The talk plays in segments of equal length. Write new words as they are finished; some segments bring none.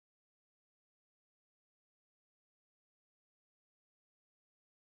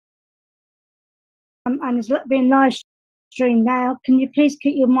and it's being live streamed now. Can you please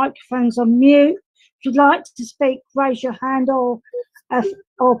keep your microphones on mute? If you'd like to speak, raise your hand or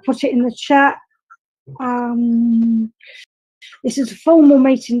put it in the chat. This is a formal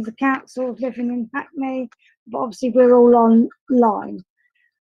meeting of the Council of Living in Hackney, but obviously we're all online.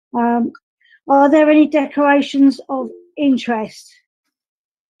 Are there any declarations of interest?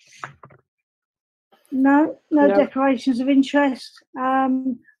 No declarations of interest.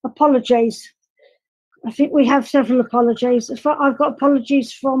 Apologies. I think we have several apologies. I've got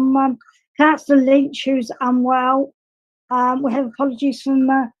apologies from Councillor Lynch, who's unwell. We have apologies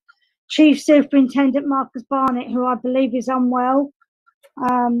from Chief Superintendent Marcus Barnett, who I believe is unwell.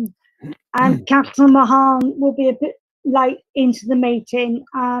 And Councillor Mahan will be a bit late into the meeting.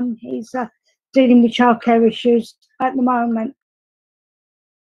 He's dealing with childcare issues at the moment.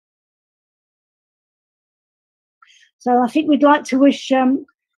 So I think we'd like to wish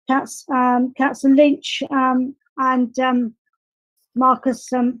Councillor Lynch and Marcus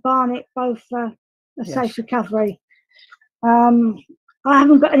Barnett both a safe recovery. I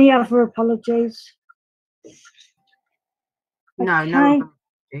haven't got any other apologies. No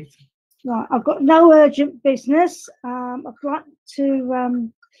apologies. Right, I've got no urgent business. I'd like to.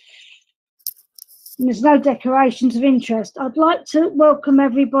 There's no declarations of interest. I'd like to welcome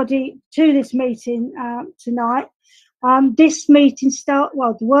everybody to this meeting tonight. This meeting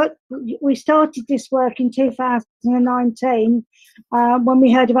we started this work in 2019 when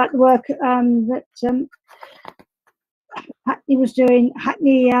we heard about the work that Hackney was doing.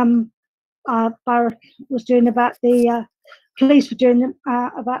 Hackney Borough was doing about the police were doing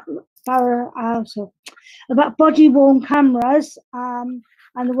about body-worn cameras and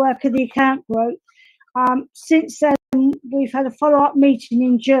the work of the account group. Since then, we've had a follow-up meeting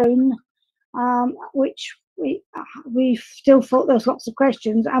in June, which we still thought there was lots of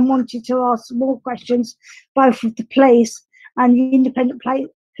questions and wanted to ask more questions, both of the police and the Independent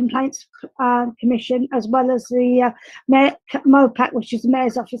Complaints Commission, as well as the MOPAC, which is the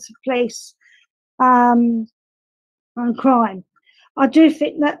Mayor's Office of Police and Crime. I do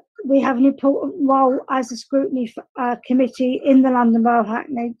think that we have an important role as a scrutiny committee in the London Borough of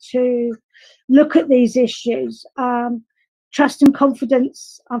Hackney to look at these issues. Trust and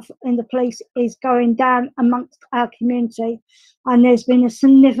confidence in the police is going down amongst our community, and there's been a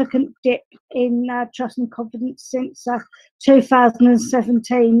significant dip in trust and confidence since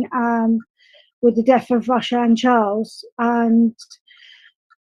 2017 with the death of Russia and Charles. And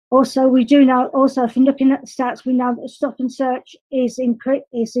also, we do know, from looking at the stats, we know that stop and search is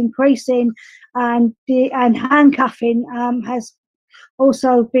increasing, and handcuffing has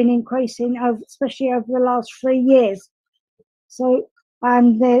also been increasing, especially over the last 3 years. So,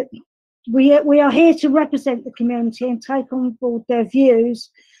 and we are here to represent the community and take on board their views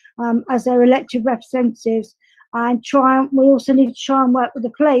as their elected representatives, and we also need to try and work with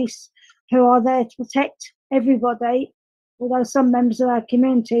the police, who are there to protect everybody. Although some members of our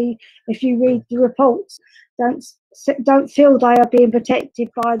community, if you read the reports, don't feel they are being protected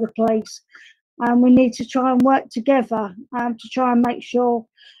by the police. And we need to try and work together to try and make sure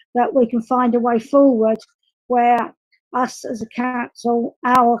that we can find a way forward where us as a council,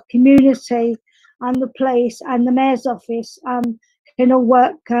 our community and the police and the Mayor's Office can all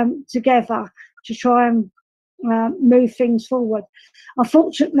work together to try and move things forward.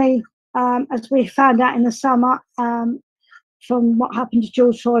 Unfortunately, as we found out in the summer, from what happened to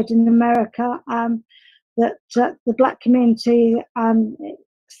George Floyd in America, that the black community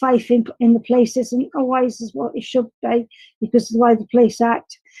faith in the police isn't always as what it should be because of the way the police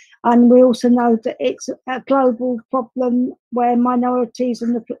act. And we also know that it's a global problem where minorities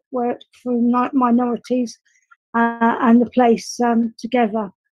and minorities and the police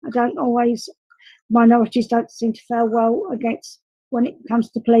together. Minorities don't seem to fare well against when it comes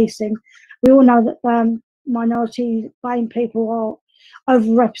to policing. We all know that minority blamed people are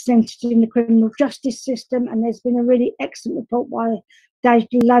overrepresented in the criminal justice system, and there's been a really excellent report by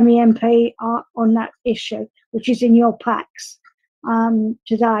David Lammy MP on that issue, which is in your packs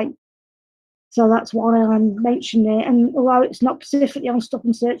today. So that's why I'm mentioning it. And although it's not specifically on stop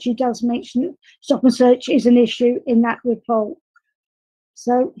and search, he does mention stop and search is an issue in that report.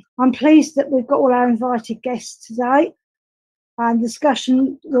 So I'm pleased that we've got all our invited guests today, and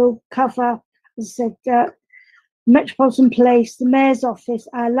discussion will cover, as I said, Metropolitan Police, the Mayor's Office,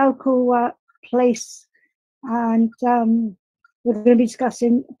 our local police, and we're going to be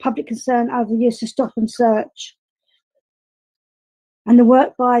discussing public concern over the use of stop and search and the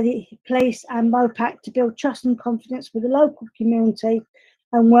work by the police and MOPAC to build trust and confidence with the local community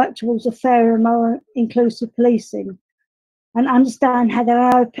and work towards a fairer and more inclusive policing. and understand how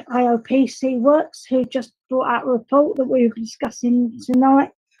the IOPC works, who just brought out a report that we were discussing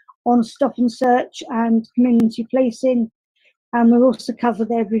tonight on stop and search and community policing, and we'll also cover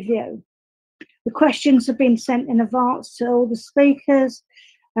their review. The questions have been sent in advance to all the speakers,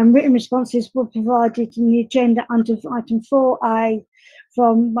 and written responses were provided in the agenda under item 4A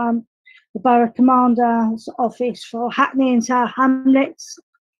from the Borough Commander's office for Hackney and Tower Hamlets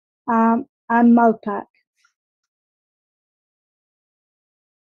and MOPAC.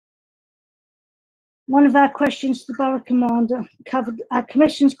 One of our questions to the Borough Commander covered our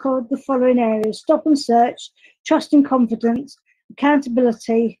commissions covered the following areas: stop and search, trust and confidence,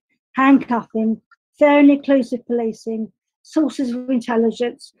 accountability, handcuffing, fair and inclusive policing, sources of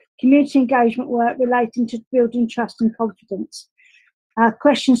intelligence, community engagement work relating to building trust and confidence. Our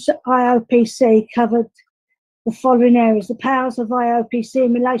questions to IOPC covered the following areas: the powers of IOPC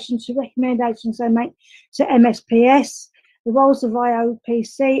in relation to recommendations they make to MSPS, the roles of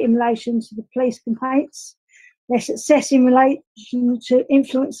IOPC in relation to the police complaints, their success in relation to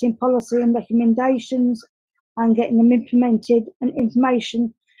influencing policy and recommendations and getting them implemented, and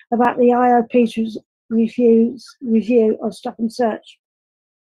information about the IOP's review of stop and search.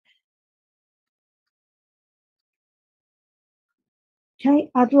 Okay,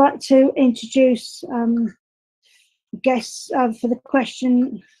 I'd like to introduce guests for the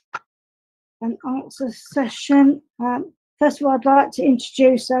question and answer session. First of all, I'd like to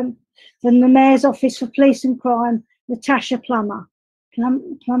introduce from the Mayor's Office for Police and Crime, Natasha Plummer.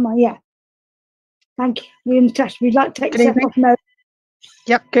 Plummer, yeah. Thank you, Natasha. We'd like to take a step off note.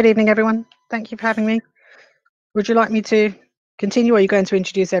 Yep, good evening, everyone. Thank you for having me. Would you like me to continue, or are you going to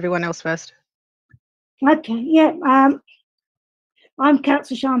introduce everyone else first? Okay, yeah. I'm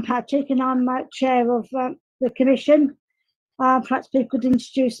Councillor Sean Patrick, and I'm chair of the commission. Perhaps people could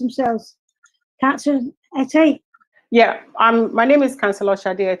introduce themselves. Councillor Etty? Yeah, my name is Councillor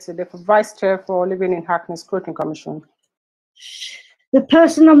Shadi Etty, the Vice Chair for Living in Hackney Scrutiny Commission. The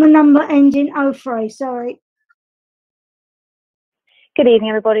person on the number ending 03, sorry. Good evening,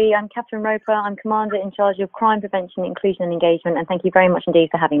 everybody. I'm Catherine Roper. I'm Commander in charge of Crime Prevention, Inclusion and Engagement, and thank you very much indeed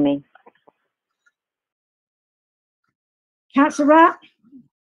for having me. Councillor Rapp?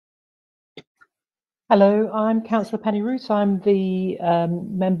 Hello, I'm Councillor Penny Root. I'm the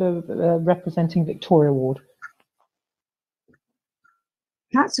member representing Victoria Ward.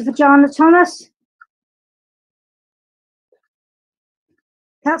 Councillor Vajana Thomas?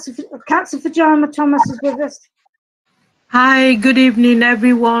 Councillor Vajana Thomas is with us. Hi, good evening,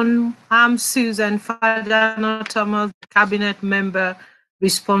 everyone. I'm Susan Fadana Thomas, Cabinet Member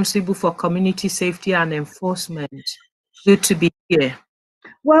responsible for community safety and enforcement. Good to be here.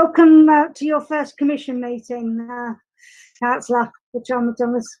 Welcome to your first commission meeting, Councillor Vajana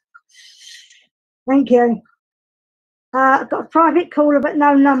Thomas. Thank you. I've got a private caller but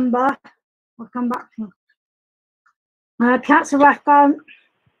no number. I'll come back to Councillor Rathbone.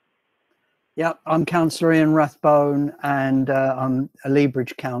 Yep, I'm Councillor Ian Rathbone, and I'm a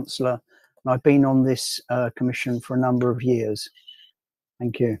Leabridge councillor, and I've been on this commission for a number of years.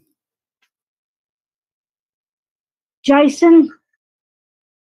 Thank you. Jason?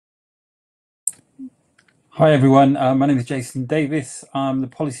 Hi everyone, my name is Jason Davis. I'm the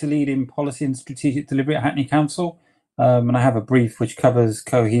policy lead in policy and strategic delivery at Hackney Council, and I have a brief which covers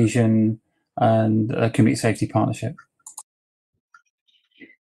cohesion and community safety partnership.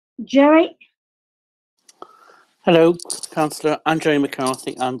 Jerry? Hello, Councillor. I'm Jerry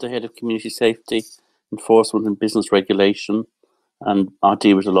McCarthy. I'm the Head of Community Safety, Enforcement and Business Regulation, and I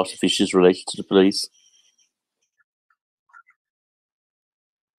deal with a lot of issues related to the police.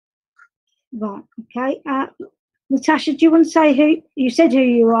 Right, okay. Natasha, do you want to say who you said who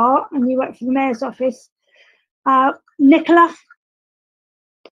you are, and you work for the Mayor's Office? Nicola?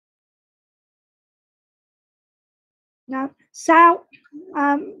 No. Sal,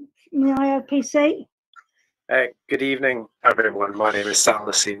 from the IOPC? Good evening, everyone. My name is Sal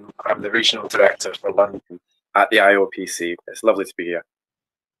Nassim. I'm the Regional Director for London at the IOPC. It's lovely to be here.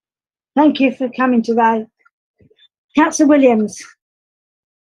 Thank you for coming today. Councillor Williams?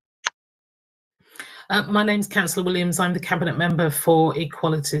 My name's Councillor Williams. I'm the Cabinet Member for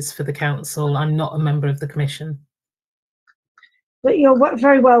Equalities for the Council. I'm not a member of the Commission. But you're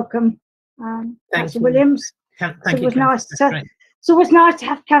very welcome, Councillor Williams. Thank you. It's always nice to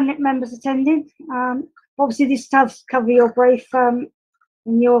have Cabinet members attending. Obviously, this does cover your brief and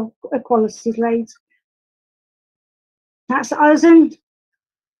your equalities leads. Councillor Ozen?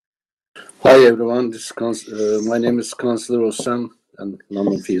 Hi everyone, this is my name is Councillor Osam and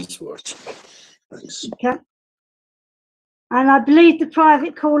London Fields Ward. Thanks. Okay. And I believe the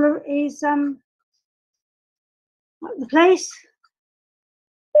private caller is The police.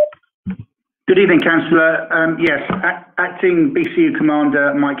 Good evening, Councillor. Yes, Acting BCU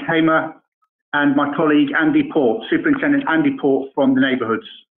Commander Mike Hamer and my colleague Andy Port, Superintendent Andy Port from the neighbourhoods.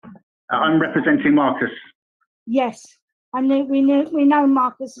 I'm representing Marcus. Yes, we know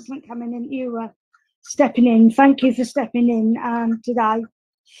Marcus isn't coming in. You were stepping in. Thank you for stepping in today.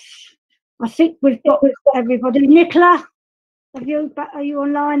 I think we've got everybody. Nicola, are you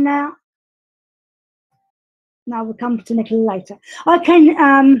online now? No, we'll come to Nicola later. Okay.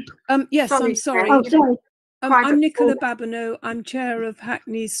 Yes, sorry. I'm sorry. Oh, sorry. I'm Nicola Babineau. I'm chair of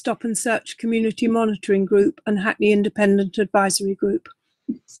Hackney's Stop and Search Community Monitoring Group and Hackney Independent Advisory Group.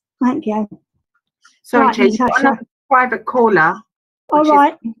 Thank you. Sorry, Right, Chair, you've got Natasha. another private caller. All which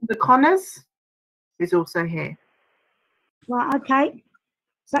right. is the Connors is also here. Right, okay.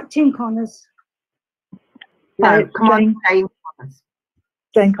 Is that Tim Connors? No, Hi, Commander Jane Connors.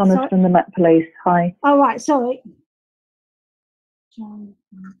 Jane Connors Sorry? from the Met Police. Hi. All right, sorry.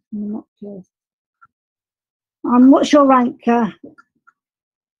 Not clear. What's your rank,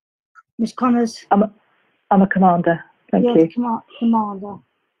 Miss Connors? I'm a commander. Thank You're you. the commander.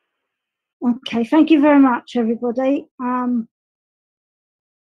 Okay, thank you very much, everybody.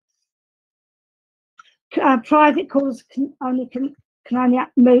 Private calls can only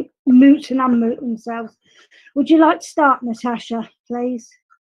mute and unmute themselves. Would you like to start, Natasha, please?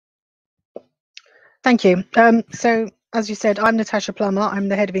 Thank you. So, as you said, I'm Natasha Plummer. I'm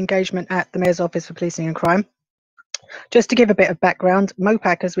the Head of Engagement at the Mayor's Office for Policing and Crime. Just to give a bit of background,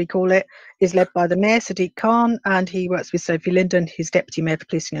 MOPAC, as we call it, is led by the Mayor, Sadiq Khan, and he works with Sophie Linden, who's Deputy Mayor for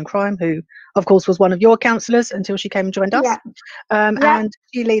Policing and Crime, who, of course, was one of your councillors until she came and joined us. Yeah. And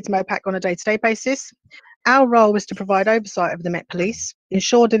she leads MOPAC on a day-to-day basis. Our role is to provide oversight of the Met Police,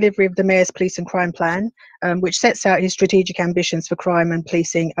 ensure delivery of the Mayor's Police and Crime Plan, which sets out his strategic ambitions for crime and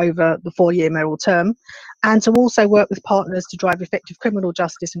policing over the 4-year mayoral term, and to also work with partners to drive effective criminal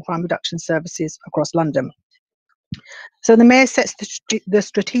justice and crime reduction services across London. So the Mayor sets the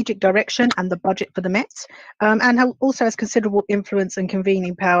strategic direction and the budget for the Met, and also has considerable influence and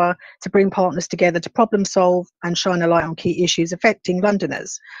convening power to bring partners together to problem solve and shine a light on key issues affecting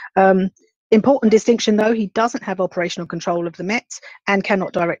Londoners. Important distinction though, he doesn't have operational control of the Met and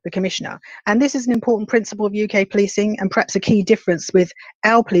cannot direct the Commissioner. And this is an important principle of UK policing and perhaps a key difference with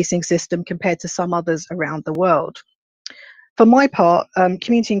our policing system compared to some others around the world. For my part,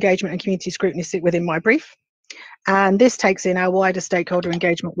 community engagement and community scrutiny sit within my brief. And this takes in our wider stakeholder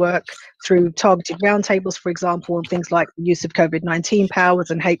engagement work through targeted roundtables, for example, on things like the use of COVID-19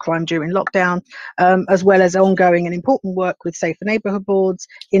 powers and hate crime during lockdown, as well as ongoing and important work with safer neighbourhood boards,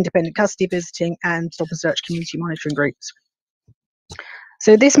 independent custody visiting, and stop and search community monitoring groups.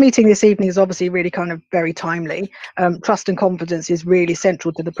 So this meeting this evening is obviously really kind of very timely. Trust and confidence is really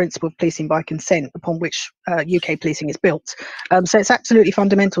central to the principle of policing by consent, upon which UK policing is built. So it's absolutely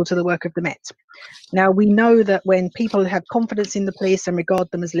fundamental to the work of the Met. Now, we know that when people have confidence in the police and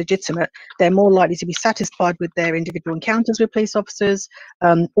regard them as legitimate, they're more likely to be satisfied with their individual encounters with police officers,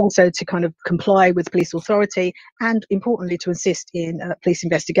 also to kind of comply with police authority, and importantly, to assist in police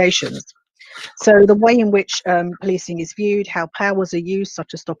investigations. So the way in which policing is viewed, how powers are used,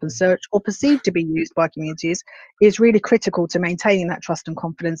 such as stop and search, or perceived to be used by communities, is really critical to maintaining that trust and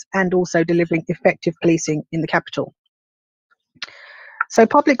confidence and also delivering effective policing in the capital. So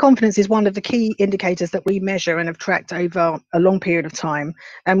public confidence is one of the key indicators that we measure and have tracked over a long period of time.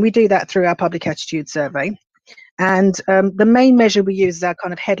 And we do that through our public attitude survey. And the main measure we use as our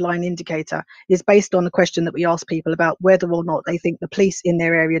kind of headline indicator is based on the question that we ask people about whether or not they think the police in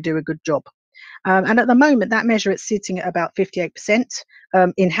their area do a good job. And at the moment, that measure is sitting at about 58%,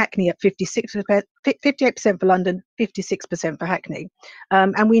 in Hackney at 56%, 58% for London, 56% for Hackney.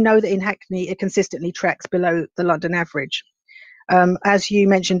 And we know that in Hackney, it consistently tracks below the London average. As you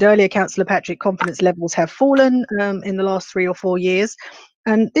mentioned earlier, Councillor Patrick, confidence levels have fallen in the last 3 or 4 years.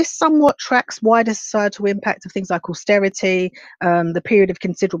 And this somewhat tracks wider societal impact of things like austerity, the period of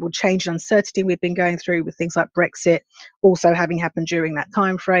considerable change and uncertainty we've been going through with things like Brexit also having happened during that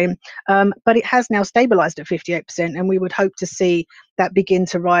time frame. But it has now stabilised at 58%, and we would hope to see that begin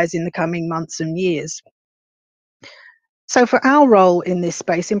to rise in the coming months and years. So for our role in this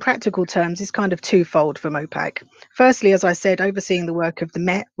space, in practical terms, is kind of twofold for MOPAC. Firstly, as I said, overseeing the work of the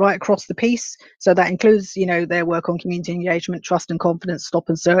Met right across the piece. So that includes, you know, their work on community engagement, trust and confidence, stop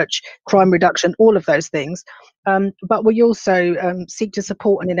and search, crime reduction, all of those things. But we also seek to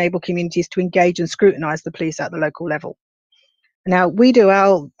support and enable communities to engage and scrutinise the police at the local level. Now, we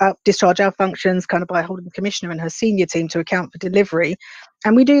do discharge our functions kind of by holding the Commissioner and her senior team to account for delivery.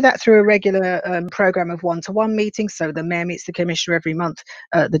 And we do that through a regular programme of one-to-one meetings. So the Mayor meets the Commissioner every month,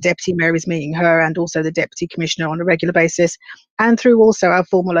 the Deputy Mayor is meeting her and also the Deputy Commissioner on a regular basis, and through also our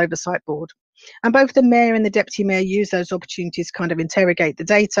formal oversight board. And both the Mayor and the Deputy Mayor use those opportunities to kind of interrogate the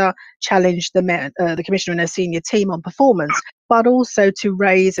data, challenge the Commissioner and her senior team on performance, but also to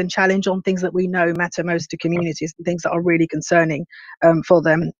raise and challenge on things that we know matter most to communities and things that are really concerning for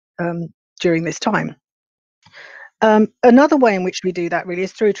them during this time. Another way in which we do that really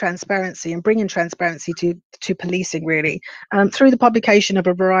is through transparency and bringing transparency to policing really, through the publication of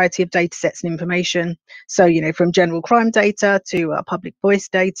a variety of data sets and information. So, you know, from general crime data to public voice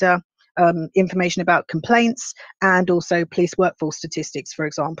data, information about complaints, and also police workforce statistics, for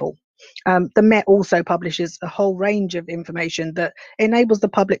example. The Met also publishes a whole range of information that enables the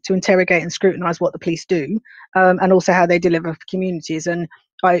public to interrogate and scrutinise what the police do, and also how they deliver for communities. And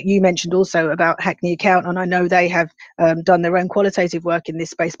you mentioned also about Hackney Account, and I know they have done their own qualitative work in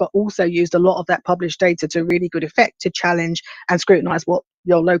this space, but also used a lot of that published data to really good effect to challenge and scrutinise what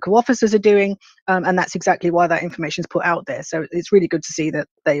your local officers are doing, and that's exactly why that information is put out there. So it's really good to see that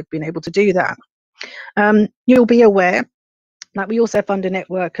they've been able to do that. You'll be aware that we also fund a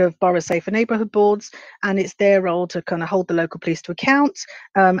network of borough safer neighbourhood boards, and it's their role to kind of hold the local police to account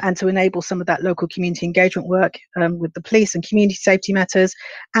and to enable some of that local community engagement work with the police and community safety matters.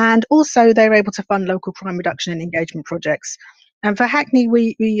 And also they're able to fund local crime reduction and engagement projects. And for Hackney,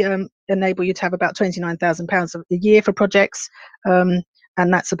 we enable you to have about £29,000 a year for projects,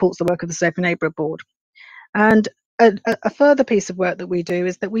 and that supports the work of the Safer Neighbourhood Board. And a further piece of work that we do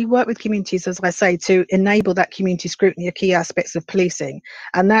is that we work with communities, as I say, to enable that community scrutiny of key aspects of policing.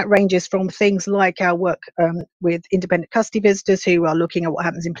 And that ranges from things like our work with independent custody visitors who are looking at what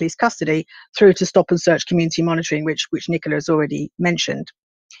happens in police custody, through to stop and search community monitoring, which Nicola has already mentioned.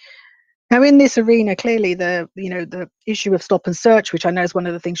 Now, in this arena, clearly the issue of stop and search, which I know is one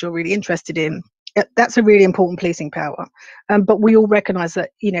of the things you're really interested in, that's a really important policing power. But we all recognise that,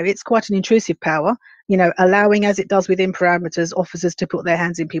 it's quite an intrusive power, allowing, as it does within parameters, officers to put their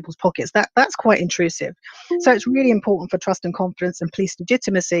hands in people's pockets. That's quite intrusive. So it's really important for trust and confidence and police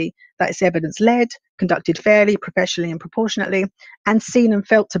legitimacy that it's evidence-led, conducted fairly, professionally and proportionately, and seen and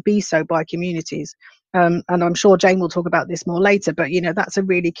felt to be so by communities. And I'm sure Jane will talk about this more later, but that's a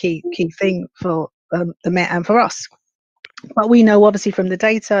really key thing for the Met and for us. But we know obviously from the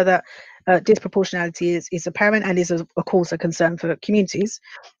data that disproportionality is apparent and is of course a concern for communities.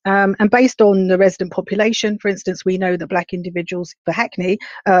 And based on the resident population, for instance, we know that black individuals for Hackney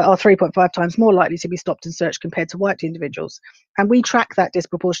are 3.5 times more likely to be stopped and searched compared to white individuals. And we track that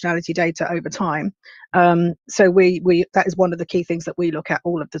disproportionality data over time. So that is one of the key things that we look at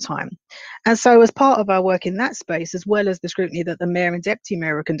all of the time. And so as part of our work in that space, as well as the scrutiny that the Mayor and Deputy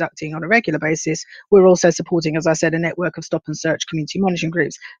Mayor are conducting on a regular basis, we're also supporting, as I said, a network of stop and search community monitoring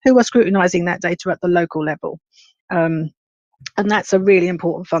groups who are scrutinising that data at the local level. And that's a really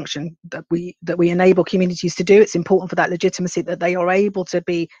important function that we enable communities to do. It's important for that legitimacy that they are able to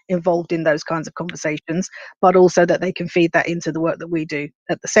be involved in those kinds of conversations, but also that they can feed that into the work that we do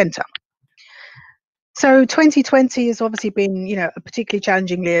at the centre. So 2020 has obviously been, a particularly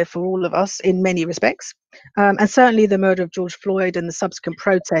challenging year for all of us in many respects. And certainly the murder of George Floyd and the subsequent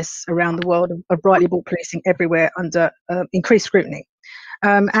protests around the world have brightly brought policing everywhere under increased scrutiny.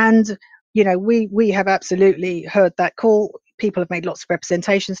 And we have absolutely heard that call. People have made lots of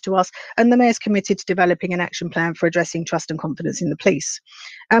representations to us, and the Mayor's committed to developing an action plan for addressing trust and confidence in the police.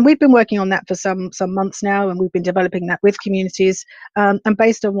 And we've been working on that for some months now, and we've been developing that with communities. And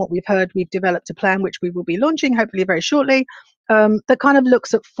based on what we've heard, we've developed a plan which we will be launching hopefully very shortly, that kind of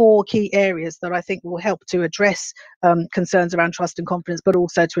looks at 4 key areas that I think will help to address concerns around trust and confidence, but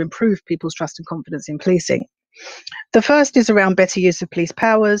also to improve people's trust and confidence in policing. The first is around better use of police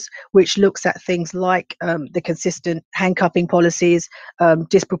powers, which looks at things like the consistent handcuffing policies,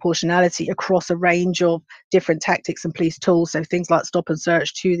 disproportionality across a range of different tactics and police tools, so things like stop and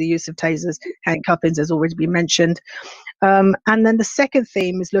search to the use of tasers, handcuffings has already been mentioned. And then the second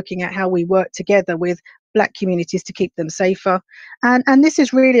theme is looking at how we work together with Black communities to keep them safer. And this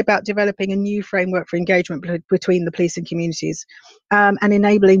is really about developing a new framework for engagement between the police and communities, and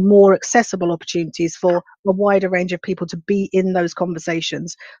enabling more accessible opportunities for a wider range of people to be in those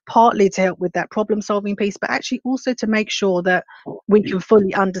conversations, partly to help with that problem solving piece, but actually also to make sure that we can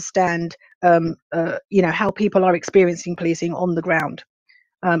fully understand how people are experiencing policing on the ground.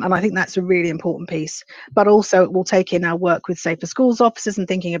 And I think that's a really important piece. But also it will take in our work with Safer Schools officers and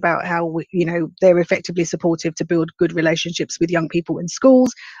thinking about how they're effectively supportive to build good relationships with young people in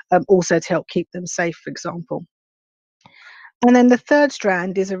schools, also to help keep them safe, for example. And then the third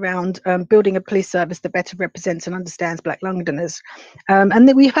strand is around building a police service that better represents and understands Black Londoners. And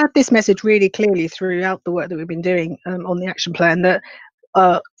that we've had this message really clearly throughout the work that we've been doing on the action plan, that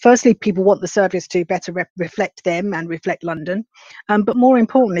firstly, people want the service to better reflect them and reflect London. But more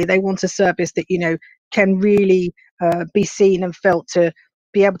importantly, they want a service that, you know, can really be seen and felt to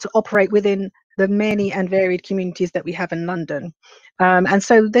be able to operate within the many and varied communities that we have in London. And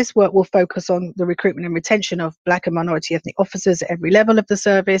so this work will focus on the recruitment and retention of Black and minority ethnic officers at every level of the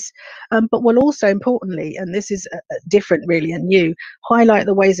service, but will also importantly, and this is different really and new, highlight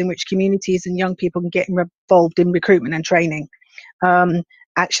the ways in which communities and young people can get involved in recruitment and training.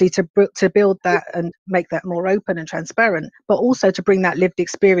 Actually to build that and make that more open and transparent, but also to bring that lived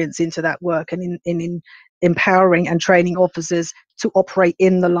experience into that work and in empowering and training officers to operate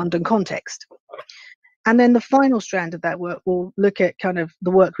in the London context. And then the final strand of that work will look at kind of the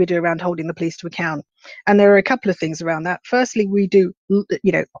work we do around holding the police to account. And there are a couple of things around that. Firstly, we do,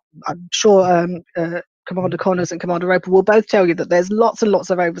 you know, I'm sure Commander Connors and Commander Roper will both tell you that there's lots and lots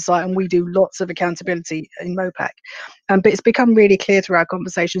of oversight, and we do lots of accountability in MOPAC. But it's become really clear through our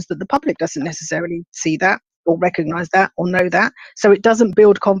conversations that the public doesn't necessarily see that or recognise that or know that. So it doesn't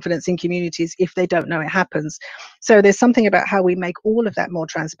build confidence in communities if they don't know it happens. So there's something about how we make all of that more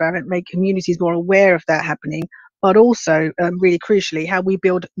transparent, make communities more aware of that happening, but also really crucially, how we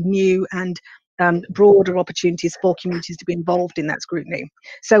build new and broader opportunities for communities to be involved in that scrutiny.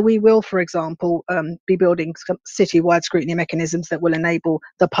 So we will, for example, be building some citywide scrutiny mechanisms that will enable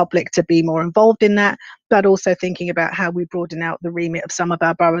the public to be more involved in that, but also thinking about how we broaden out the remit of some of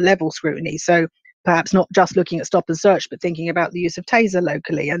our borough level scrutiny. So perhaps not just looking at stop and search, but thinking about the use of taser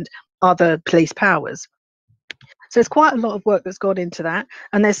locally and other police powers. So there's quite a lot of work that's gone into that,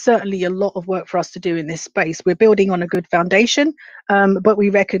 and there's certainly a lot of work for us to do in this space. We're building on a good foundation, but we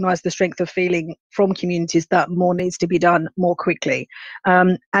recognise the strength of feeling from communities that more needs to be done more quickly.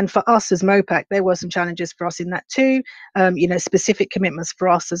 And for us as MOPAC, there were some challenges for us in that too. You know, specific commitments for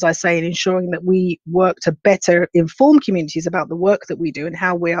us, as I say, in ensuring that we work to better inform communities about the work that we do and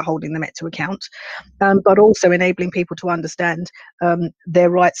how we are holding them to account, but also enabling people to understand their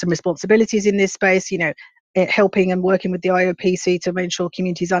rights and responsibilities in this space. You know, helping and working with the IOPC to ensure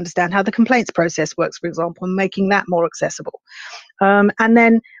communities understand how the complaints process works, for example, and making that more accessible. And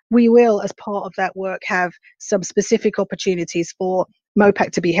then we will, as part of that work, have some specific opportunities for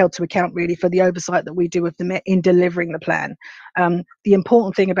MOPAC to be held to account really for the oversight that we do of the Met in delivering the plan. The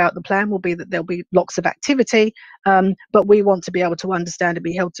important thing about the plan will be that there'll be lots of activity, but we want to be able to understand and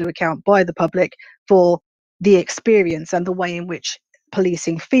be held to account by the public for the experience and the way in which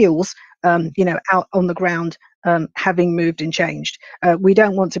policing feels, you know, out on the ground, having moved and changed. We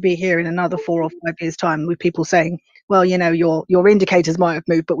don't want to be here in another 4 or 5 years' time with people saying, well, you know, your indicators might have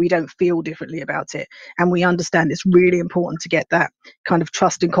moved, but we don't feel differently about it. And we understand it's really important to get that kind of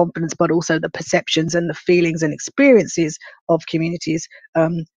trust and confidence, but also the perceptions and the feelings and experiences of communities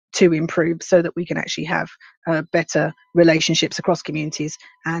to improve, so that we can actually have better relationships across communities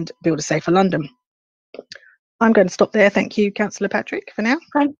and build a safer London. I'm going to stop there. Thank you, Councillor Patrick, for now.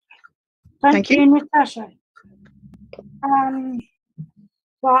 Thank you, Natasha.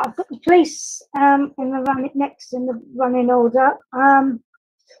 Well, I've got the police in the running order. I'm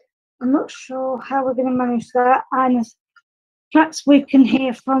not sure how we're going to manage that, and perhaps we can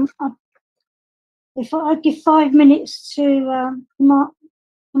hear from. If I give 5 minutes to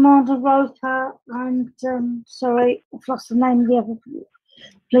Commander Roper and sorry, I've lost the name of the other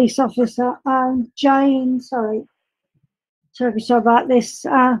police officer, Jane. Sorry about this.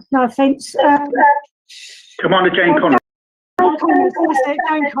 No offence. Commander Jane Connors.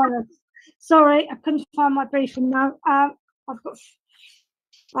 Jane Connors. Sorry, I couldn't find my briefing now. I've got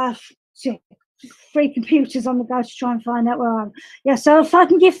 3 computers on the go to try and find out where I am. Yeah, so if I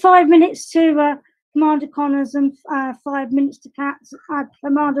can give 5 minutes to Commander Connors and 5 minutes to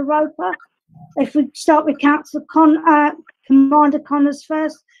Commander Roper. If we start with Commander Connors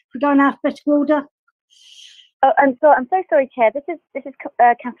first, we go in alphabetical order. Oh, I'm so sorry, Chair. This is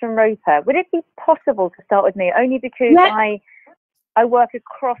Catherine Roper. Would it be possible to start with me? Only because I work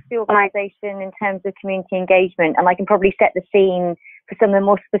across the organisation in terms of community engagement, and I can probably set the scene for some of the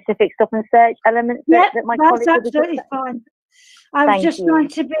more specific stop and search elements that my colleagues. That's absolutely fine. I was just trying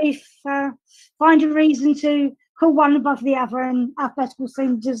to find a reason to call one above the other, and alphabetical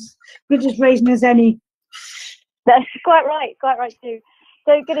seems as good as reason as any. That's quite right too.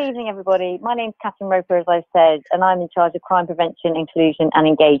 So good evening, everybody. My name's Catherine Roper, as I've said, and I'm in charge of crime prevention, inclusion and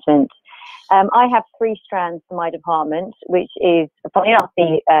engagement. I have 3 strands to my department, which is, funny enough,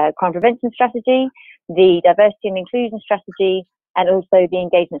 the crime prevention strategy, the diversity and inclusion strategy, and also the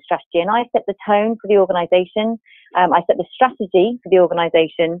engagement strategy. And I set the tone for the organisation. I set the strategy for the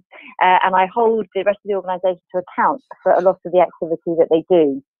organisation, and I hold the rest of the organisation to account for a lot of the activity that they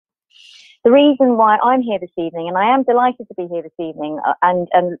do. The reason why I'm here this evening, and I am delighted to be here this evening,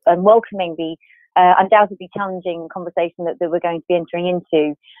 and welcoming the undoubtedly challenging conversation that we're going to be entering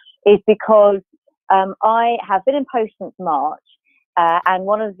into, is because I have been in post since March, and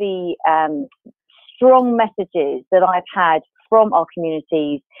one of the strong messages that I've had from our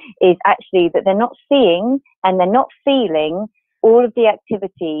communities is actually that they're not seeing and they're not feeling all of the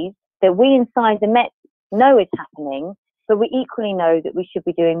activities that we inside the Met know is happening, but we equally know that we should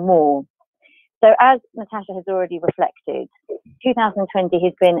be doing more. So as Natasha has already reflected, 2020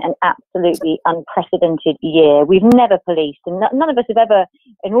 has been an absolutely unprecedented year. We've never policed, and none of us have ever,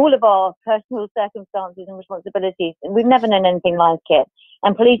 in all of our personal circumstances and responsibilities, and we've never known anything like it.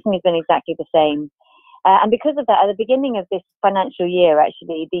 And policing has been exactly the same. And because of that, at the beginning of this financial year,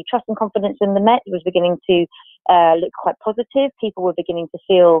 actually, the trust and confidence in the Met was beginning to look quite positive. People were beginning to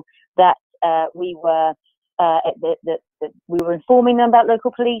feel that we were informing them about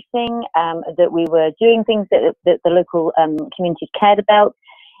local policing, that we were doing things that the local communities cared about.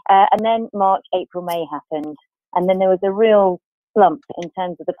 And then March, April, May happened. And then there was a real slump in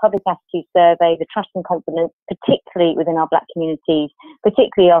terms of the public attitude survey, the trust and confidence, particularly within our Black communities,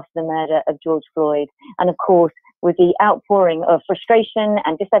 particularly after the murder of George Floyd. And of course, with the outpouring of frustration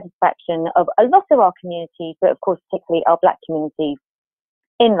and dissatisfaction of a lot of our communities, but of course, particularly our Black communities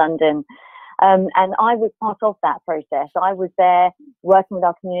in London. And I was part of that process. I was there working with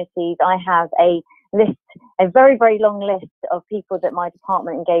our communities. I have a list, a very, very long list of people that my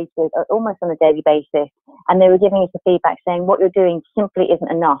department engaged with almost on a daily basis. And they were giving us the feedback saying what you're doing simply isn't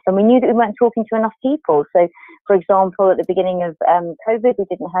enough. And we knew that we weren't talking to enough people. So, for example, at the beginning of COVID, we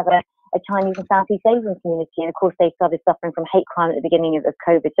didn't have a Chinese and Southeast Asian community. And of course, they started suffering from hate crime at the beginning of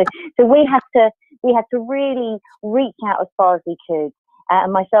COVID. So we had to really reach out as far as we could.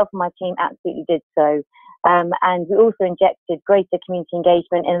 And myself and my team absolutely did so. And we also injected greater community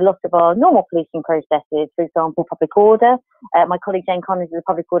engagement in a lot of our normal policing processes. For example, public order. My colleague Jane Connors is a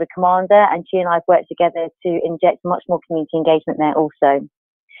public order commander, and she and I have worked together to inject much more community engagement there also.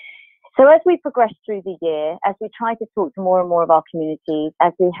 So as we progress through the year, as we try to talk to more and more of our communities,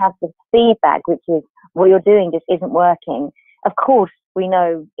 as we have the feedback, which is what you're doing just isn't working, of course we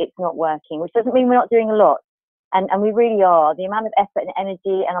know it's not working, which doesn't mean we're not doing a lot. And we really are. The amount of effort and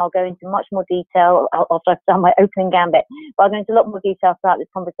energy, and I'll go into much more detail after I've done my opening gambit, but I'll go into a lot more detail throughout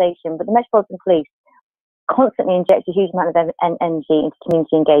this conversation. But the Metropolitan Police constantly inject a huge amount of energy into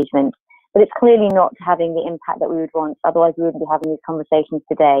community engagement, but it's clearly not having the impact that we would want, otherwise we wouldn't be having these conversations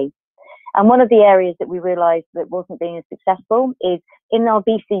today. And one of the areas that we realised that wasn't being as successful is in our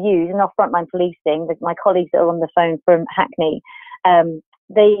BCUs, in our frontline policing, with my colleagues that are on the phone from Hackney,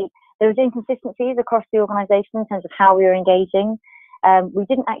 there was inconsistencies across the organisation in terms of how we were engaging. We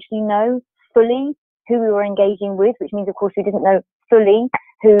didn't actually know fully who we were engaging with, which means, of course, we didn't know fully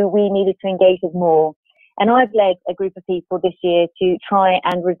who we needed to engage with more. And I've led a group of people this year to try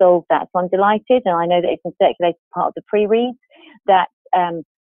and resolve that. So I'm delighted, and I know that it's been circulated as part of the pre-reads, that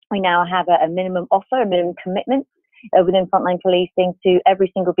we now have a minimum offer, a minimum commitment within frontline policing to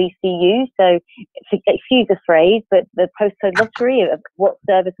every single BCU. So, excuse the phrase, but the postcode lottery of what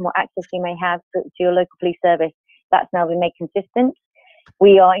service and what access you may have to your local police service, that's now been made consistent.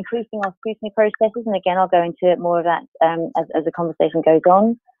 We are increasing our scrutiny processes, and again, I'll go into more of that as the conversation goes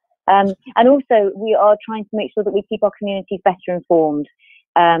on. And also, we are trying to make sure that we keep our communities better informed,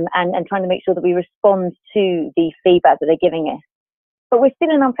 and trying to make sure that we respond to the feedback that they're giving us. But we're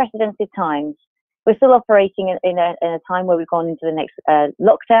still in unprecedented times. We're still operating in a time where we've gone into the next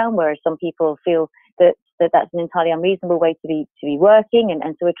lockdown, whereas some people feel that that's an entirely unreasonable way to be working, and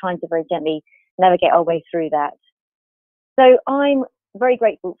so we're trying to very gently navigate our way through that. So I'm very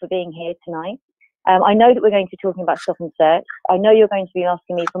grateful for being here tonight. I know that we're going to be talking about stop and search. I know you're going to be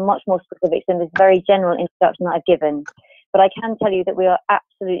asking me for much more specifics than this very general introduction that I've given, but I can tell you that we are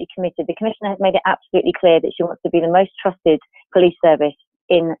absolutely committed. The Commissioner has made it absolutely clear that she wants to be the most trusted police service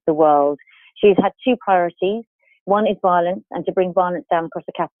in the world. She's had two priorities. One is violence, and to bring violence down across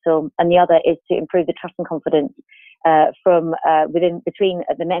the capital, and the other is to improve the trust and confidence between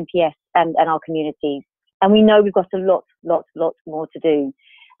the MPS and our communities. And we know we've got a lot more to do.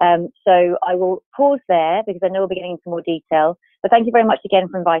 So I will pause there because I know we'll be getting into more detail. But thank you very much again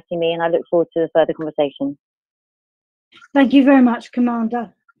for inviting me, and I look forward to the further conversation. Thank you very much,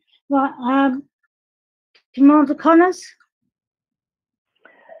 Commander. Right, Commander Connors.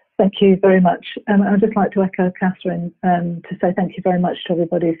 Thank you very much. I'd just like to echo Catherine to say thank you very much to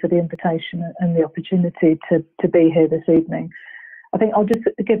everybody for the invitation and the opportunity to be here this evening. I think I'll just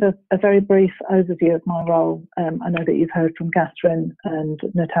give a very brief overview of my role. I know that you've heard from Catherine and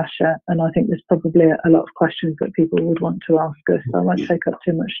Natasha, and I think there's probably a lot of questions that people would want to ask us, so I won't take up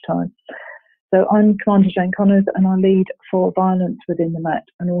too much time. So I'm Commander Jane Connors, and I lead for violence within the Met,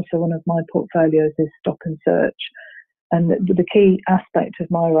 and also one of my portfolios is stop and search. And the key aspect of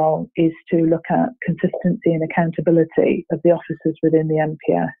my role is to look at consistency and accountability of the officers within the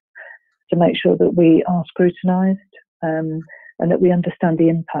MPS, to make sure that we are scrutinised and that we understand the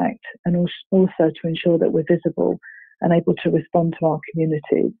impact, and also to ensure that we're visible and able to respond to our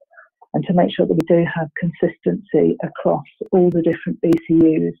communities, and to make sure that we do have consistency across all the different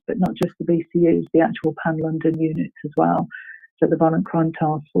BCUs, but not just the BCUs, the actual Pan-London units as well, so the Violent Crime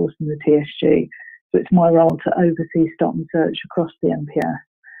Task Force and the TSG. So it's my role to oversee stop and search across the MPS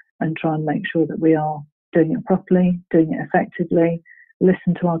and try and make sure that we are doing it properly, doing it effectively,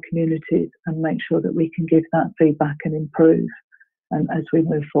 listen to our communities and make sure that we can give that feedback and improve as we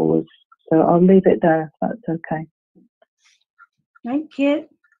move forward. So I'll leave it there if that's okay. Thank you.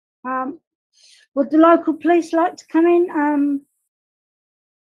 Would the local police like to come in?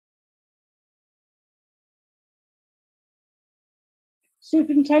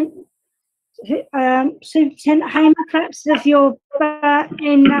 Superintendent Hamer, perhaps if you're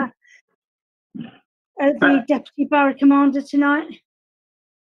in the Deputy Borough Commander tonight.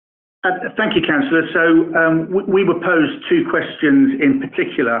 Thank you, Councillor. So we were posed two questions in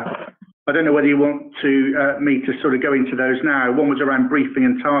particular. I don't know whether you want me to sort of go into those now. One was around briefing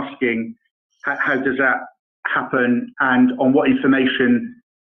and tasking. How does that happen, and on what information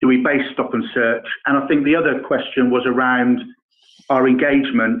do we base stop and search? And I think the other question was around our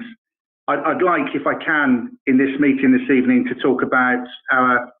engagement. I'd like, if I can, in this meeting this evening, to talk about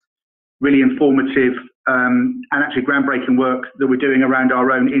our really informative and actually groundbreaking work that we're doing around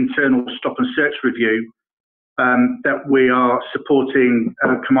our own internal stop and search review that we are supporting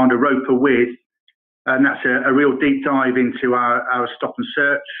Commander Roper with. And that's a real deep dive into our stop and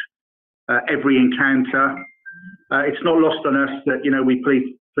search, every encounter. It's not lost on us that, we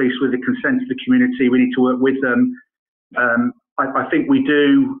police with the consent of the community. We need to work with them. I think we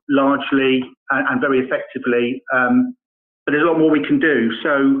do largely and very effectively, but there's a lot more we can do.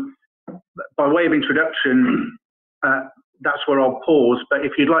 So by way of introduction, that's where I'll pause. But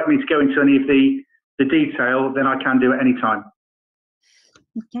if you'd like me to go into any of the detail, then I can do at any time.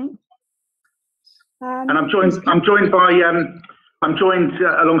 Okay. And I'm joined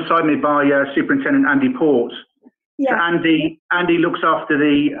alongside me by Superintendent Andy Port. Yeah. So Andy looks after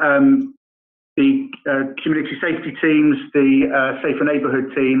the community safety teams, the safer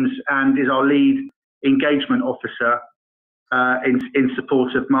neighbourhood teams, and is our lead engagement officer in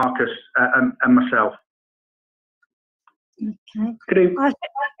support of Marcus and myself. Okay.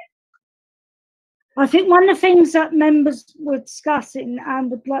 I think one of the things that members were discussing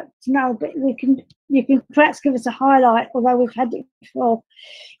and would like to know, but you can perhaps give us a highlight, although we've had it before,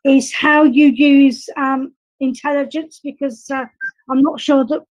 is how you use intelligence, because I'm not sure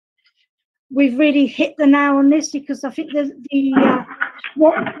that we've really hit the nail on this, because I think the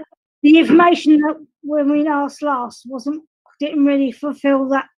information that when we asked last didn't really fulfil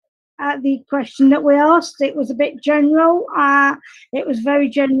that the question that we asked. It was a bit general. It was very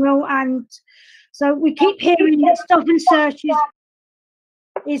general, and so we keep hearing that stop and search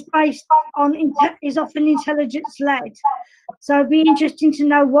is based on is often intelligence led. So it'd be interesting to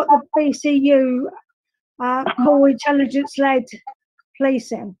know what the BCU call intelligence led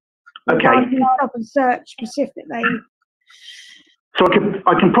policing. Okay. Stop and search specifically. So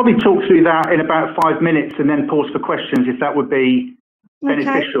I can probably talk through that in about 5 minutes and then pause for questions if that would be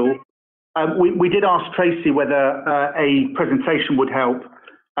beneficial. We did ask Tracy whether a presentation would help.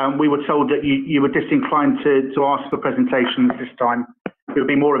 We were told that you were disinclined to ask for presentations this time. It would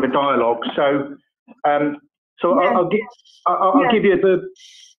be more of a dialogue. So I'll give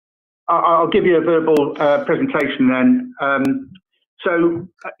you a verbal presentation then. So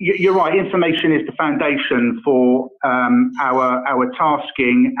you're right. Information is the foundation for our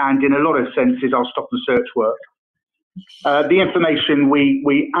tasking, and in a lot of senses, our stop and search work. The information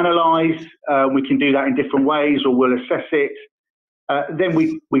we analyse, we can do that in different ways, or we'll assess it. Then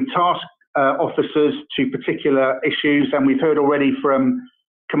we task officers to particular issues, and we've heard already from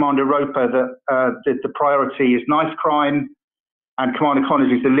Commander Roper that the priority is knife crime, and Commander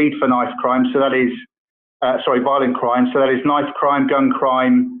Connors is the lead for knife crime. So that is, violent crime. So that is knife crime, gun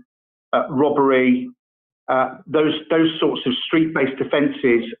crime, robbery. Those sorts of street-based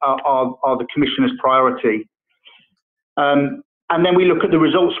offences are the Commissioner's priority. And then we look at the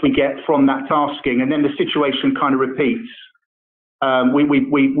results we get from that tasking, and then the situation kind of repeats.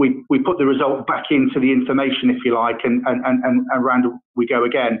 we put the result back into the information, if you like, and around we go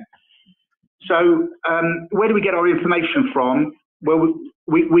again. So where do we get our information from? Well,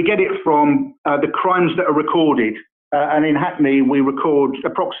 we get it from the crimes that are recorded. And in Hackney, we record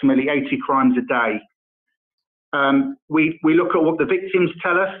approximately 80 crimes a day. We look at what the victims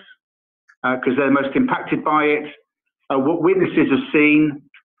tell us, because they're most impacted by it, what witnesses have seen,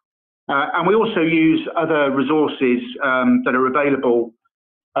 and we also use other resources that are available,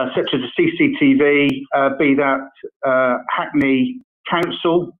 such as the CCTV, be that Hackney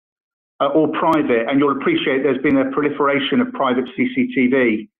Council or private. And you'll appreciate there's been a proliferation of private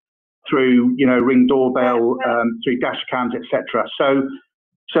CCTV through, Ring doorbell, through dash cams, etc.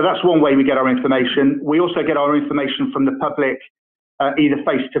 So that's one way we get our information. We also get our information from the public, either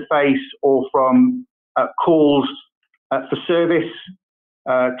face-to-face or from calls for service,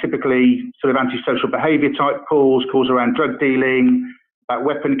 typically sort of antisocial behaviour type calls around drug dealing, about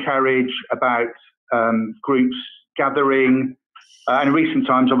weapon carriage, about groups gathering, and in recent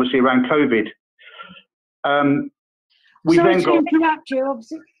times, obviously, around COVID. Sorry to interrupt you,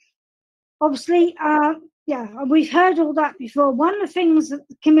 obviously, we've heard all that before. One of the things that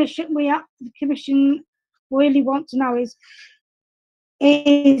the commission really want to know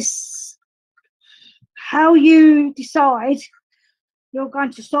is how you decide you're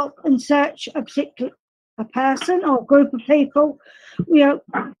going to stop and search a person or a group of people.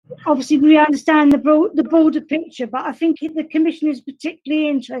 Obviously we understand the broader picture, but I think the commission is particularly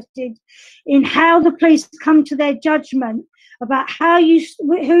interested in how the police come to their judgment about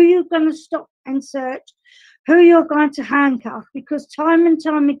who you're going to stop and search, who you're going to handcuff, because time and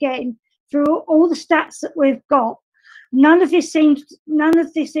time again, through all the stats that we've got, none of this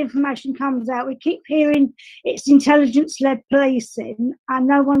information comes out. We keep hearing it's intelligence-led policing, and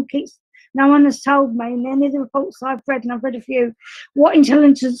no one has told me in any of the reports I've read, and I've read a few, what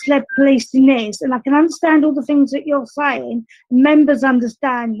intelligence-led policing is. And I can understand all the things that you're saying, members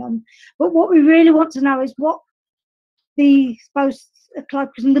understand them, but what we really want to know is what the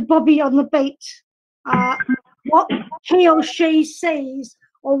Bobby on the beat, what he or she sees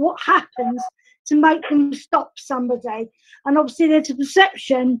or what happens to make them stop somebody. And obviously there's a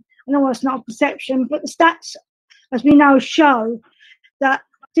perception, I know it's not a perception, but the stats, as we know, show that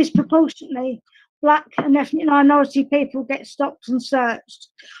disproportionately black and ethnic minority people get stopped and searched.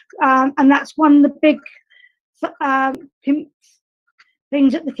 And that's one of the big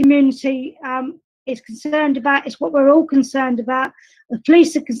things that the community is concerned about. It's what we're all concerned about. The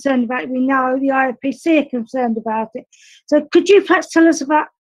police are concerned about it. We know the IOPC are concerned about it. So could you perhaps tell us about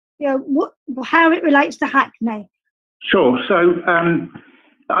how it relates to Hackney? Sure. So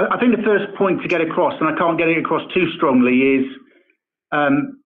I think the first point to get across, and I can't get it across too strongly, is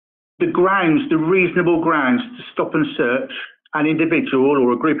the reasonable grounds to stop and search an individual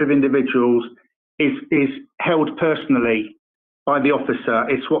or a group of individuals is held personally by the officer.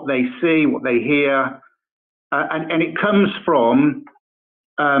 It's what they see, what they hear, and it comes from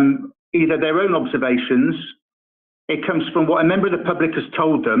either their own observations, it comes from what a member of the public has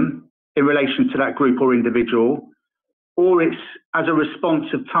told them in relation to that group or individual, or it's as a response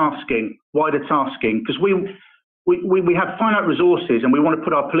of tasking, wider tasking, because we have finite resources and we want to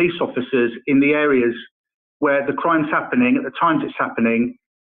put our police officers in the areas where the crime's happening, at the times it's happening,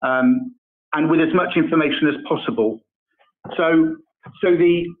 and with as much information as possible. So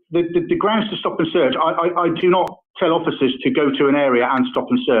the grounds to stop and search, I do not tell officers to go to an area and stop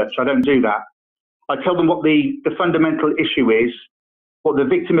and search. I don't do that. I tell them what the fundamental issue is, what the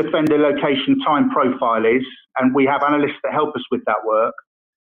victim offender location time profile is, and we have analysts that help us with that work,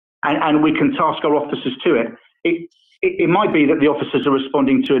 and we can task our officers to it. It might be that the officers are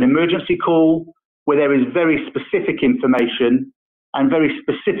responding to an emergency call where there is very specific information and very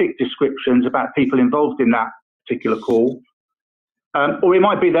specific descriptions about people involved in that particular call. Or it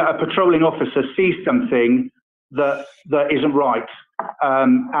might be that a patrolling officer sees something that isn't right,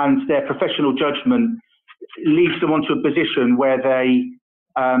 and their professional judgment leads them onto a position where they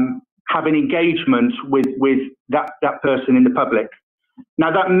have an engagement with that person in the public.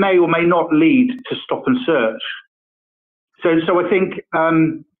 Now, that may or may not lead to stop and search. So I think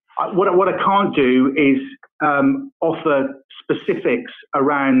what I can't do is offer specifics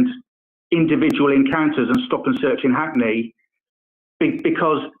around individual encounters and stop and search in Hackney,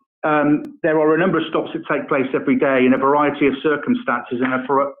 because there are a number of stops that take place every day in a variety of circumstances and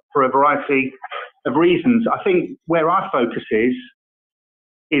for a variety of reasons. I think where our focus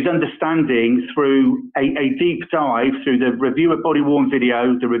is understanding through a deep dive through the review of body-worn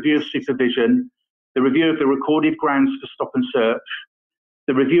video, the review of supervision, the review of the recorded grounds for stop and search,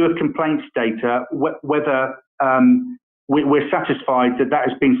 the review of complaints data, whether we're satisfied that that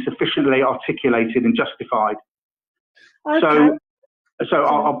has been sufficiently articulated and justified. Okay. So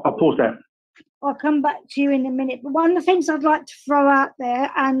I'll pause there. I'll come back to you in a minute. But one of the things I'd like to throw out there,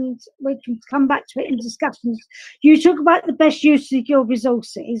 and we can come back to it in discussions, you talk about the best use of your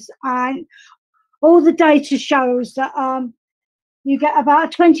resources, and all the data shows that you get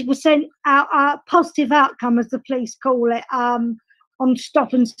about a 20% positive outcome, as the police call it, on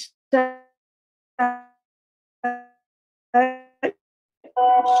stop and search.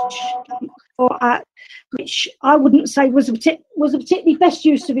 Which I wouldn't say was a particularly best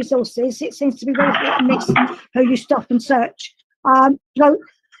use of resources. It seems to be very hit and miss who you stop and search. So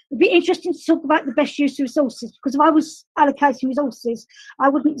it'd be interesting to talk about the best use of resources, because if I was allocating resources, I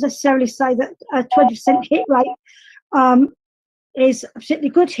wouldn't necessarily say that a 20% hit rate is a particularly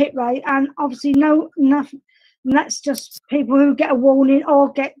good hit rate, and obviously nothing. And that's just people who get a warning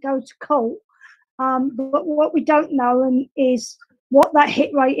or go to court. But what we don't know is what that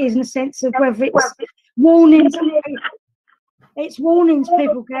hit rate is, in the sense of whether it's warnings. It's warnings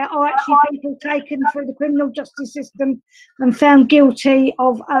people get, or actually people taken through the criminal justice system and found guilty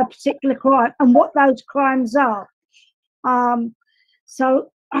of a particular crime, and what those crimes are.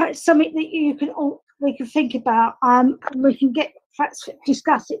 So it's something that we can think about. We can perhaps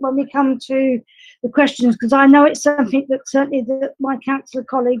discuss it when we come to the questions, because I know it's something that certainly my councillor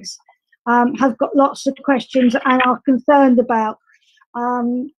colleagues have got lots of questions and are concerned about.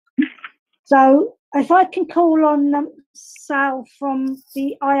 So if I can call on Sal from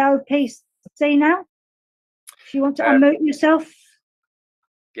the IOPC now, if you want to unmute yourself.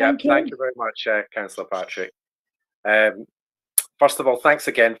 Yeah, thank you very much, Councillor Patrick. First of all, thanks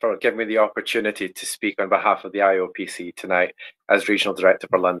again for giving me the opportunity to speak on behalf of the IOPC tonight as Regional Director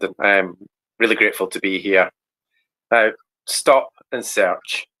for London. I'm really grateful to be here. Now, stop and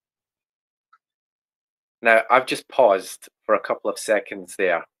search. Now, I've just paused for a couple of seconds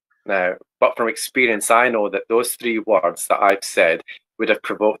there. Now, but from experience, I know that those three words that I've said would have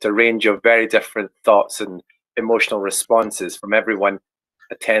provoked a range of very different thoughts and emotional responses from everyone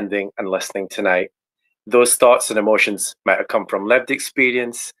attending and listening tonight. Those thoughts and emotions might have come from lived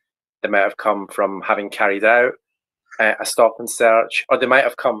experience, they might have come from having carried out a stop and search, or they might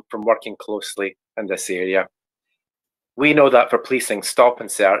have come from working closely in this area. We know that for policing, stop and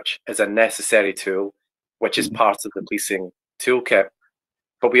search is a necessary tool, which is part of the policing toolkit.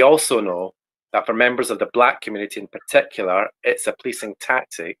 But we also know that for members of the Black community in particular, it's a policing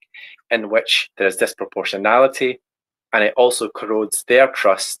tactic in which there's disproportionality, and it also corrodes their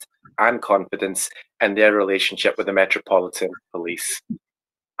trust and confidence in their relationship with the Metropolitan Police.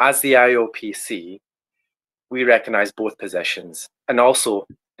 As the IOPC, we recognise both positions, and also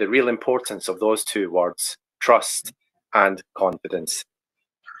the real importance of those two words, trust and confidence.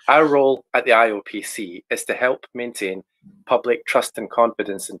 Our role at the IOPC is to help maintain public trust and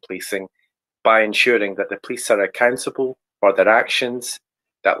confidence in policing by ensuring that the police are accountable for their actions,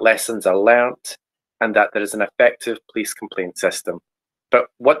 that lessons are learnt, and that there is an effective police complaint system. But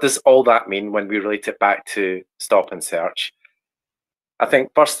what does all that mean when we relate it back to stop and search? I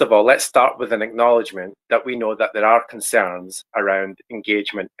think, first of all, let's start with an acknowledgement that we know that there are concerns around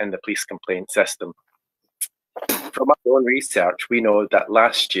engagement in the police complaint system. From our own research, we know that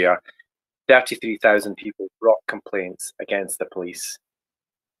last year, 33,000 people brought complaints against the police.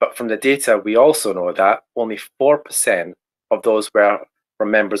 But from the data, we also know that only 4% of those were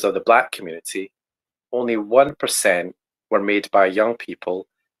from members of the Black community, only 1% were made by young people,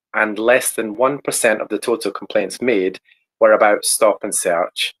 and less than 1% of the total complaints made were about stop and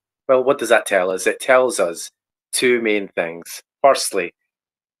search. Well, what does that tell us? It tells us two main things. Firstly,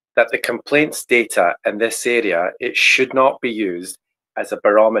 that the complaints data in this area, it should not be used as a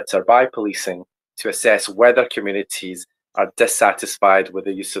barometer by policing to assess whether communities are dissatisfied with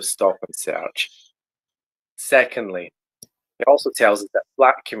the use of stop and search. Secondly, it also tells us that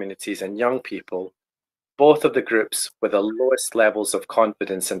Black communities and young people, both of the groups with the lowest levels of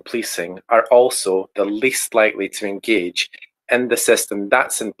confidence in policing, are also the least likely to engage in the system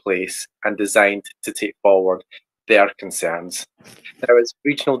that's in place and designed to take forward their concerns. Now, as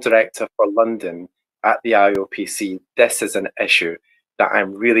Regional Director for London at the IOPC, this is an issue that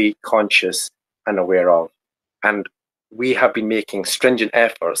I'm really conscious and aware of. And we have been making stringent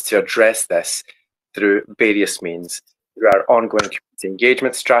efforts to address this through various means, through our ongoing community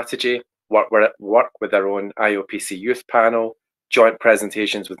engagement strategy, work with our own IOPC youth panel, joint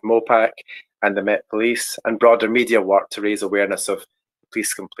presentations with MOPAC and the Met Police, and broader media work to raise awareness of the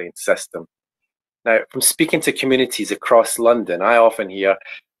police complaint system. Now, from speaking to communities across London, I often hear,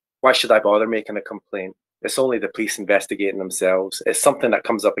 why should I bother making a complaint? It's only the police investigating themselves. It's something that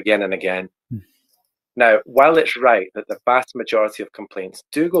comes up again and again. Now, while it's right that the vast majority of complaints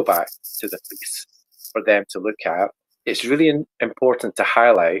do go back to the police for them to look at, it's really important to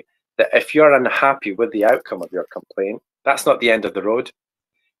highlight that if you're unhappy with the outcome of your complaint, that's not the end of the road.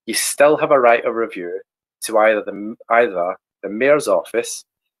 You still have a right of review to either the Mayor's office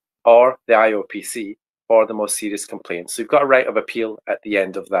or the IOPC for the most serious complaints. So you've got a right of appeal at the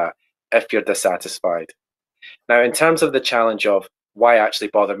end of that if you're dissatisfied. Now, in terms of the challenge of why actually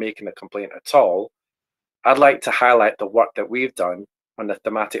bother making a complaint at all, I'd like to highlight the work that we've done on the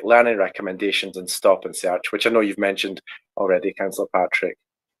thematic learning recommendations and stop and search, which I know you've mentioned already, Councillor Patrick.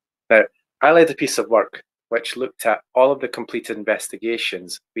 Now, I led a piece of work which looked at all of the completed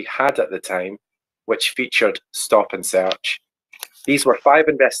investigations we had at the time, which featured stop and search. These were 5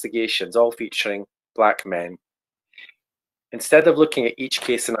 investigations, all featuring Black men. Instead of looking at each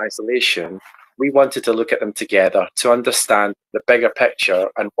case in isolation, we wanted to look at them together to understand the bigger picture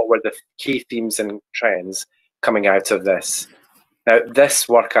and what were the key themes and trends coming out of this. Now, this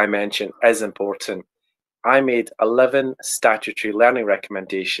work I mentioned is important. I made 11 statutory learning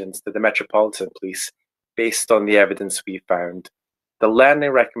recommendations to the Metropolitan Police based on the evidence we found. The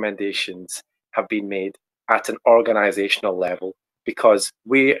learning recommendations have been made at an organisational level because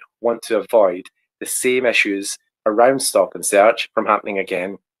we want to avoid the same issues around stop and search from happening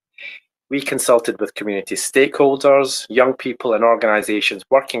again. We consulted with community stakeholders, young people and organisations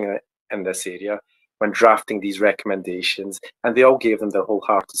working in this area when drafting these recommendations, and they all gave them their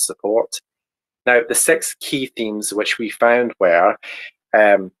wholehearted support. Now, the 6 key themes which we found were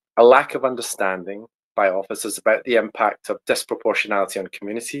a lack of understanding by officers about the impact of disproportionality on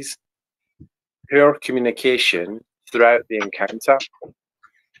communities, poor communication throughout the encounter,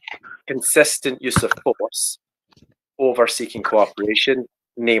 consistent use of force over seeking cooperation,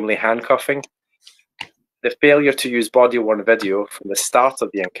 namely handcuffing, the failure to use body-worn video from the start of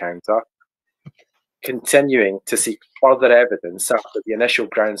the encounter, continuing to seek further evidence after the initial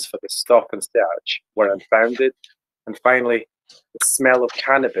grounds for the stop and search were unfounded, and finally, the smell of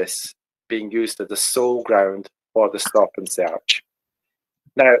cannabis being used as the sole ground for the stop and search.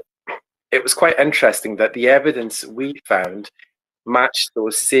 Now, it was quite interesting that the evidence we found matched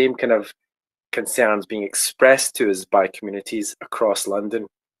those same kind of concerns being expressed to us by communities across London.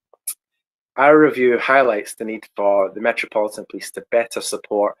 Our review highlights the need for the Metropolitan Police to better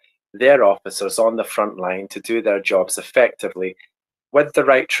support their officers on the front line to do their jobs effectively with the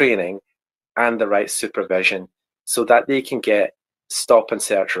right training and the right supervision so that they can get stop and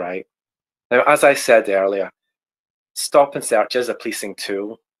search right. Now, as I said earlier, stop and search is a policing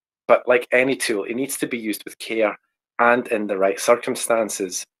tool, but like any tool, it needs to be used with care and in the right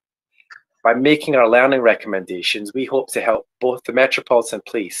circumstances. By making our learning recommendations, we hope to help both the Metropolitan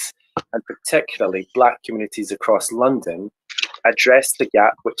Police and particularly Black communities across London address the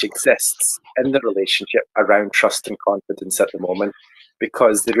gap which exists in the relationship around trust and confidence at the moment,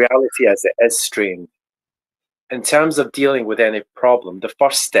 because the reality is it is strained. In terms of dealing with any problem, the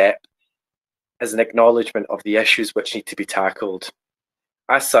first step is an acknowledgement of the issues which need to be tackled.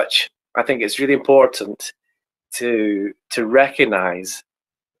 As such, I think it's really important to recognise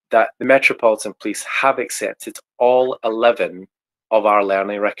that the Metropolitan Police have accepted all 11 of our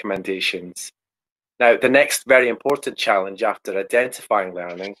learning recommendations. Now, the next very important challenge after identifying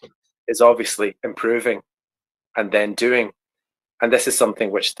learning is obviously improving and then doing. And this is something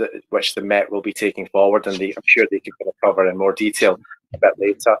which the Met will be taking forward, and I'm sure they can cover in more detail a bit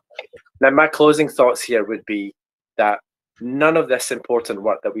later. Now, my closing thoughts here would be that none of this important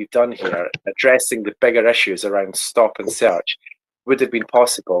work that we've done here, addressing the bigger issues around stop and search, would have been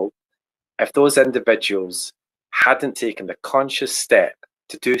possible if those individuals hadn't taken the conscious step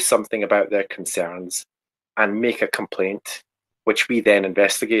to do something about their concerns and make a complaint, which we then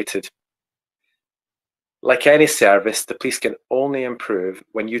investigated. Like any service, the police can only improve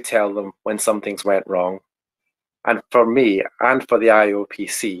when you tell them when something's went wrong. And for me and for the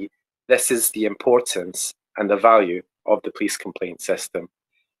IOPC, this is the importance and the value of the police complaint system.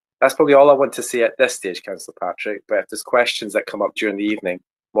 That's probably all I want to say at this stage, Councillor Patrick, but if there's questions that come up during the evening,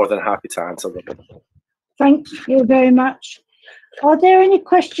 more than happy to answer them. Thank you very much. Are there any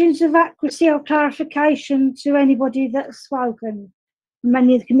questions of accuracy or clarification to anybody that's spoken?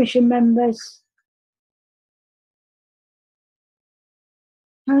 Many of the Commission members.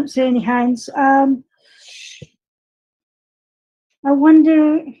 I don't see any hands. I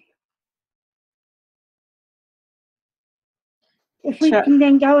wonder if we Chair. can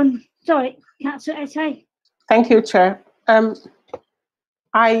then go on. Sorry, Councillor Ete. Thank you, Chair. Thank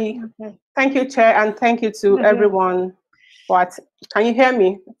you, Chair, and thank you to everyone for can you hear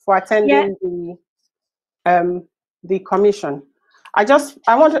me, for attending the commission. I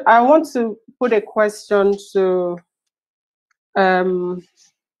want to put a question to, I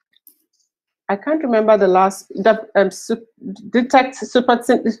can't remember the last, Detective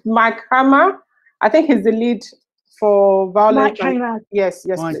Superintendent Mike Hammer. I think he's the lead for violence. Mike Hammer. Yes,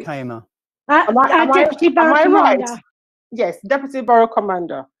 Mike please. Hammer. Deputy Borough Commander. Right? Yes, Deputy Borough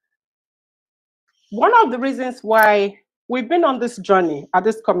Commander. One of the reasons why we've been on this journey at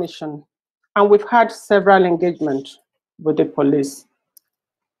this commission, and we've had several engagements with the police,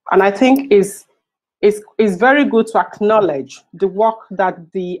 and I think it's very good to acknowledge the work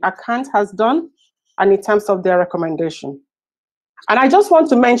that the account has done and in terms of their recommendation. And I just want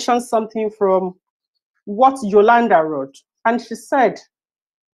to mention something from what Yolanda wrote. And she said,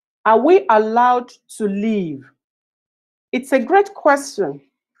 are we allowed to leave? It's a great question.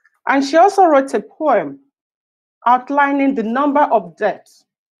 And she also wrote a poem outlining the number of deaths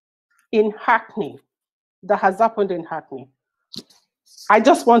in Hackney that has happened in Hackney. I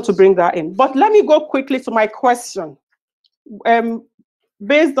just want to bring that in. But let me go quickly to my question.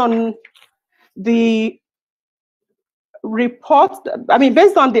 Based on the report,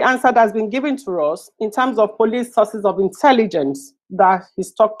 based on the answer that's been given to us in terms of police sources of intelligence that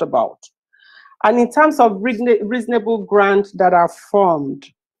he's talked about, and in terms of reasonable grounds that are formed,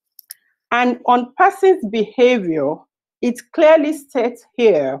 and on person's behavior, it clearly states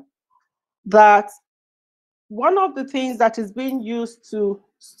here that one of the things that is being used to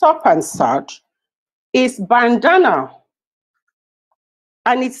stop and search is bandana.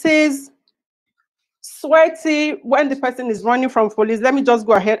 And it says, sweaty when the person is running from police. Let me just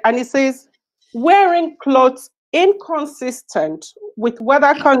go ahead. And it says, wearing clothes inconsistent with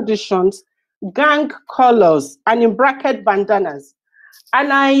weather conditions, gang colors, and in bracket bandanas.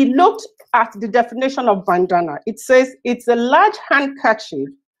 And I looked at the definition of bandana. It says it's a large handkerchief,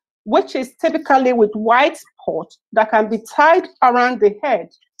 which is typically with white spot that can be tied around the head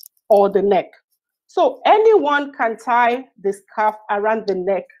or the neck. So anyone can tie the scarf around the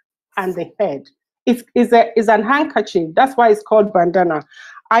neck and the head. It's an handkerchief. That's why it's called bandana.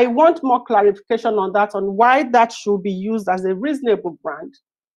 I want more clarification on that, on why that should be used as a reasonable ground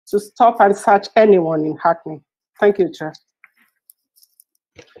to stop and search anyone in Hackney. Thank you, Chair.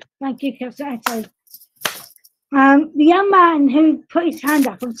 Thank you, Councillor Ete. The young man who put his hand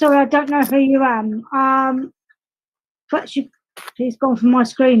up, I'm sorry, I don't know who you are. Perhaps he's gone from my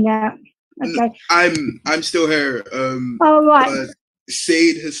screen now. Okay. I'm still here. Oh, right.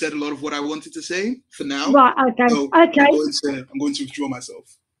 Said has said a lot of what I wanted to say for now. Right, okay. So okay. I'm going to withdraw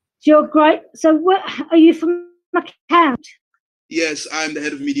myself. You're great. So what are you from account? Yes, I'm the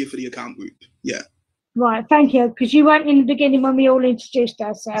head of media for the account group. Yeah. Right, thank you. Because you weren't in the beginning when we all introduced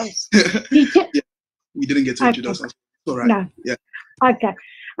ourselves. Yeah, we didn't get to introduce ourselves. All right. No. Yeah. Okay.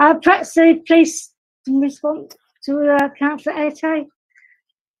 Perhaps please respond to Councillor Ete.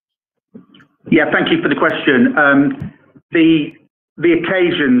 Yeah, thank you for the question. The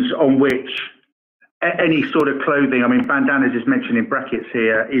occasions on which any sort of clothing, bandanas is mentioned in brackets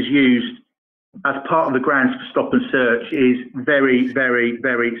here, is used as part of the grounds for stop and search is very, very,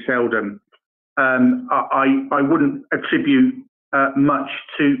 very seldom. I wouldn't attribute much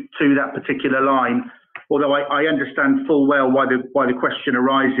to that particular line, although I understand full well why the question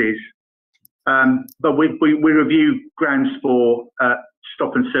arises. But we review grounds for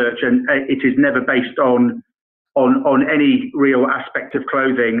stop and search, and it is never based on any real aspect of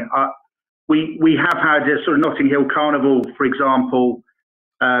clothing. We have had a sort of Notting Hill Carnival, for example.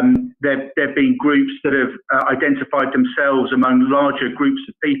 There have been groups that have identified themselves among larger groups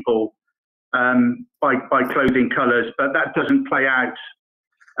of people by clothing colours, but that doesn't play out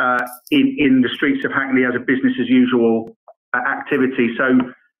in the streets of Hackney as a business as usual activity. So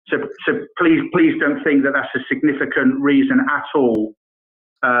please don't think that that's a significant reason at all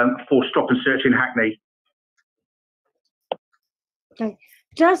for stop and search in Hackney. Okay.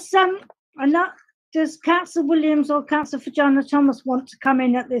 Does Councillor Williams or Councillor Fajana Thomas want to come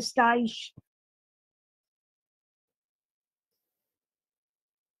in at this stage?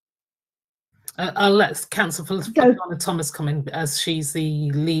 I'll let Councillor Fajana Thomas come in as she's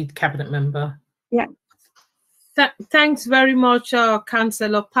the lead cabinet member. Yeah. Thanks very much,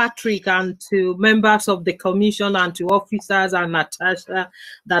 Councillor Patrick, and to members of the commission and to officers and Natasha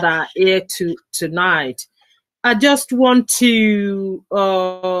that are here tonight. I just want to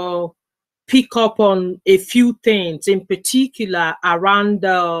pick up on a few things, in particular around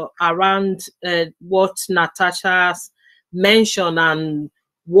what Natasha's mentioned and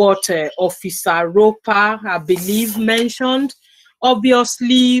what Officer Roper, I believe, mentioned.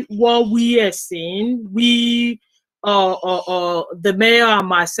 Obviously, what we are seeing, the mayor and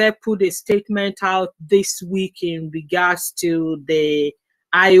myself put a statement out this week in regards to the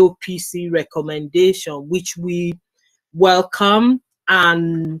IOPC recommendation, which we welcome,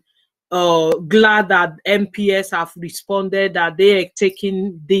 and glad that MPS have responded that they are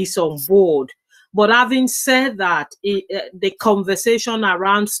taking this on board. But having said that, the conversation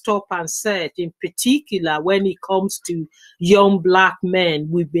around stop and search, in particular when it comes to young Black men,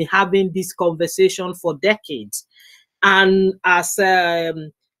 we've been having this conversation for decades. And as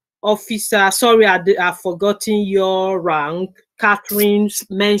officer, sorry, I've forgotten your rank, Catherine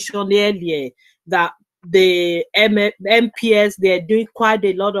mentioned earlier that the MPS, they're doing quite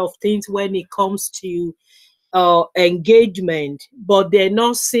a lot of things when it comes to engagement, but they're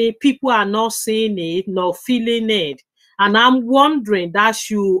not seeing, people are not seeing it nor feeling it. And I'm wondering that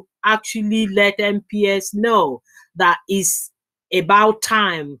should actually let MPS know that it's about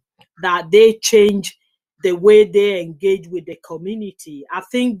time that they change the way they engage with the community. I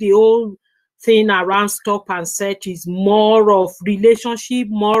think the whole thing around stop and search is more of relationship,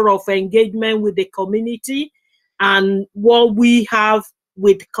 more of engagement with the community. And what we have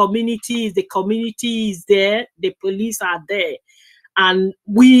with community is the community is there, the police are there. And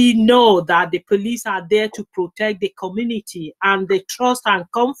we know that the police are there to protect the community, and the trust and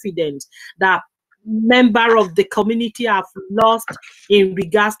confidence that member of the community have lost in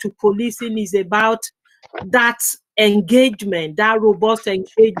regards to policing is about that engagement, that robust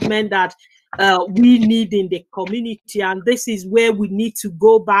engagement that we need in the community. And this is where we need to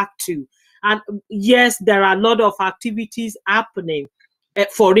go back to. And yes, there are a lot of activities happening.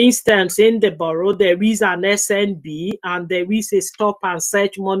 For instance, in the borough, there is an SNB and there is a stop and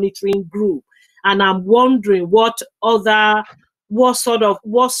search monitoring group. And I'm wondering what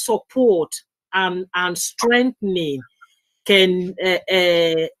support and strengthening can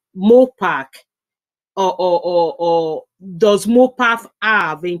MOPAC or does MOPAC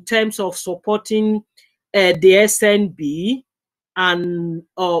have in terms of supporting the SNB and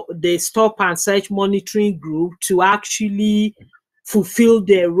the stop and search monitoring group to actually fulfill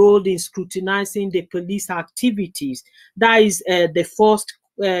their role in scrutinizing the police activities? That is the first,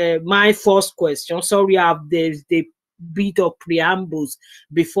 my first question. Sorry, there's the bit of preambles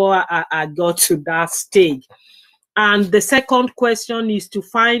before I got to that stage. And the second question is to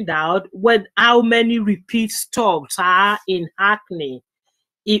find out how many repeat stops are in Hackney.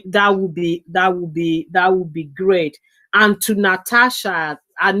 That would be great. And to Natasha,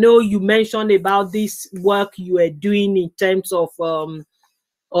 I know you mentioned about this work you are doing in terms of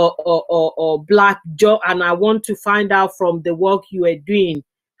Black job, and I want to find out from the work you are doing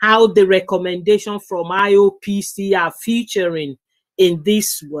how the recommendation from IOPC are featuring in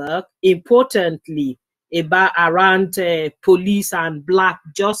this work, importantly around police and Black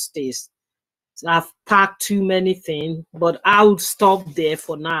justice. So I've packed too many things, but I'll stop there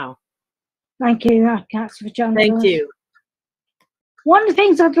for now. Thank you, Councillor Johnson. Thank you. One of the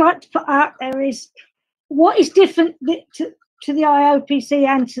things I'd like to put out there is what is different to the IOPC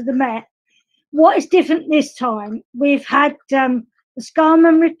and to the Met. What is different this time? We've had the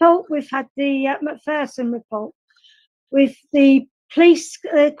Scarman report, we've had the McPherson report, with the police,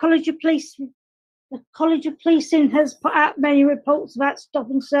 College of Police. The College of Policing has put out many reports about stop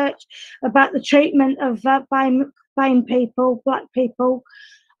and search, about the treatment of BAME people, Black people,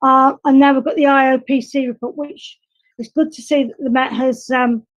 and now we've got the IOPC report, which is good to see that the Met has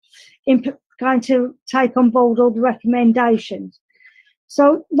going to take on board all the recommendations.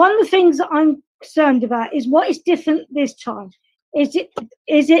 So one of the things that I'm concerned about is what is different this time. Is it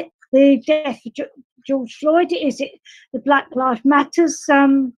the death of George Floyd? Is it the Black Lives Matters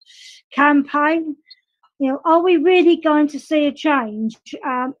campaign? You know, are we really going to see a change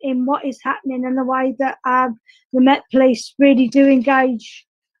in what is happening and the way that the Met Police really do engage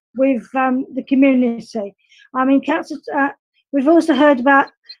with the community? I mean, we've also heard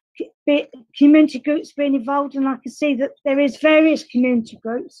about community groups being involved, and I can see that there is various community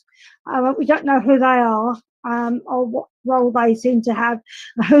groups. We don't know who they are or what role they seem to have,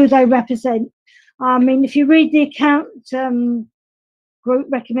 or who they represent. I mean, if you read the account group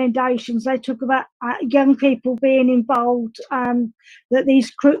recommendations, they talk about young people being involved, that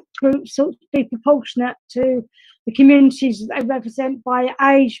these groups ought to be proportionate to the communities that they represent by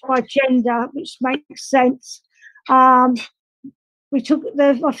age, by gender, which makes sense. I've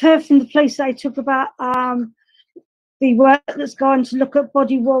heard from the police they talk about the work that's going to look at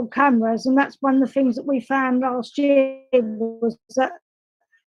body-worn cameras, and that's one of the things that we found last year was that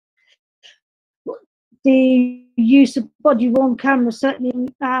the use of body-worn cameras, certainly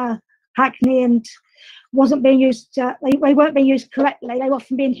in Hackney, and wasn't being used. They weren't being used correctly. They were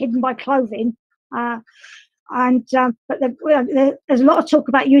often being hidden by clothing. But there's a lot of talk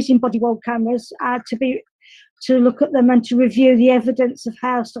about using body-worn cameras to be to look at them and to review the evidence of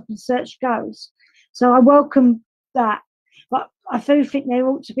how stop and search goes. So I welcome that, but I do think there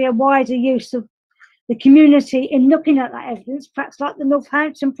ought to be a wider use of the community in looking at that evidence, perhaps like the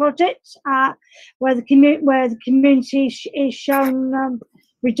Northampton project, where the community is shown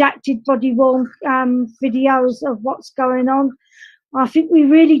redacted body-worn videos of what's going on. I think we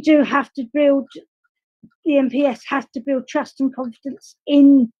really do have to build, the MPS has to build trust and confidence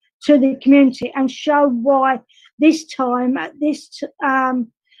into the community and show why this time,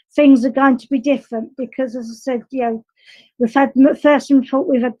 things are going to be different. Because, as I said, you know, we've had Thurston report,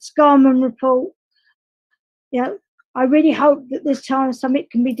 we've had Scarman report. You know, I really hope that this time something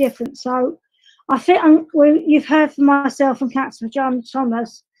can be different. So I think you've heard from myself and Councillor John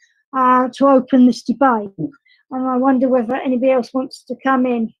Thomas to open this debate. And I wonder whether anybody else wants to come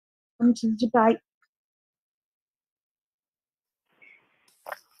in onto the debate.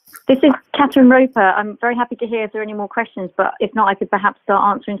 This is Catherine Roper. I'm very happy to hear if there are any more questions, but if not, I could perhaps start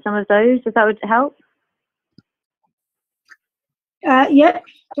answering some of those, if that would help. Yeah,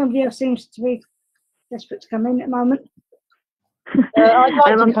 somebody else seems to be desperate to come in at the moment. I'd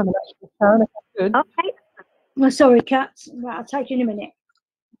like to come in, actually, Karen, if I could. Okay. Well, sorry, Kat. Right, I'll take you in a minute.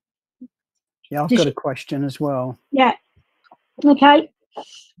 Yeah, I've got a question as well. Yeah. Okay. Do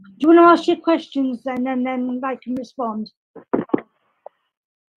you want to ask your questions then, and then they can respond?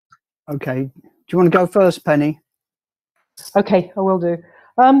 Okay. Do you want to go first, Penny? Okay, I will do.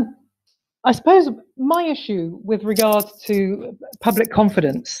 I suppose my issue with regards to public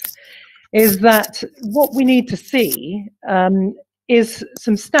confidence is that what we need to see is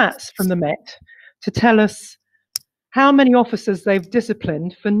some stats from the Met to tell us how many officers they've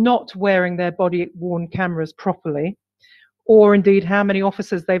disciplined for not wearing their body-worn cameras properly, or indeed how many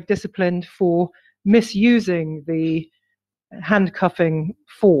officers they've disciplined for misusing the handcuffing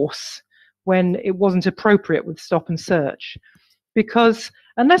force when it wasn't appropriate with stop and search. Because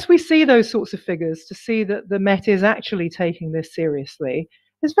unless we see those sorts of figures to see that the Met is actually taking this seriously,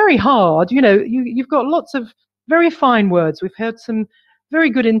 it's very hard. You know, you've got lots of very fine words. We've heard some very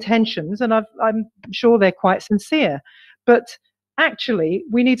good intentions, and I'm sure they're quite sincere. But actually,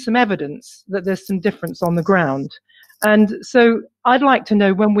 we need some evidence that there's some difference on the ground. And so I'd like to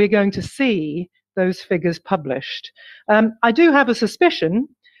know when we're going to see those figures published. I do have a suspicion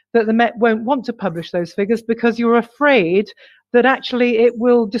that the Met won't want to publish those figures because you're afraid that actually it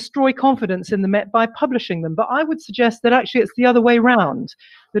will destroy confidence in the Met by publishing them. But I would suggest that actually it's the other way round,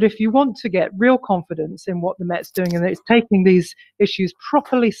 that if you want to get real confidence in what the Met's doing and that it's taking these issues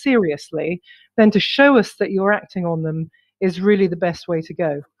properly seriously, then to show us that you're acting on them is really the best way to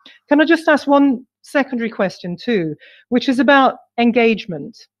go. Can I just ask one secondary question too, which is about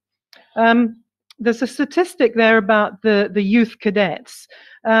engagement? There's a statistic there about the youth cadets.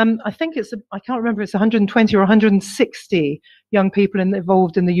 I think it's, I can't remember, it's 120 or 160 young people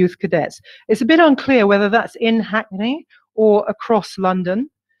involved in the youth cadets. It's a bit unclear whether that's in Hackney or across London.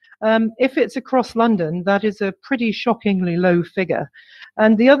 If it's across London, that is a pretty shockingly low figure.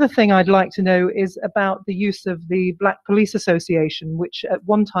 And the other thing I'd like to know is about the use of the Black Police Association, which at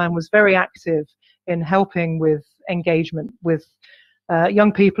one time was very active in helping with engagement with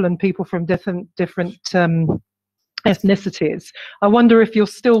young people and people from different ethnicities. I wonder if you're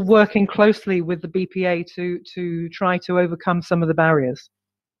still working closely with the BPA to try to overcome some of the barriers.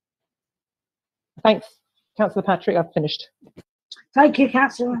 Thanks, Councillor Patrick. I've finished. Thank you,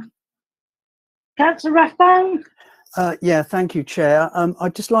 Councillor. Councillor Rathbone? Yeah, thank you, Chair.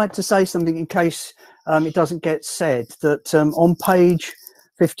 I'd just like to say something in case it doesn't get said, that on page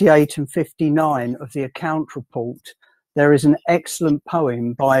 58 and 59 of the account report, there is an excellent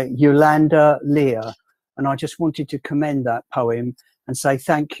poem by Yolanda Lear, and I just wanted to commend that poem and say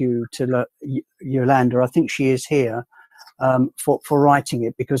thank you to Yolanda. I think she is here for writing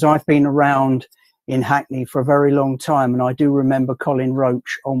it, because I've been around in Hackney for a very long time, and I do remember Colin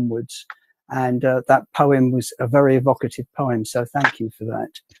Roach onwards, and that poem was a very evocative poem, so thank you for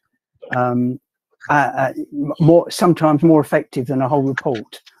that. Sometimes more effective than a whole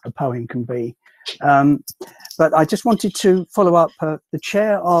report a poem can be. But I just wanted to follow up. The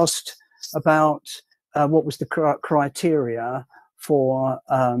chair asked about what was the criteria for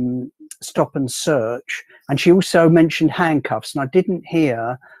stop and search, and she also mentioned handcuffs, and I didn't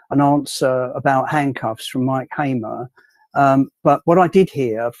hear an answer about handcuffs from Mike Hamer. But what I did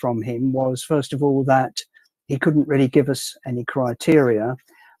hear from him was, first of all, that he couldn't really give us any criteria.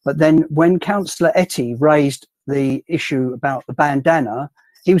 But then when Councillor Etty raised the issue about the bandana,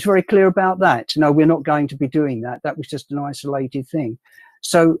 he was very clear about that. No, we're not going to be doing that. That was just an isolated thing.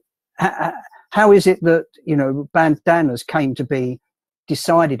 So how is it that, you know, bandanas came to be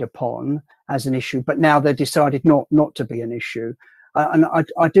decided upon as an issue, but now they're decided not to be an issue. And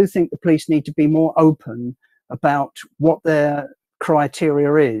I do think the police need to be more open about what their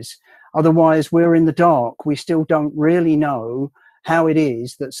criteria is. Otherwise, we're in the dark. We still don't really know how it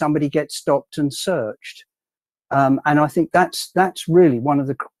is that somebody gets stopped and searched. And I think that's really one of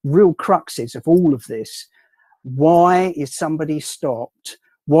the real cruxes of all of this. Why is somebody stopped?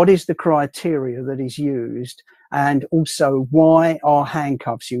 What is the criteria that is used? And also, why are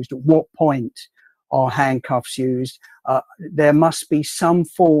handcuffs used? At what point are handcuffs used? There must be some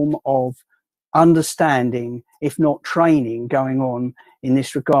form of understanding, if not training, going on in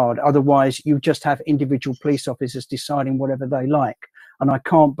this regard. Otherwise, you just have individual police officers deciding whatever they like. And I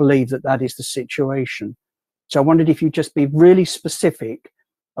can't believe that that is the situation. So I wondered if you'd just be really specific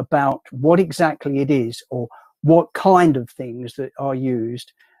about what exactly it is, or what kind of things that are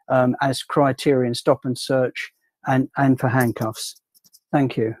used as criteria in stop and search and for handcuffs.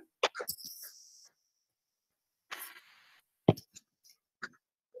 Thank you.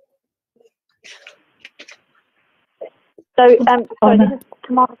 So, sorry, this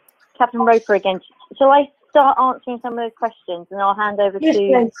is Captain Roper again. Shall I start answering some of those questions, and I'll hand over yes, to...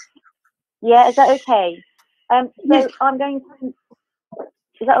 Please. Yeah, is that okay? So yes. I'm going to...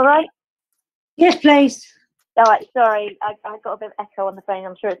 Is that all right? Yes, please. All right, sorry, I got a bit of echo on the phone.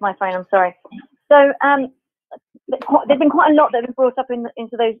 I'm sure it's my phone, I'm sorry. So there's been quite a lot that have been brought up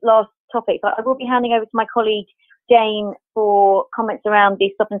into those last topics. I will be handing over to my colleague Jane for comments around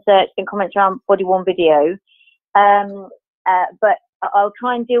the stop and search and comments around body-worn video. But I'll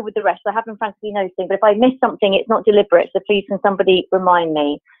try and deal with the rest. I have been frantically noticing, but if I miss something, it's not deliberate, so please can somebody remind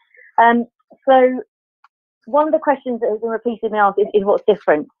me. So one of the questions that has been repeatedly asked is what's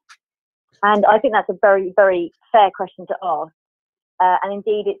different? And I think that's a very, very fair question to ask. And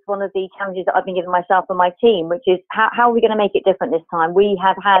indeed, it's one of the challenges that I've been giving myself and my team, which is how are we going to make it different this time? We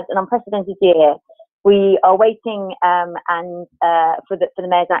have had an unprecedented year. We are waiting for the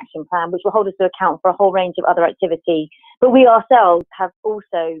Mayor's Action Plan, which will hold us to account for a whole range of other activity. But we ourselves have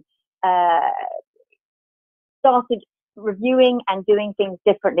also started reviewing and doing things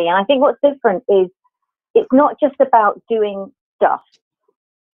differently. And I think what's different is it's not just about doing stuff.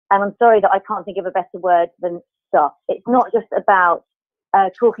 And I'm sorry that I can't think of a better word than stuff. It's not just about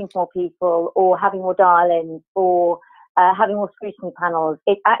talking to more people or having more dial-ins or having more scrutiny panels.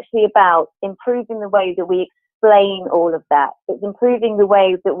 It's actually about improving the way that we explain all of that. It's improving the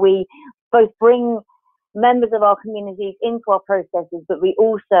way that we both bring members of our communities into our processes, but we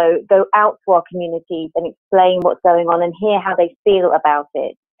also go out to our communities and explain what's going on and hear how they feel about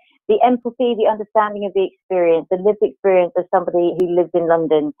it. The empathy, the understanding of the experience, the lived experience of somebody who lives in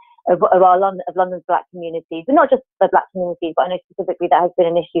London, of London's black communities, and not just the black communities, but I know specifically that has been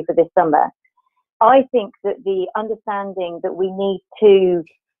an issue for this summer. I think that the understanding that we need to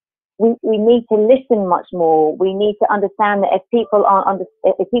listen much more. We need to understand that if people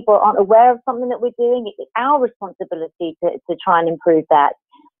aren't aware of something that we're doing, it's our responsibility to try and improve that.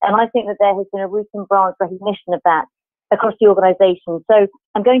 And I think that there has been a root and branch recognition of that across the organisation. So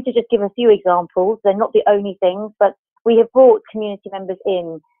I'm going to just give a few examples. They're not the only things, but we have brought community members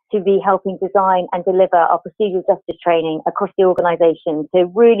in to be helping design and deliver our procedural justice training across the organisation to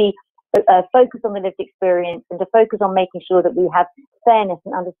really focus on the lived experience and to focus on making sure that we have fairness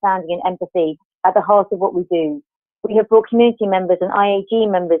and understanding and empathy at the heart of what we do. We have brought community members and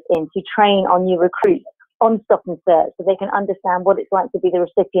IAG members in to train our new recruits on stop and search so they can understand what it's like to be the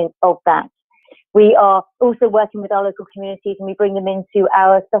recipient of that. We are also working with our local communities, and we bring them into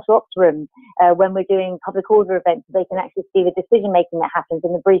our special ops room when we're doing public order events so they can actually see the decision making that happens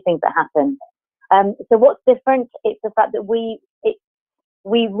and the briefings that happen. So what's different? It's the fact that we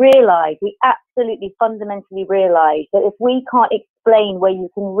absolutely fundamentally realise that if we can't explain where you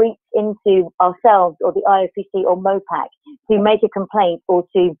can reach into ourselves or the IOPC or MOPAC to make a complaint or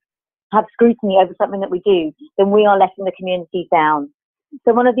to have scrutiny over something that we do, then we are letting the community down.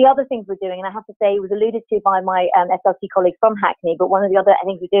 So one of the other things we're doing, and I have to say it was alluded to by my SLT colleague from Hackney, but one of the other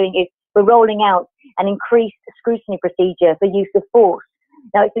things we're doing is we're rolling out an increased scrutiny procedure for use of force.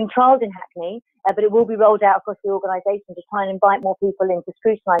 Now, it's been trialled in Hackney, but it will be rolled out across the organisation to try and invite more people in to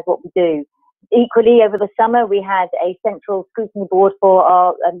scrutinise what we do. Equally, over the summer, we had a central scrutiny board for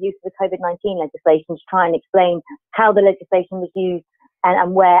our use of the COVID-19 legislation to try and explain how the legislation was used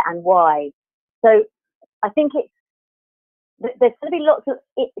and where and why. So I think there's going to be lots of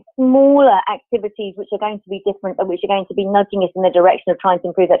smaller activities which are going to be different and which are going to be nudging us in the direction of trying to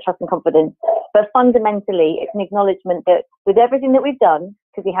improve that trust and confidence. But fundamentally, it's an acknowledgement that with everything that we've done,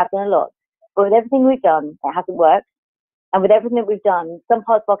 because we have done a lot, but with everything we've done, it hasn't worked. And with everything that we've done, some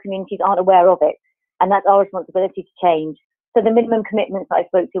parts of our communities aren't aware of it. And that's our responsibility to change. So the minimum commitments that I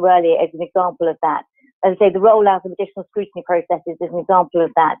spoke to earlier is an example of that. As I say, the rollout of additional scrutiny processes is an example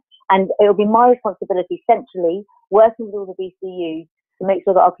of that. And it will be my responsibility centrally, working with all the BCUs, to make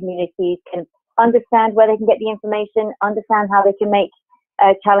sure that our communities can understand where they can get the information, understand how they can make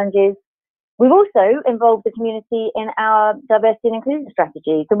challenges. We've also involved the community in our diversity and inclusion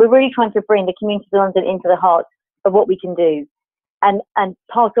strategy. So we're really trying to bring the community of London into the heart of what we can do. And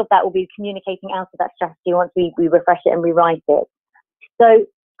part of that will be communicating out of that strategy once we refresh it and rewrite it. So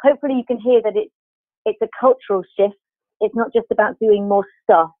hopefully you can hear that it's a cultural shift. It's not just about doing more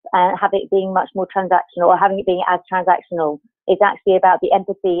stuff and having it being much more transactional or having it being as transactional. It's actually about the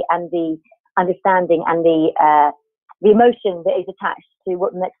empathy and the understanding and the emotion that is attached to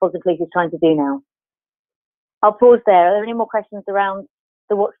what the Metropolitan Police is trying to do now. I'll pause there. Are there any more questions around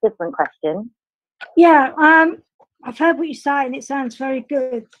the what's different question? Yeah, I've heard what you're saying. It sounds very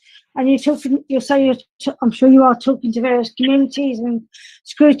good. And you're talking. I'm sure you are talking to various communities and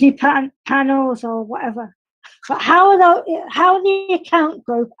scrutiny panels or whatever. But how are the account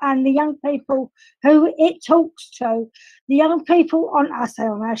group and the young people who it talks to, the young people on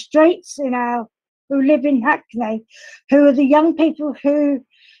our streets, who live in Hackney, who are the young people who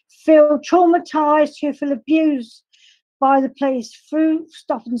feel traumatised, who feel abused by the police through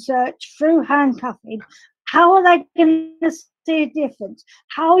stop and search, through handcuffing? How are they going to see a difference?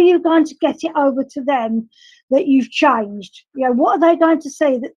 How are you going to get it over to them that you've changed? What are they going to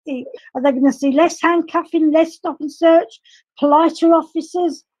see? Are they going to see less handcuffing, less stop and search, politer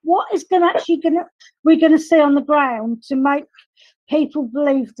officers? What is we're going to see on the ground to make people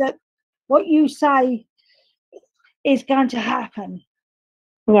believe that what you say is going to happen?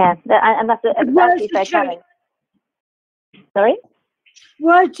 Yeah, and that's actually fair challenge. Sorry?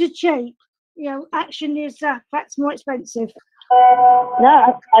 Words are cheap. Action is perhaps more expensive.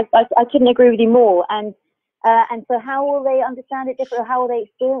 No, I couldn't agree with you more. And so how will they understand it differently? How will they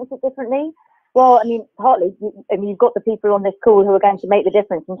experience it differently? Well, I mean, partly, you've got the people on this call who are going to make the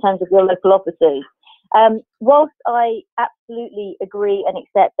difference in terms of your local officers. Whilst I absolutely agree and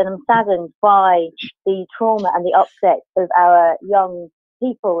accept, and I'm saddened by the trauma and the upset of our young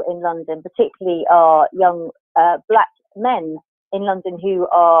people in London, particularly our young black men in London who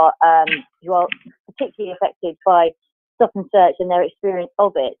are particularly affected by stop and search and their experience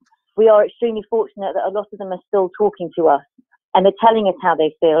of it. We are extremely fortunate that a lot of them are still talking to us and they're telling us how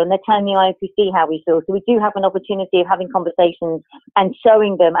they feel and they're telling the IOPC how we feel. So we do have an opportunity of having conversations and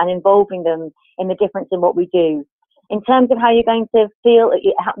showing them and involving them in the difference in what we do. In terms of how you're going to feel,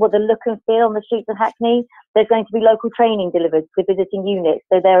 what the look and feel on the streets of Hackney, there's going to be local training delivered to visiting units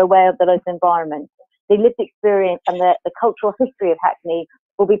so they're aware of the local environment. The lived experience and the cultural history of Hackney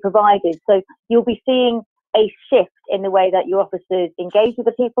will be provided. So you'll be seeing a shift in the way that your officers engage with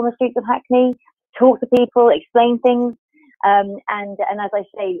the people on the streets of Hackney, talk to people, explain things, and as I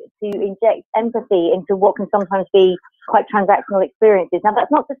say, to inject empathy into what can sometimes be quite transactional experiences. Now,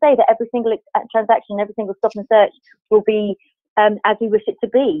 that's not to say that every single transaction, every single stop and search will be as we wish it to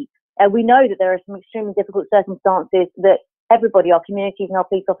be. We know that there are some extremely difficult circumstances that everybody, our communities and our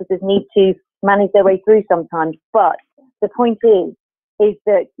police officers need to manage their way through sometimes. But the point is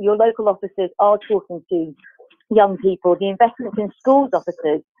that your local officers are talking to young people. The investment in schools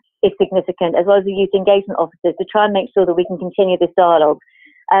officers is significant, as well as the youth engagement officers, to try and make sure that we can continue this dialogue.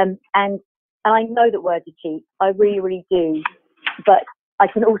 And I know that words are cheap. I really, really do. But I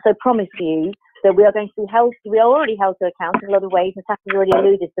can also promise you that we are going to be held, we are already held to account in a lot of ways, and Taffy's already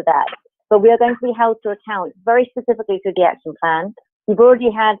alluded to that. But we are going to be held to account very specifically through the action plan. We've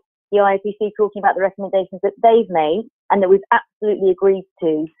already had the IOPC talking about the recommendations that they've made and that we've absolutely agreed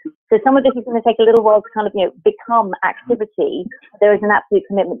to. So some of this is going to take a little while to kind of, become activity. There is an absolute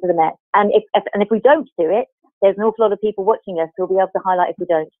commitment to the Met. And if we don't do it, there's an awful lot of people watching us who will be able to highlight if we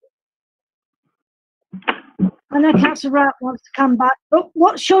don't. I know Councillor Rout wants to come back, but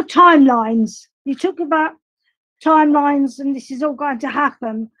what's your timelines? You talk about timelines and this is all going to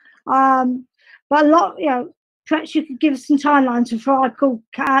happen. But a lot, perhaps you could give us some timelines before I call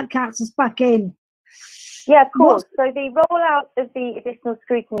councillors back in. Yeah, of course. So the rollout of the additional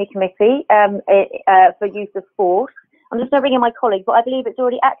scrutiny committee for use of force, I'm just going to bring in my colleague, but I believe it's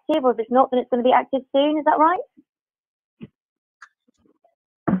already active, or if it's not, then it's going to be active soon. Is that right?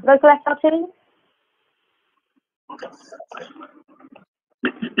 Local SRT?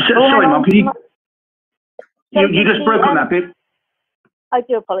 Sorry, Mum, you just broke on that bit. I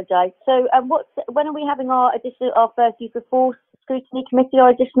do apologise. So when are we having our first use of force scrutiny committee, our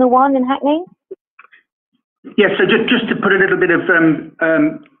additional one in Hackney? Yes, so just to put a little bit of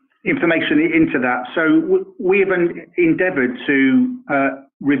information into that. So we have endeavoured to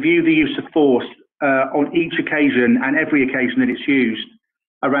review the use of force on each occasion and every occasion that it's used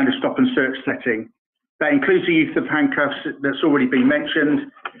around a stop and search setting. That includes the use of handcuffs that's already been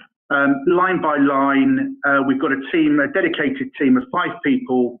mentioned. Line by line, we've got a dedicated team of 5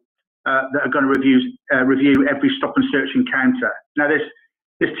 people that are going to review every stop and search encounter. Now,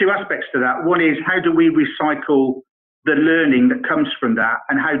 there's 2 aspects to that. One is, how do we recycle the learning that comes from that,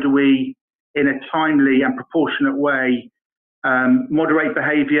 and how do we, in a timely and proportionate way, moderate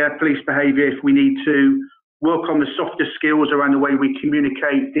behaviour, police behaviour if we need to, work on the softer skills around the way we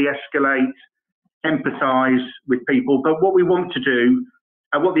communicate, de-escalate, empathise with people. But what we want to do,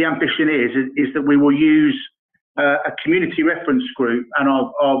 and what the ambition is that we will use a community reference group and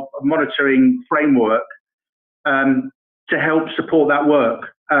our monitoring framework to help support that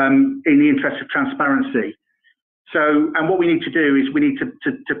work in the interest of transparency. So, and what we need to do is we need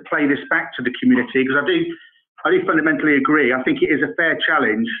to play this back to the community, because I do fundamentally agree. I think it is a fair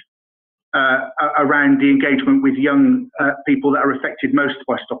challenge around the engagement with young people that are affected most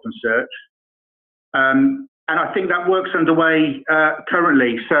by stop and search. And I think that work's underway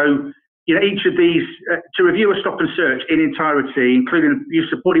currently. So, you know, each of these, to review a stop and search in entirety, including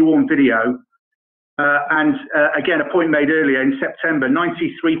use of body-worn video, and again, a point made earlier, in September,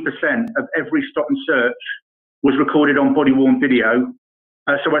 93% of every stop and search was recorded on body-worn video.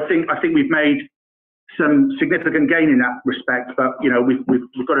 So I think we've made some significant gain in that respect, but you know, we've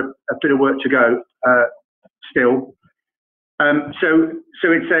got a bit of work to go still. So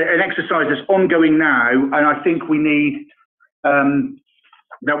it's an exercise that's ongoing now, and I think we need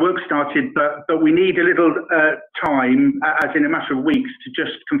that work started, but we need a little time, as in a matter of weeks, to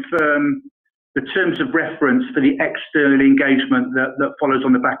just confirm the terms of reference for the external engagement that follows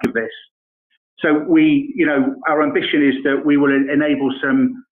on the back of this. So we, you know, our ambition is that we will enable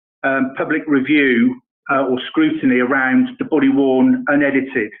some public review or scrutiny around the body-worn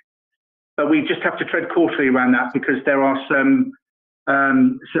unedited. But we just have to tread cautiously around that, because there are some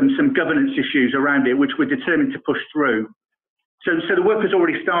governance issues around it which we're determined to push through. So the work has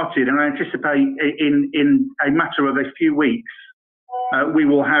already started, and I anticipate in a matter of a few weeks we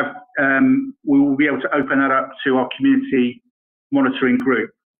will be able to open that up to our community monitoring group.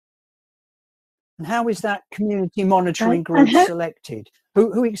 And how is that community monitoring group selected?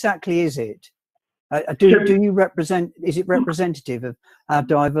 Who exactly is it? Do you represent? Is it representative of our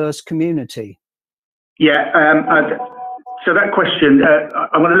diverse community? Yeah. So that question,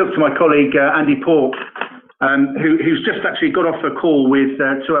 I want to look to my colleague Andy Port, who's just actually got off a call with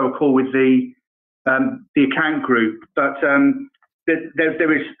 2-hour call with the account group. But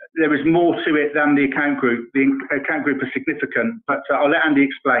there is more to it than the account group. The account group is significant, but I'll let Andy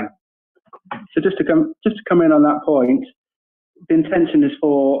explain. So just to come in on that point, the intention is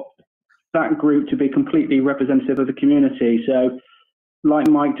for that group to be completely representative of the community. So, like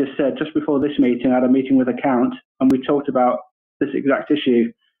Mike just said, just before this meeting, I had a meeting with account, and we talked about this exact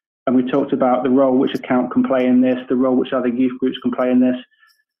issue, and we talked about the role which account can play in this, the role which other youth groups can play in this,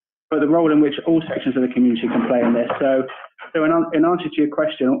 but the role in which all sections of the community can play in this. So in answer to your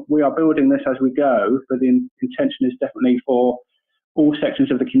question, we are building this as we go, but the intention is definitely for all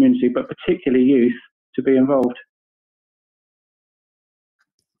sections of the community, but particularly youth, to be involved.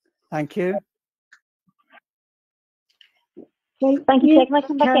 Thank you. Thank you, Chair. Can I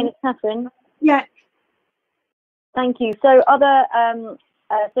come back in? It's Catherine. Yeah. Thank you. So so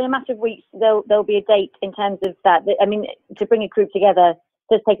in a matter of weeks, there'll be a date in terms of that. I mean, to bring a group together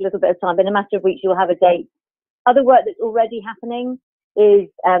does take a little bit of time, but in a matter of weeks, you'll have a date. Other work that's already happening is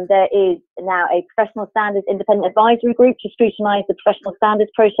there is now a professional standards independent advisory group to scrutinise the professional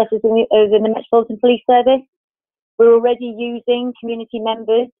standards processes in the Metropolitan Police Service. We're already using community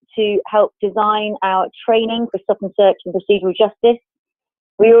members to help design our training for stop and search and procedural justice.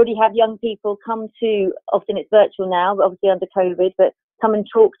 We already have young people come to, often it's virtual now, but obviously under COVID, but come and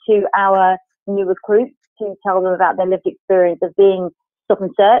talk to our new recruits to tell them about their lived experience of being stop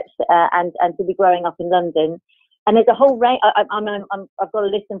and search and to be growing up in London. And there's a whole range. I've got a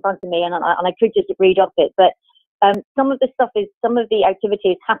list in front of me, and I could just read off it, but some of the activity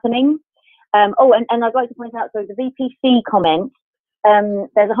is happening. And I'd like to point out, so the VPC comment,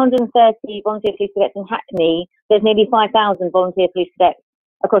 there's 130 volunteer police cadets in Hackney. There's nearly 5,000 volunteer police cadets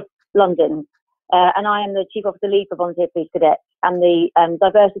across London. And I am the Chief Officer Lead for volunteer police cadets. And the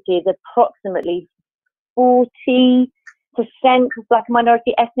diversity is approximately 40% Black and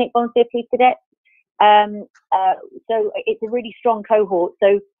minority ethnic volunteer police cadets. So it's a really strong cohort.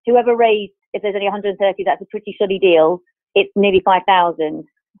 So whoever raised, if there's only 130, that's a pretty shoddy deal. It's nearly 5,000.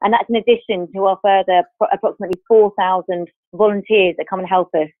 And that's in addition to our further approximately 4,000 volunteers that come and help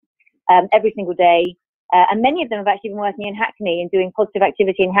us every single day And many of them have actually been working in Hackney and doing positive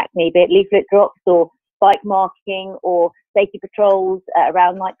activity in Hackney, be it leaflet drops or bike marking or safety patrols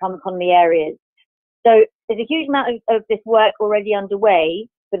around nighttime economy areas. So there's a huge amount of this work already underway,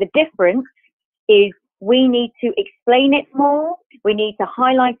 but the difference is we need to explain it more, we need to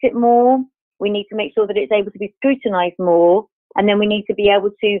highlight it more, we need to make sure that it's able to be scrutinised more, and then we need to be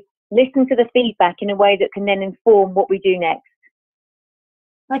able to listen to the feedback in a way that can then inform what we do next.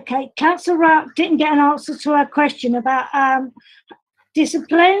 Okay, Councillor Rout didn't get an answer to her question about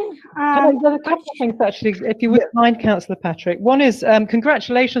discipline. There's a couple of things actually, if you wouldn't mind, Councillor Patrick. One is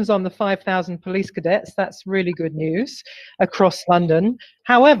congratulations on the 5,000 police cadets. That's really good news across London.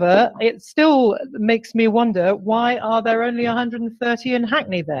 However, it still makes me wonder, why are there only 130 in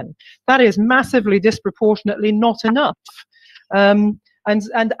Hackney then? That is massively disproportionately not enough, and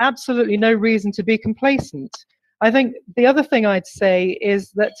absolutely no reason to be complacent. I think the other thing I'd say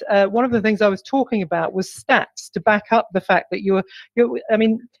is that one of the things I was talking about was stats to back up the fact that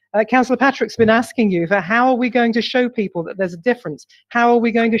Councillor Patrick's been asking you for how are we going to show people that there's a difference? How are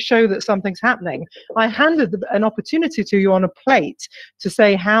we going to show that something's happening? I handed an opportunity to you on a plate to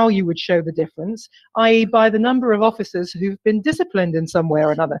say how you would show the difference, i.e. by the number of officers who've been disciplined in some way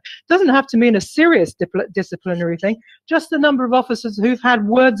or another. It doesn't have to mean a serious disciplinary thing, just the number of officers who've had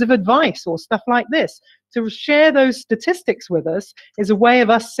words of advice or stuff like this. To share those statistics with us is a way of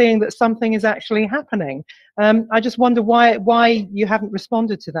us seeing that something is actually happening. I just wonder why you haven't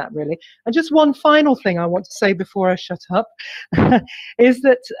responded to that, really. And just one final thing I want to say before I shut up is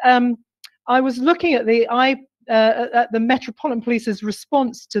that I was looking at the Metropolitan Police's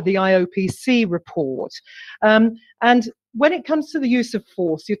response to the IOPC report, and when it comes to the use of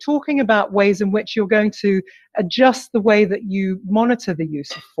force, you're talking about ways in which you're going to adjust the way that you monitor the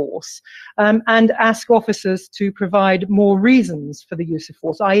use of force, and ask officers to provide more reasons for the use of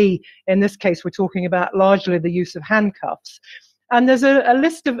force, i.e. in this case, we're talking about largely the use of handcuffs. And there's a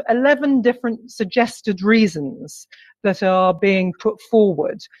list of 11 different suggested reasons that are being put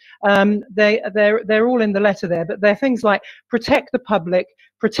forward. They're all in the letter there, but they're things like protect the public,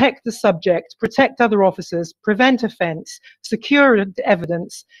 protect the subject, protect other officers, prevent offence, secure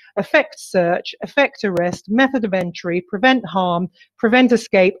evidence, effect search, effect arrest, method of entry, prevent harm, prevent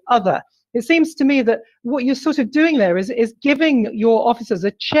escape, other. It seems to me that what you're sort of doing there is giving your officers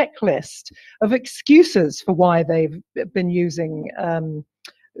a checklist of excuses for why they've been using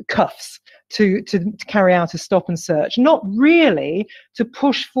cuffs to carry out a stop and search, not really to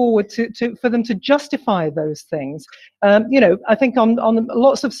push forward for them to justify those things. I think on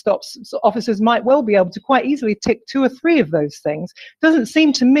lots of stops, officers might well be able to quite easily tick 2 or 3 of those things. Doesn't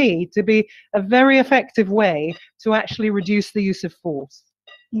seem to me to be a very effective way to actually reduce the use of force.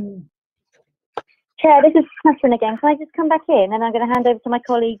 Chair, this is Catherine again. Can I just come back in, and I'm going to hand over to my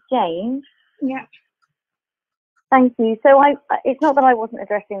colleague Jane? Yeah. Thank you. So it's not that I wasn't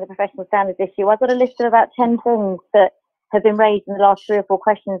addressing the professional standards issue. I've got a list of about 10 things that have been raised in the last 3 or 4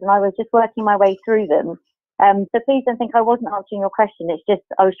 questions, and I was just working my way through them. So please don't think I wasn't answering your question. It's just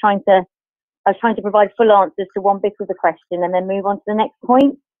I was trying to provide full answers to one bit of the question and then move on to the next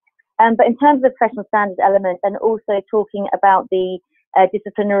point. But in terms of the professional standards element, and also talking about the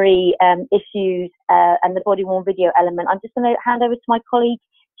disciplinary issues and the body-worn video element, I'm just going to hand over to my colleague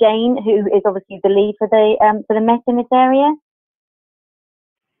Jane, who is obviously the lead for the Met in this area.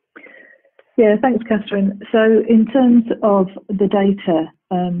 Yeah, thanks, Catherine. So in terms of the data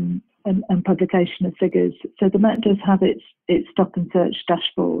and publication of figures, so the Met does have its stop and search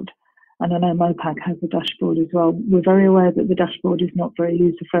dashboard, and I know MOPAC has a dashboard as well. We're very aware that the dashboard is not very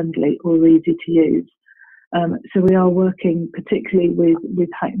user-friendly or easy to use. So we are working particularly with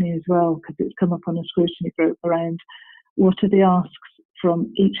Hackney as well, because it's come up on a scrutiny group around what are the asks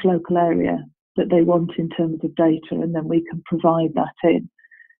from each local area that they want in terms of data, and then we can provide that in.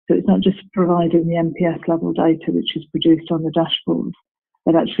 So it's not just providing the MPS level data which is produced on the dashboard,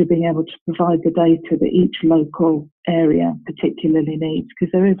 but actually being able to provide the data that each local area particularly needs, because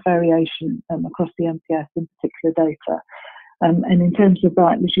there is variation across the MPS in particular data. And in terms of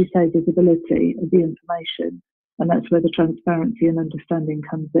that, as you say, visibility of the information, and that's where the transparency and understanding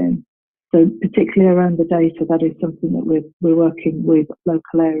comes in. So particularly around the data, that is something that we're working with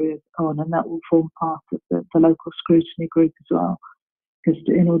local areas on, and that will form part of the local scrutiny group as well. Because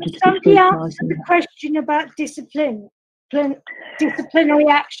in order to somebody answer the question about disciplinary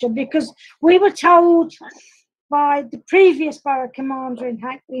action, because we were told by the previous borough commander in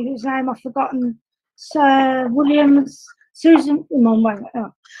Hackney, whose name I've forgotten, Sir Williams. Susan Williams.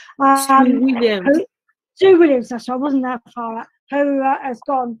 Sue Williams, that's right, I wasn't that far out, who has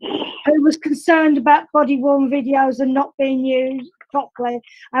gone, who was concerned about body-worn videos and not being used, properly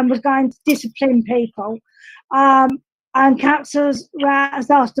and was going to discipline people. And councillors has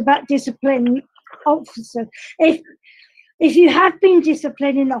asked about discipline officers. If you have been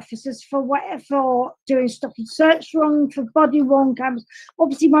disciplining officers for doing stop and search wrong, for body worn cameras,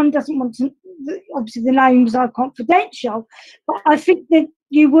 obviously one doesn't want to. Obviously the names are confidential, but I think that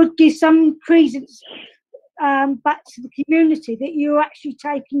you would give some credence back to the community that you're actually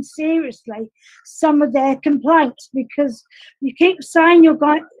taking seriously some of their complaints, because you keep saying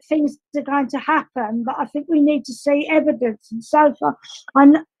things are going to happen, but I think we need to see evidence, and so far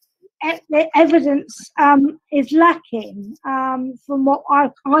the evidence is lacking. From what I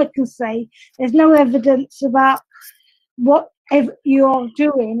can see, there's no evidence about what you are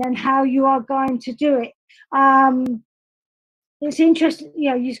doing and how you are going to do it. It's interesting,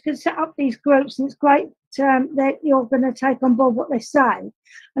 you can set up these groups, and it's great that you're going to take on board what they say.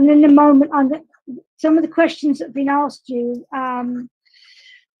 And in the moment, some of the questions that have been asked you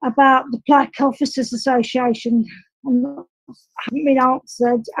about the Black Officers Association haven't been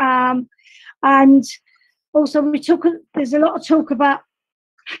answered. And also there's a lot of talk about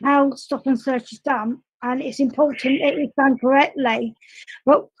how stop and search is done, and it's important that it's done correctly.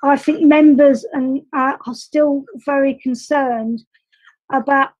 But I think members are still very concerned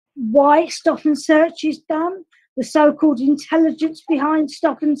about why stop and search is done, the so-called intelligence behind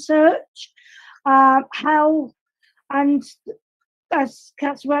stop and search, how, and as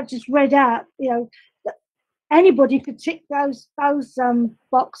Councillor just read out, anybody could tick those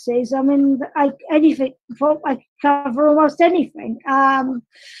boxes. I mean, anything, I could cover almost anything.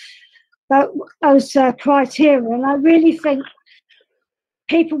 Those criteria, and I really think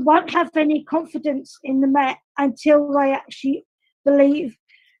people won't have any confidence in the Met until they actually believe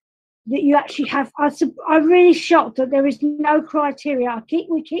that you actually have. I'm really shocked that there is no criteria.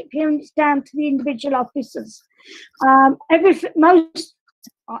 We keep hearing it's down to the individual officers.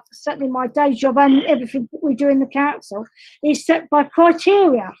 Certainly my day job and everything that we do in the council is set by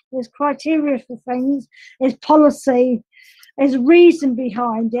criteria. There's criteria for things, there's policy, there's reason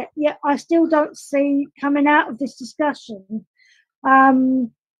behind it. Yet I still don't see coming out of this discussion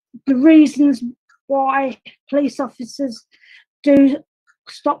the reasons why police officers do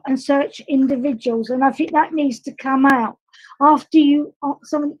stop and search individuals, and I think that needs to come out. After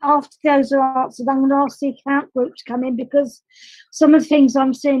those are answered, I'm going to ask the account group to come in, because some of the things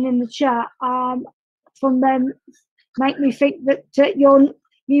I'm seeing in the chat from them make me think that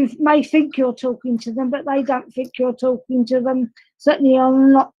you may think you're talking to them, but they don't think you're talking to them. Certainly,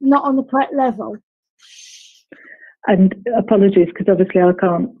 not on the correct level. And apologies, because obviously I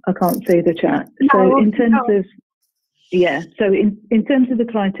can't see the chat. So in terms of in terms of the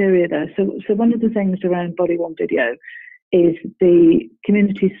criteria there, so one of the things around body-worn video is the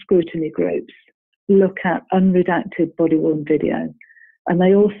community scrutiny groups look at unredacted body-worn video, and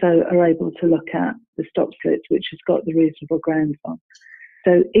they also are able to look at the stop slips, which has got the reasonable grounds on.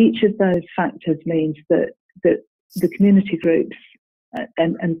 So each of those factors means that the community groups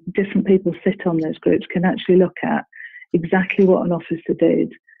and different people sit on those groups can actually look at exactly what an officer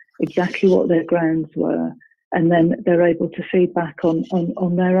did, exactly what their grounds were, and then they're able to feed back on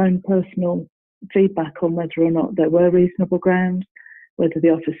their own personal feedback on whether or not there were reasonable grounds, whether the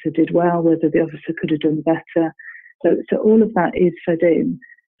officer did well, whether the officer could have done better. So all of that is fed in.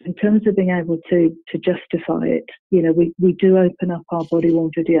 In terms of being able to justify it, we do open up our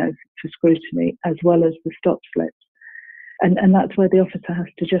body-worn video for scrutiny as well as the stop slips. And that's where the officer has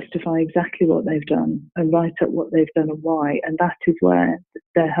to justify exactly what they've done and write up what they've done and why. And that is where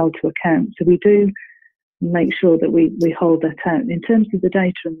they're held to account. So we do make sure that we hold that out. In terms of the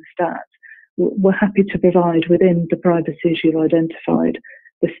data and the stats, we're happy to provide within the privacies you've identified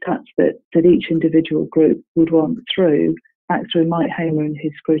the stats that each individual group would want through Mike Hamer and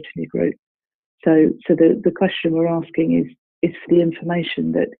his scrutiny group. So the question we're asking is for the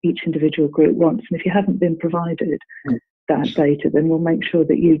information that each individual group wants. And if you haven't been provided that data, then we'll make sure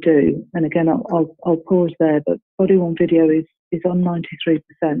that you do. And again, I'll pause there, but body-worn video is on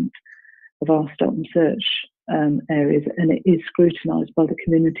 93% of our stop and search areas, and it is scrutinised by the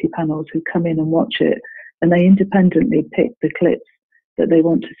community panels who come in and watch it, and they independently pick the clips that they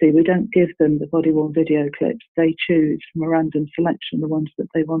want to see. We don't give them the body-worn video clips. They choose from a random selection the ones that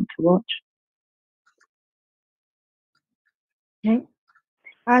they want to watch. Okay.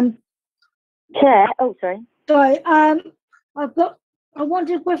 And Chair, sorry. Sorry, I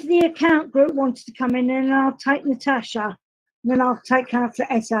wondered whether the account group wanted to come in, and I'll take Natasha, and then I'll take Councillor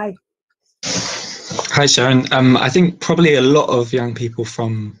Esse. Hi, Sharon. I think probably a lot of young people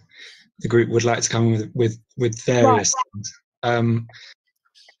from the group would like to come with various things. Do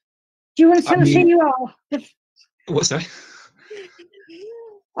you want to tell us who you are? What's that?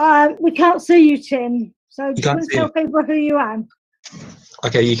 We can't see you, Tim. So You do you can't want to see tell me. people who you are?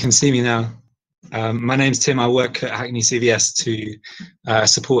 Okay, you can see me now. My name's Tim. I work at Hackney CVS to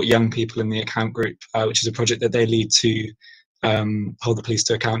support young people in the account group, which is a project that they lead to hold the police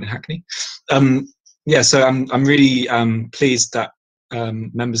to account in Hackney. Yeah, so I'm really pleased that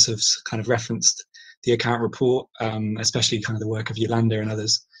members have kind of referenced the account report, especially kind of the work of Yolanda and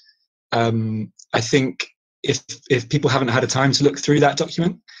others. I think if people haven't had a time to look through that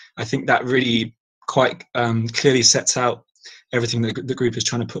document, I think that really quite clearly sets out everything that the group is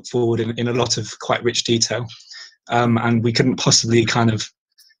trying to put forward in a lot of quite rich detail. And we couldn't possibly kind of,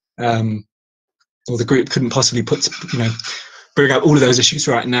 or the group couldn't possibly bring up all of those issues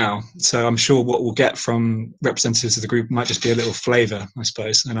right now. So I'm sure what we'll get from representatives of the group might just be a little flavour, I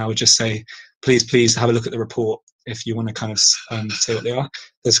suppose. And I would just say, please have a look at the report if you want to kind of say what they are.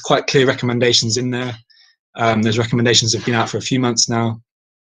 There's quite clear recommendations in there. Those recommendations have been out for a few months now.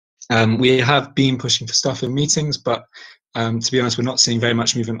 We have been pushing for stuff in meetings, but to be honest, we're not seeing very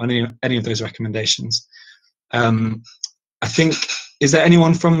much movement on any of those recommendations. I think, is there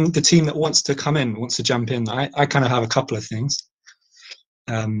anyone from the team that wants to come in, wants to jump in? I kind of have a couple of things,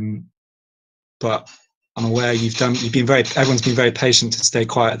 but I'm aware everyone's been very patient to stay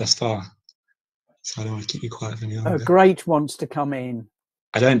quiet thus far. So I don't want to keep you quiet for any longer. Great wants to come in.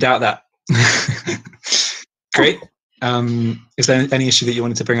 I don't doubt that. Great. Is there any issue that you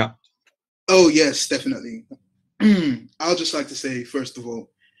wanted to bring up? Oh, yes, definitely. I'll just like to say, first of all,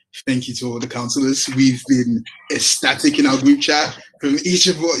 thank you to all the councillors. We've been ecstatic in our group chat from each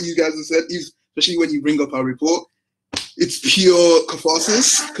of what you guys have said, especially when you bring up our report. It's pure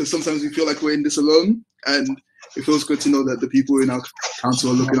catharsis, because sometimes we feel like we're in this alone, and it feels good to know that the people in our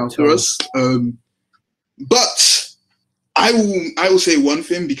council are looking after us. But I will say one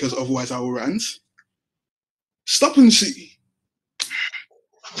thing, because otherwise I will rant. Stop and see.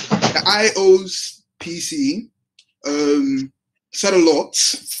 The IO's PC said a lot,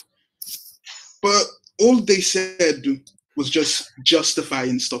 but all they said was just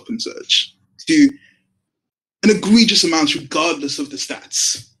justifying stop and search to an egregious amount regardless of the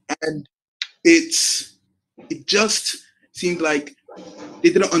stats. And it just seemed like they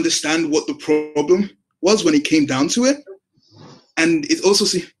didn't understand what the problem was when it came down to it. And it also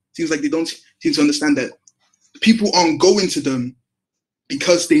seems like they don't seem to understand that people aren't going to them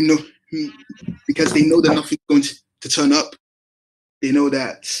because they know that nothing's going to turn up. They know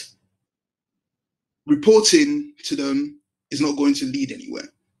that reporting to them is not going to lead anywhere.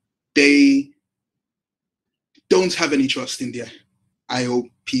 They don't have any trust in their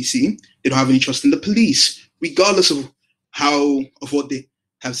IOPC. They don't have any trust in the police, regardless of what they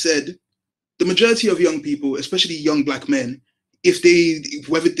have said. The majority of young people, especially young black men,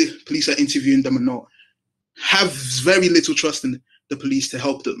 whether the police are interviewing them or not, have very little trust in the police to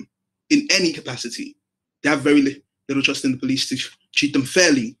help them in any capacity. They have very little trust in the police to treat them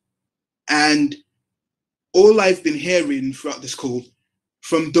fairly. And all I've been hearing throughout this call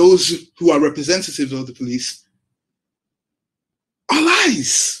from those who are representatives of the police are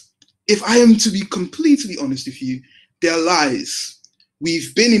lies. If I am to be completely honest with you, they're lies.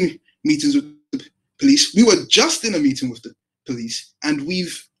 We've been in meetings with the police. We were just in a meeting with the police, and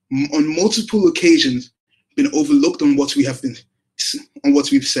we've on multiple occasions been overlooked on what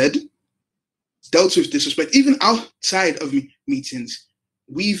we've said, dealt with disrespect. Even outside of meetings,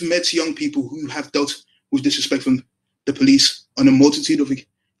 we've met young people who have dealt with disrespect from the police on a multitude of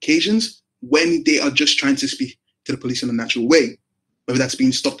occasions when they are just trying to speak to the police in a natural way, whether that's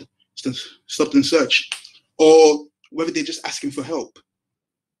being stopped and searched, or whether they're just asking for help.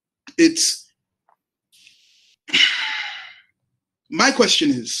 My question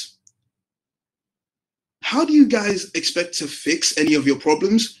is, how do you guys expect to fix any of your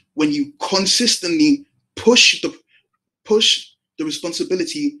problems when you consistently push the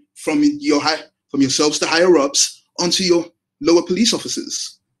responsibility from yourselves, the higher ups, onto your lower police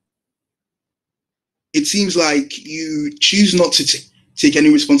officers? It seems like you choose not to take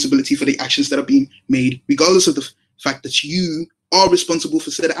any responsibility for the actions that are being made, regardless of the fact that you are responsible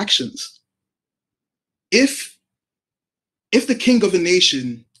for said actions. If the king of a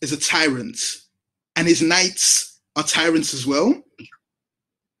nation is a tyrant and his knights are tyrants as well,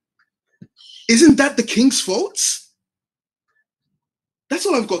 isn't that the king's fault? That's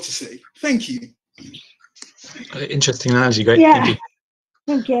all I've got to say. Thank you. Interesting analogy. Great. Yeah.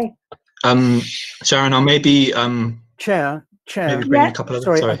 Thank you. Thank you. Sharon, I'll maybe Chair. maybe bring a couple of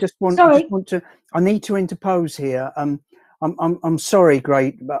Sorry, sorry. I just want to. I need to interpose here. I'm sorry,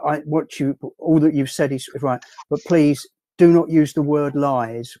 Great, but all that you've said is right. But please do not use the word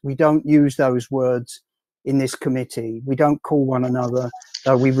lies. We don't use those words in this committee. We don't call one another.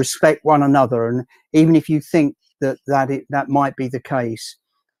 We respect one another, and even if you think that might be the case,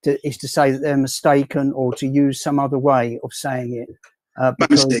 is to say that they're mistaken or to use some other way of saying it,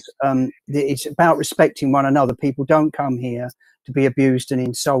 because it's about respecting one another. People don't come here to be abused and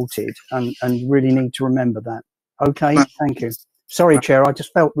insulted, and really need to remember that. Okay, thank you. Sorry, Chair, I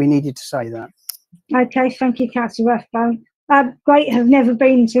just felt we needed to say that. Okay, thank you, Councillor Rathbone. Great, have never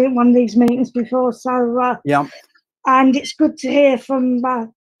been to one of these meetings before, so yeah. And it's good to hear from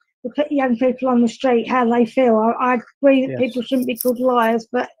the young people on the street how they feel. I agree that people shouldn't be called liars,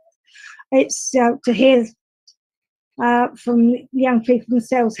 but it's to hear from young people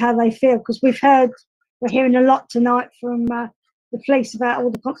themselves how they feel, because we're hearing a lot tonight from the police about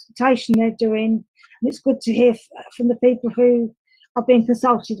all the consultation they're doing, and it's good to hear from the people who are being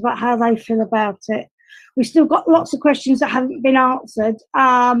consulted about how they feel about it. We've still got lots of questions that haven't been answered,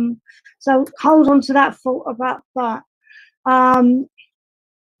 so hold on to that thought about that.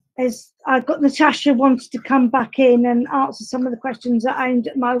 As I've got Natasha wants to come back in and answer some of the questions that are aimed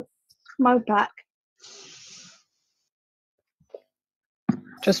at MOPAC.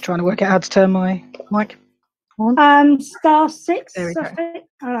 Just trying to work out how to turn my mic on. *6. There we go.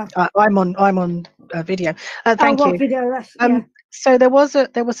 Oh. I'm on video. Thank you. Video, So there was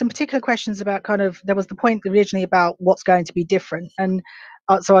some particular questions about there was the point originally about what's going to be different, and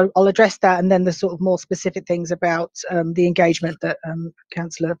so I'll address that, and then the sort of more specific things about the engagement that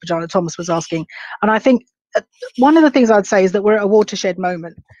Councillor Thomas was asking. And I think one of the things I'd say is that we're at a watershed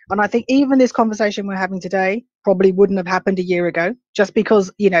moment, and I think even this conversation we're having today probably wouldn't have happened a year ago, just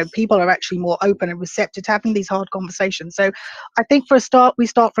because people are actually more open and receptive to having these hard conversations. So I think for a start, we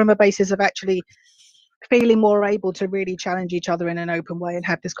start from a basis of actually feeling more able to really challenge each other in an open way and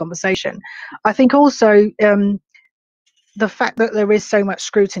have this conversation. I think also the fact that there is so much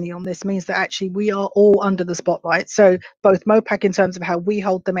scrutiny on this means that actually we are all under the spotlight. So both MOPAC in terms of how we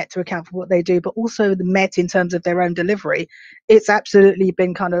hold the Met to account for what they do, but also the Met in terms of their own delivery. It's absolutely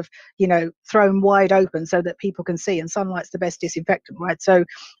been thrown wide open so that people can see, and sunlight's the best disinfectant, right? So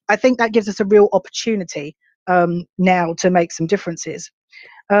I think that gives us a real opportunity now to make some differences.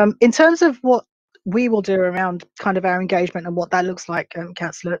 In terms of what we will do around our engagement and what that looks like,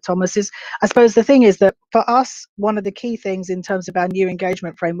 Councillor Thomas, is I suppose the thing is that for us, one of the key things in terms of our new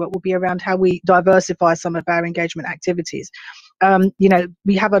engagement framework will be around how we diversify some of our engagement activities.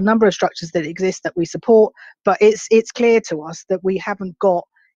 We have a number of structures that exist that we support, but it's clear to us that we haven't got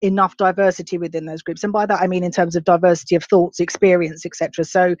enough diversity within those groups, and by that I mean in terms of diversity of thoughts, experience, etc.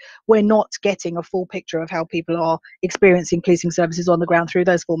 So we're not getting a full picture of how people are experiencing policing services on the ground through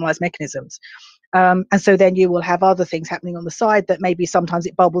those formalised mechanisms. And so then you will have other things happening on the side that maybe sometimes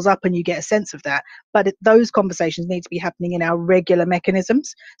it bubbles up and you get a sense of that, but those conversations need to be happening in our regular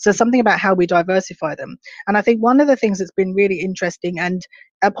mechanisms. So something about how we diversify them. And I think one of the things that's been really interesting, and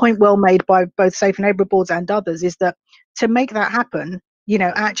a point well made by both Safe and Neighbourhood boards and others, is that to make that happen,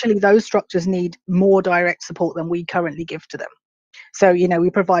 actually those structures need more direct support than we currently give to them. So, we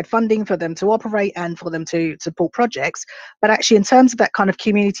provide funding for them to operate and for them to support projects, but actually in terms of that kind of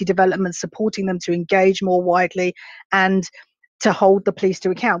community development, supporting them to engage more widely and to hold the police to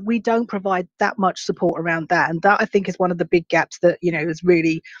account, we don't provide that much support around that. And that, I think, is one of the big gaps that, has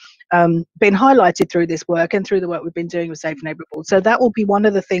really been highlighted through this work and through the work we've been doing with Safe and Neighbourhood Board. So that will be one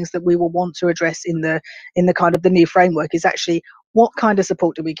of the things that we will want to address in the kind of the new framework, is actually what kind of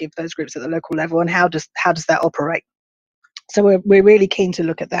support do we give those groups at the local level, and how does that operate? So we're really keen to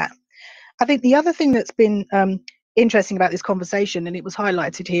look at that. I think the other thing that's been interesting about this conversation, and it was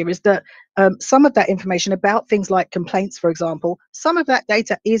highlighted here, is that some of that information about things like complaints, for example, some of that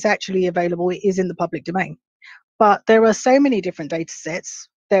data is actually available. It is in the public domain, but there are so many different data sets.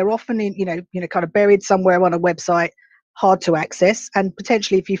 They're often kind of buried somewhere on a website, hard to access, and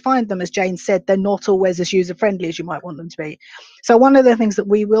potentially, if you find them, as Jane said, they're not always as user friendly as you might want them to be. So one of the things that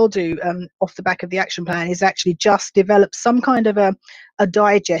we will do off the back of the action plan is actually just develop some kind of a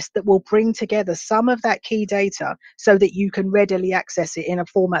digest that will bring together some of that key data so that you can readily access it in a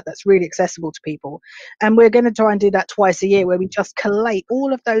format that's really accessible to people. And we're going to try and do that twice a year, where we just collate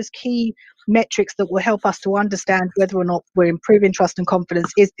all of those key metrics that will help us to understand whether or not we're improving trust and confidence.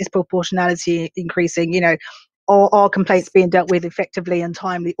 Is disproportionality increasing? Are complaints being dealt with effectively and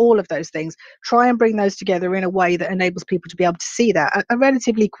timely? All of those things. Try and bring those together in a way that enables people to be able to see that at a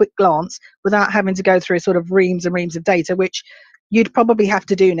relatively quick glance without having to go through sort of reams and reams of data, which you'd probably have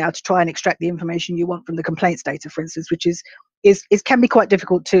to do now to try and extract the information you want from the complaints data, for instance, which can be quite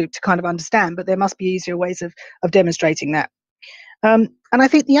difficult to kind of understand, but there must be easier ways of demonstrating that. And I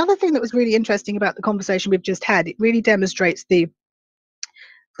think the other thing that was really interesting about the conversation we've just had, it really demonstrates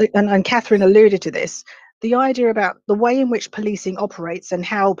and Catherine alluded to this, the idea about the way in which policing operates and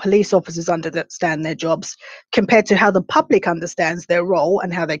how police officers understand their jobs compared to how the public understands their role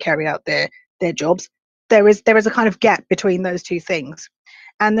and how they carry out their jobs, there is a kind of gap between those two things.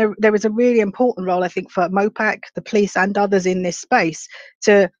 And there is a really important role, I think, for MOPAC, the police and others in this space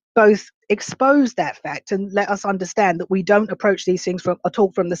to both expose that fact and let us understand that we don't approach these things from at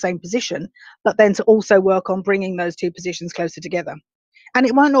all from the same position, but then to also work on bringing those two positions closer together. And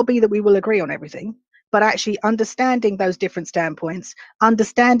it might not be that we will agree on everything, but actually understanding those different standpoints,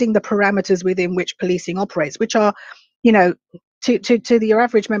 understanding the parameters within which policing operates, which are, you know, to your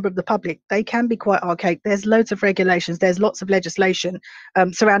average member of the public, they can be quite archaic. There's loads of regulations, there's lots of legislation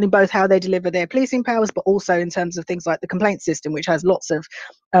surrounding both how they deliver their policing powers, but also in terms of things like the complaint system, which has lots of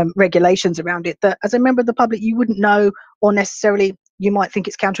regulations around it that as a member of the public you wouldn't know, or necessarily you might think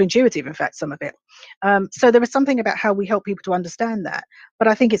it's counterintuitive, in fact, some of it. So there is something about how we help people to understand that. But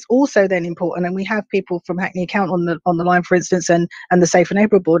I think it's also then important, and we have people from Hackney Account on the line, for instance, and the Safer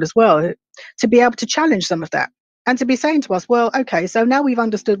Neighbourhood Board as well, to be able to challenge some of that. And to be saying to us, well, okay, so now we've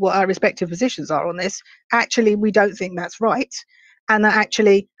understood what our respective positions are on this. Actually, we don't think that's right. And that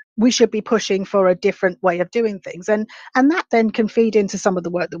actually we should be pushing for a different way of doing things. And that then can feed into some of the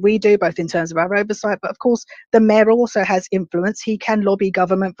work that we do, both in terms of our oversight. But of course, the mayor also has influence. He can lobby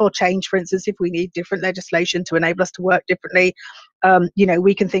government for change, for instance, if we need different legislation to enable us to work differently. You know,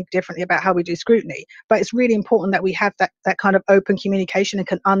 we can think differently about how we do scrutiny. But it's really important that we have that kind of open communication and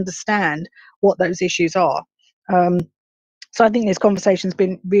can understand what those issues are. So I think this conversation's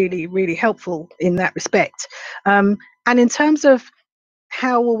been really, really helpful in that respect. And in terms of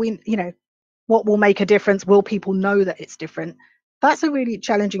how will we, you know, what will make a difference? Will people know that it's different? That's a really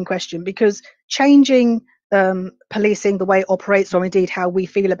challenging question, because changing policing, the way it operates, or indeed how we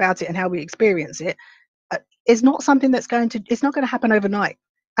feel about it and how we experience it, is not something that's it's not going to happen overnight.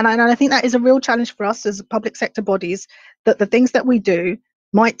 And I think that is a real challenge for us as public sector bodies, that the things that we do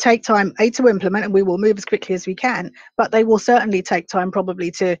might take time to implement, and we will move as quickly as we can, but they will certainly take time probably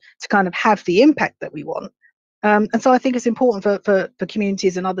to kind of have the impact that we want. And so I think it's important for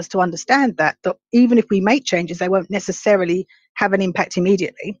communities and others to understand that even if we make changes, they won't necessarily have an impact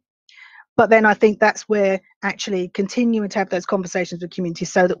immediately. But then I think that's where actually continuing to have those conversations with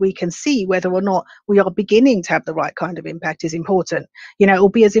communities so that we can see whether or not we are beginning to have the right kind of impact is important. You know, it will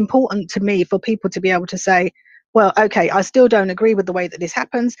be as important to me for people to be able to say, well, okay, I still don't agree with the way that this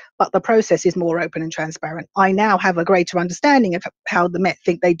happens, but the process is more open and transparent. I now have a greater understanding of how the Met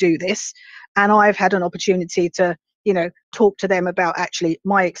think they do this. And I've had an opportunity to, you know, talk to them about actually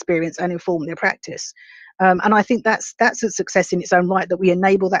my experience and inform their practice. And I think that's a success in its own right, that we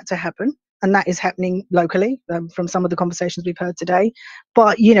enable that to happen. And that is happening locally from some of the conversations we've heard today.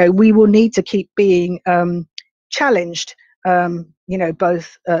 But, you know, we will need to keep being challenged, you know,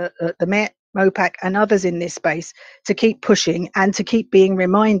 both the Met, MOPAC and others in this space, to keep pushing and to keep being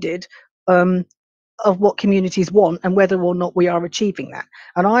reminded of what communities want and whether or not we are achieving that.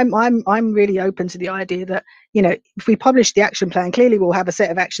 And I'm really open to the idea that, you know, if we publish the action plan, clearly we'll have a set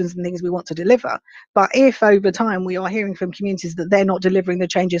of actions and things we want to deliver. But if over time we are hearing from communities that they're not delivering the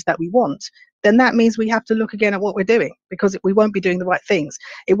changes that we want, then that means we have to look again at what we're doing, because we won't be doing the right things.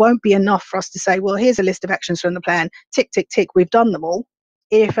 It won't be enough for us to say, well, here's a list of actions from the plan, tick, tick, tick, we've done them all,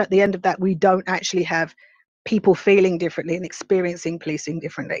 if at the end of that we don't actually have people feeling differently and experiencing policing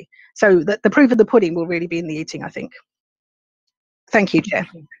differently. So the proof of the pudding will really be in the eating, I think. Thank you, Chair.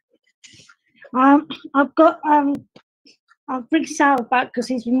 I've got I'll bring Sal back because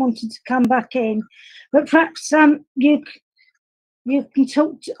he's been wanting to come back in, but perhaps you can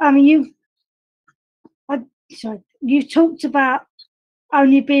talk. You've talked about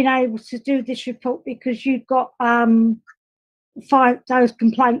only being able to do this report because you've got 5 those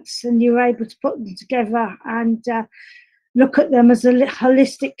complaints and you were able to put them together and look at them as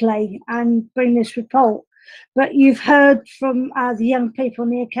holistically and bring this report. But you've heard from the young people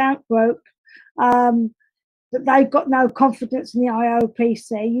in the account group that they've got no confidence in the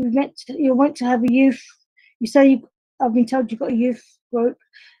IOPC. You went to have a youth. You say I've been told you've got a youth group.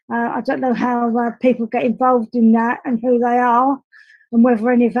 I don't know how people get involved in that and who they are, and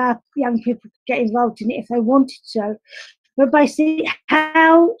whether any of our young people could get involved in it if they wanted to. But basically,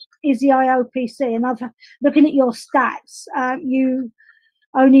 how is the IOPC? And I've looking at your stats. You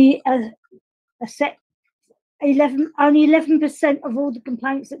only set 11. Only 11% of all the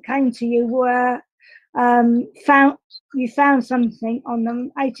complaints that came to you were found. You found something on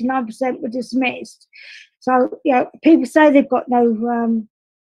them. 89% were dismissed. So you know, people say they've got no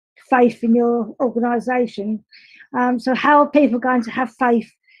faith in your organisation. So how are people going to have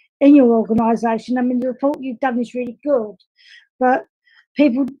faith in your organisation? I mean, the report you've done is really good, but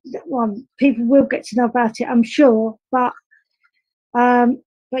people will get to know about it, I'm sure, but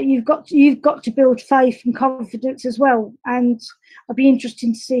you've got to build faith and confidence as well, and I'd be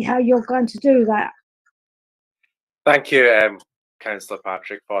interested to see how you're going to do that. Thank you, Councillor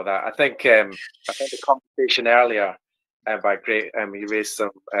Patrick, for that. I think the conversation earlier by Great, you raised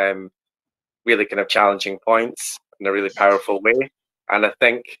some really kind of challenging points in a really powerful way, and I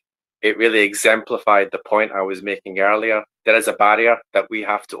think it really exemplified the point I was making earlier. There is a barrier that we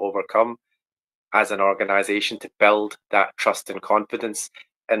have to overcome as an organisation to build that trust and confidence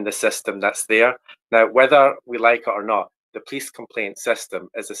in the system that's there. Now, whether we like it or not, the police complaint system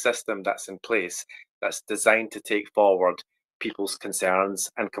is a system that's in place that's designed to take forward people's concerns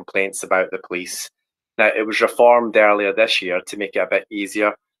and complaints about the police. Now, it was reformed earlier this year to make it a bit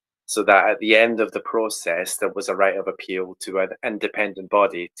easier, so that at the end of the process, there was a right of appeal to an independent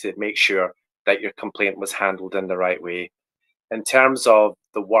body to make sure that your complaint was handled in the right way. In terms of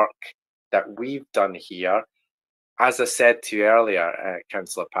the work that we've done here, as I said to you earlier,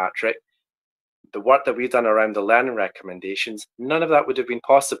 Councillor Patrick, the work that we've done around the learning recommendations, none of that would have been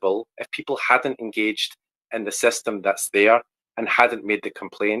possible if people hadn't engaged in the system that's there and hadn't made the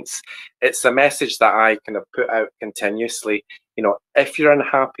complaints. It's a message that I kind of put out continuously. You know, if you're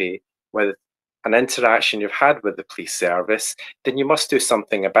unhappy with an interaction you've had with the police service, then you must do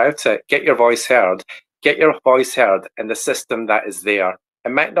something about it. Get your voice heard. Get your voice heard in the system that is there.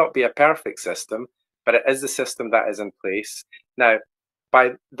 It might not be a perfect system, but it is the system that is in place. Now,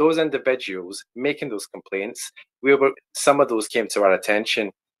 by those individuals making those complaints, some of those came to our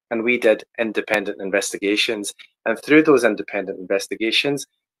attention, and we did independent investigations. And through those independent investigations,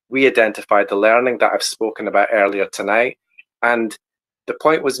 we identified the learning that I've spoken about earlier tonight. And the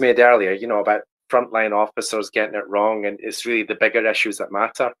point was made earlier, you know, about frontline officers getting it wrong, and it's really the bigger issues that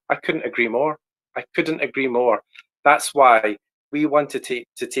matter. I couldn't agree more. I couldn't agree more. That's why we want to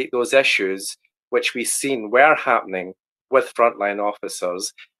take those issues which we've seen were happening with frontline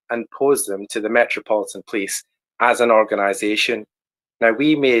officers and pose them to the Metropolitan Police as an organisation. Now,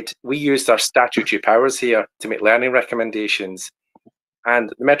 we used our statutory powers here to make learning recommendations, and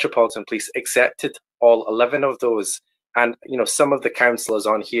the Metropolitan Police accepted all 11 of those. And, you know, some of the councillors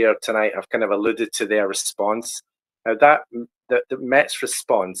on here tonight have kind of alluded to their response. Now, the Met's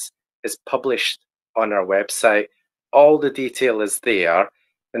response is published on our website. All the detail is there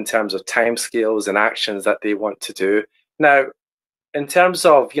in terms of timescales and actions that they want to do. Now, in terms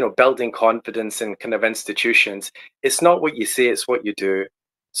of, you know, building confidence in kind of institutions, it's not what you say, it's what you do.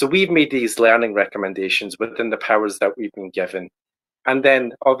 So we've made these learning recommendations within the powers that we've been given. And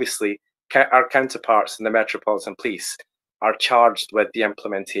then, obviously, our counterparts in the Metropolitan Police are charged with the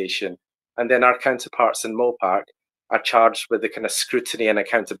implementation. And then our counterparts in MOPAC are charged with the kind of scrutiny and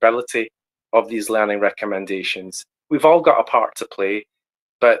accountability of these learning recommendations. We've all got a part to play,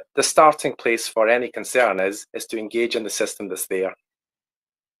 but the starting place for any concern is to engage in the system that's there.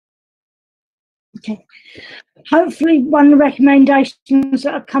 Okay. Hopefully, one of the recommendations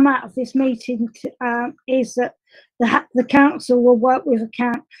that have come out of this meeting is that the council will work with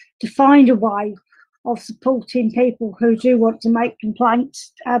account to find a way of supporting people who do want to make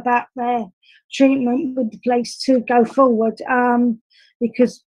complaints about their treatment with the police to go forward,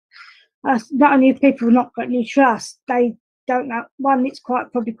 because not only have people not got any trust, they don't know. One, it's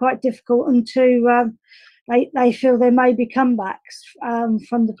probably quite difficult, and two, they feel there may be comebacks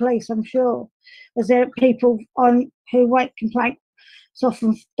from the police. I'm sure, as there are people who won't complain, so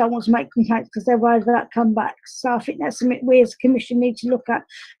often don't want to make complaints because they're worried about comebacks. So I think that's something we as a commission need to look at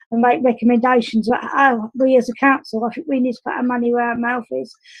and make recommendations about how we as a council, I think we need to put our money where our mouth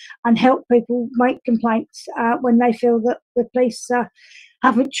is and help people make complaints when they feel that the police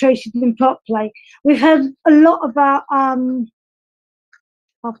haven't treated them properly. We've heard a lot about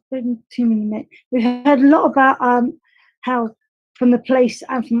I've been 2 minutes. We've heard a lot about how from the police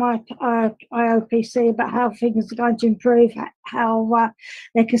and from my IOPC about how things are going to improve, how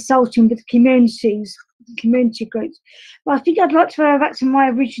they're consulting with community groups. But I think I'd like to go back to my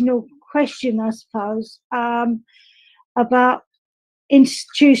original question, I suppose, about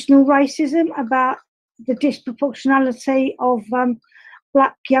institutional racism, about the disproportionality of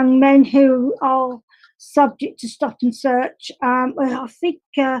black young men who are subject to stop and search. I think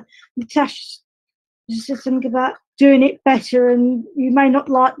Natasha said something about doing it better, and you may not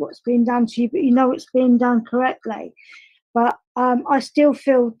like what's being done to you, but you know it's being done correctly. But I still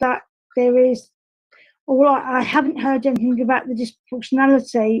feel that there is, I haven't heard anything about the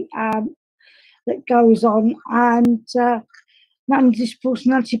disproportionality that goes on, and not only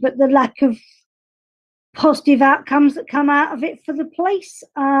disproportionality, but the lack of positive outcomes that come out of it for the police,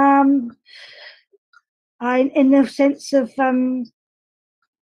 in the sense of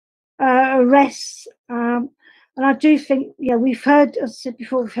arrests. And I do think, yeah, we've heard, as I said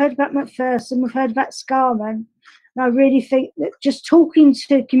before, we've heard about McPherson, we've heard about Scarman. And I really think that just talking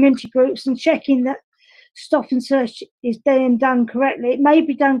to community groups and checking that stop and search is being done correctly. It may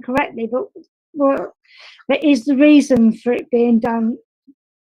be done correctly, but there is the reason for it being done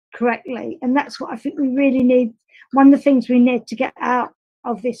correctly. And that's what I think we really need. One of the things we need to get out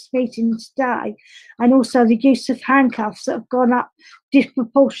of this meeting today, and also the use of handcuffs that have gone up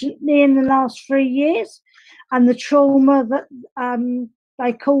disproportionately in the last 3 years, and the trauma that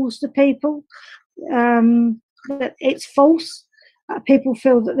they cause to people, that it's false. People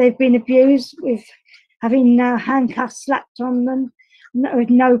feel that they've been abused with having handcuffs slapped on them with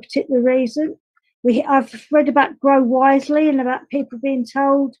no particular reason. I've read about Grow Wisely and about people being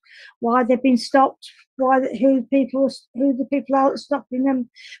told why they've been stopped, who the people are stopping them,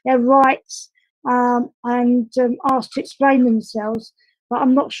 their rights, and asked to explain themselves. But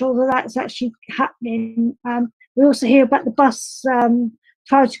I'm not sure that that's actually happening. We also hear about the bus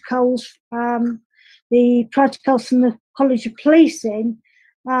protocols, the protocols from the College of Policing,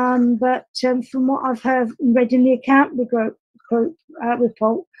 but from what I've heard and read in the account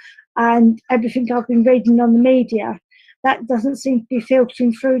report, and everything I've been reading on the media, that doesn't seem to be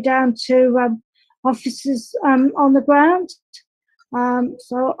filtering through down to officers on the ground.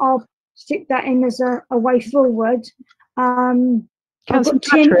 So I'll stick that in as a way forward. Councillor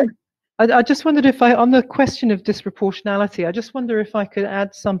Patrick, I just wondered if on the question of disproportionality, I just wonder if I could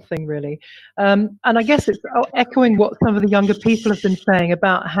add something really. And I guess it's echoing what some of the younger people have been saying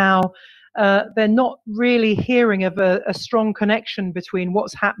about how they're not really hearing of a strong connection between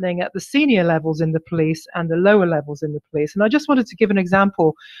what's happening at the senior levels in the police and the lower levels in the police. And I just wanted to give an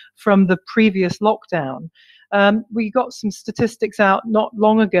example from the previous lockdown. We got some statistics out not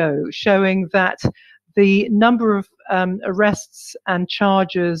long ago showing that the number of arrests and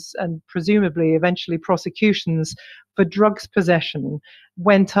charges and presumably eventually prosecutions for drugs possession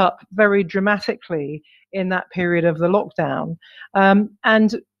went up very dramatically in that period of the lockdown.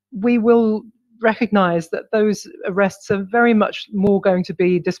 And we will recognize that those arrests are very much more going to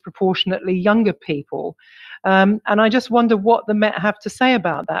be disproportionately younger people. And I just wonder what the Met have to say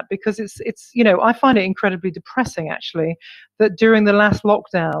about that, because it's I find it incredibly depressing actually that during the last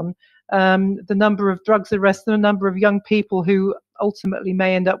lockdown, the number of drugs arrests and the number of young people who ultimately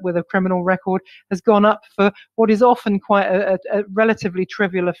may end up with a criminal record has gone up for what is often quite a relatively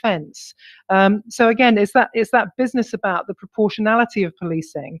trivial offence. So again, it's that business about the proportionality of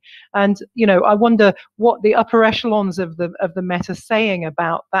policing, and I wonder what the upper echelons of the Met are saying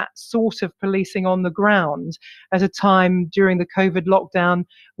about that sort of policing on the ground at a time during the COVID lockdown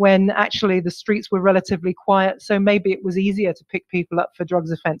when actually the streets were relatively quiet, so maybe it was easier to pick people up for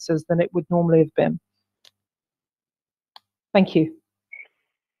drugs offences than it would normally have been. Thank you.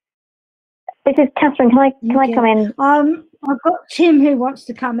 This is Catherine. Can I come in? I've got Tim who wants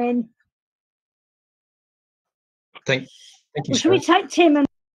to come in. Thank you. Well, should we take Tim, and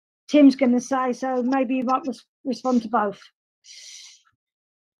Tim's going to say, so maybe you might respond to both.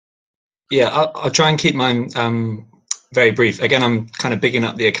 Yeah, I'll try and keep mine very brief. Again, I'm kind of bigging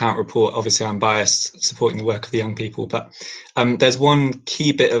up the account report. Obviously, I'm biased, supporting the work of the young people, but there's one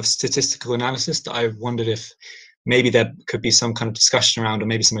key bit of statistical analysis that I wondered if maybe there could be some kind of discussion around, or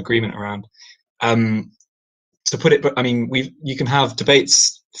maybe some agreement around. To put it, I mean, you can have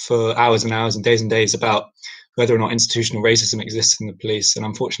debates for hours and hours and days about whether or not institutional racism exists in the police, and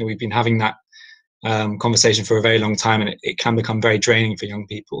unfortunately, we've been having that conversation for a very long time, and it can become very draining for young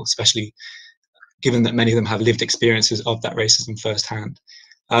people, especially given that many of them have lived experiences of that racism firsthand.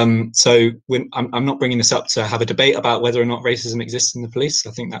 So I'm not bringing this up to have a debate about whether or not racism exists in the police.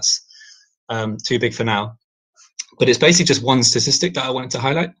 I think that's too big for now. But it's basically just one statistic that I wanted to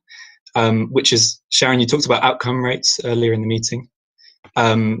highlight, which is, Sharon, you talked about outcome rates earlier in the meeting.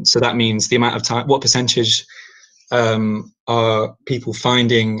 So that means the amount of time, what percentage are people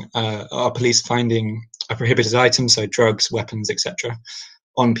finding, are police finding a prohibited item, so drugs, weapons, etc.,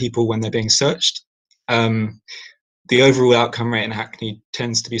 on people when they're being searched. The overall outcome rate in Hackney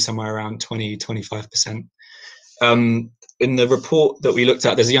tends to be somewhere around 20–25%. In the report that we looked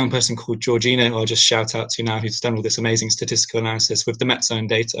at, there's a young person called Georgina, who I'll just shout out to now, who's done all this amazing statistical analysis with the Met's own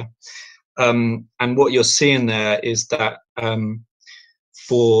data. And what you're seeing there is that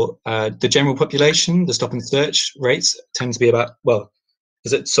for the general population, the stop and search rates tend to be about,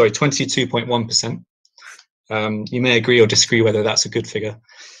 22.1%. You may agree or disagree whether that's a good figure.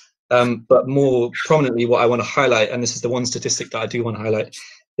 But more prominently, what I want to highlight, and this is the one statistic that I do want to highlight,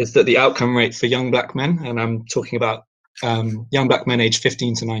 is that the outcome rate for young black men, and I'm talking about young black men aged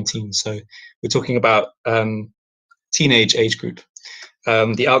 15 to 19, so we're talking about teenage age group,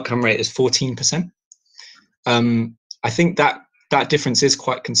 the outcome rate is 14%. I think that difference is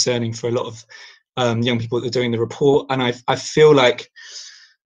quite concerning for a lot of young people that are doing the report, and I feel like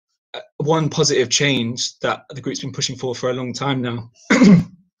one positive change that the group's been pushing for a long time now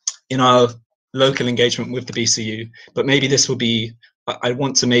in our local engagement with the BCU, but maybe this will be, I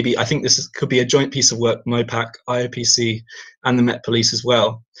think this could be a joint piece of work, MOPAC, IOPC, and the Met Police as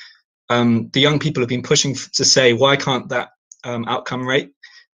well. The young people have been pushing to say, why can't that outcome rate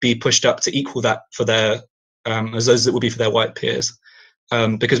be pushed up to equal that for their, as those that would be for their white peers?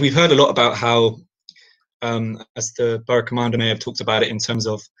 Because we've heard a lot about how, as the Borough Commander may have talked about it in terms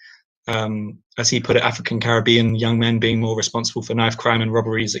of, as he put it, African Caribbean young men being more responsible for knife crime and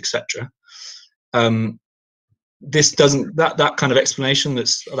robberies, etc. This doesn't, that kind of explanation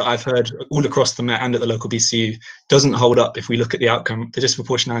that I've heard all across the Met and at the local BCU doesn't hold up if we look at the outcome, the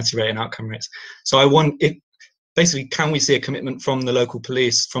disproportionality rate and outcome rates. So I want it, basically, can we see a commitment from the local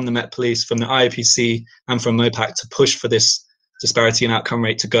police, from the Met Police, from the IOPC and from MOPAC to push for this disparity in outcome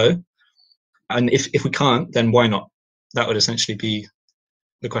rate to go? And if we can't, then why not? That would essentially be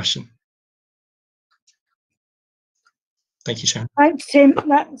the question. Thank you, Sharon. Thanks, Tim.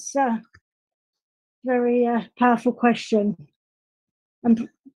 That's a very powerful question. And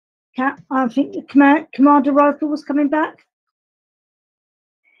I think the Commander Roper was coming back.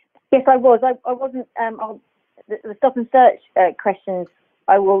 Yes, I was. I wasn't. The stop and search questions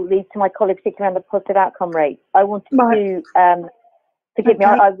I will leave to my colleague, particularly around the positive outcome rate. I wanted to forgive me.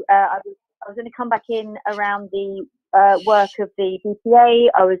 I was going to come back in around the work of the BPA.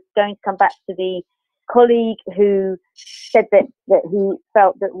 I was going to come back to the colleague who said that he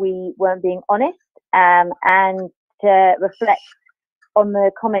felt that we weren't being honest, and to reflect on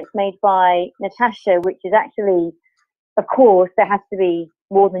the comments made by Natasha, which is actually, of course, there has to be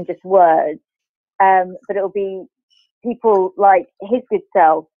more than just words, but it'll be people like his good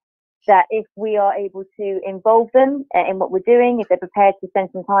self that if we are able to involve them in what we're doing, if they're prepared to spend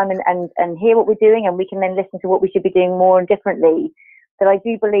some time and hear what we're doing, and we can then listen to what we should be doing more and differently, that I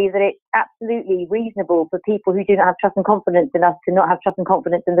do believe that it's absolutely reasonable for people who do not have trust and confidence in us to not have trust and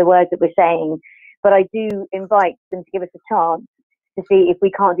confidence in the words that we're saying. But I do invite them to give us a chance to see if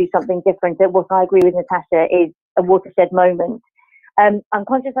we can't do something different. That what I agree with Natasha is a watershed moment. I'm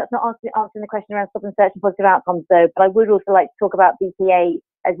conscious that's not answering the question around stop and search and positive outcomes, though, but I would also like to talk about BPA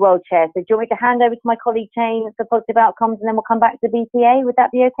as well, Chair. So do you want me to hand over to my colleague Jane for positive outcomes, and then we'll come back to BPA? Would that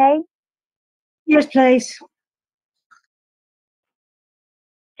be okay? Yes, please.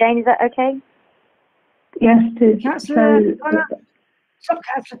 Jane, is that okay? Yes, Councillor Connor. Stop,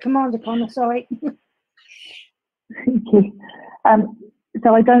 Councillor Commander Connor, sorry. Thank you.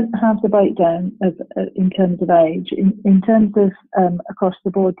 So I don't have the breakdown of in terms of age. In terms of across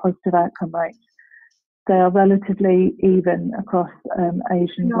the board positive outcome rates, they are relatively even across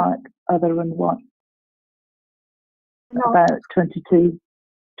Asian, Black, other and white. About 22,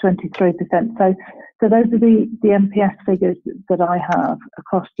 23%. So those are the MPS figures that I have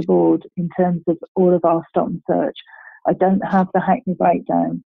across the board in terms of all of our stop and search. I don't have the Hackney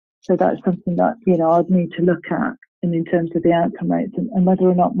breakdown, so that's something that I'd need to look at. And in terms of the outcome rates, and whether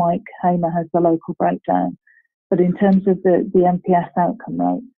or not Mike Hamer has the local breakdown. But in terms of the MPS outcome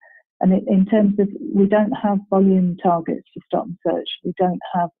rates, and in terms of, we don't have volume targets for stop and search, we don't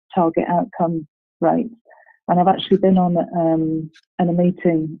have target outcome rates. And I've actually been on a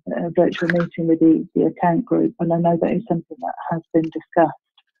virtual meeting with the account group, and I know that is something that has been discussed,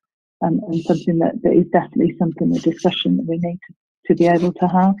 and something that is definitely something, a discussion that we need to be able to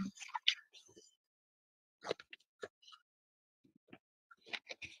have.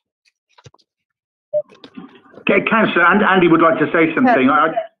 Okay, Councillor, Andy would like to say something.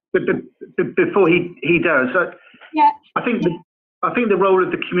 Before he does, I think the role of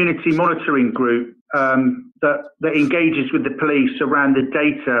the community monitoring group that engages with the police around the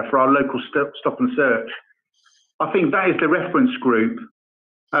data for our local stop and search, I think that is the reference group.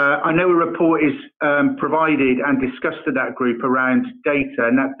 I know a report is provided and discussed to that group around data,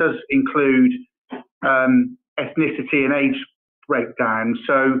 and that does include ethnicity and age breakdown.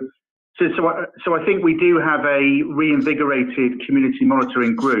 So I think we do have a reinvigorated community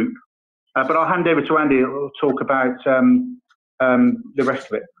monitoring group, but I'll hand over to Andy who will talk about the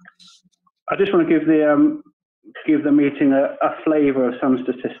rest of it. I just want to give the meeting a flavour of some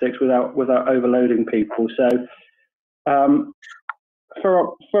statistics without overloading people. So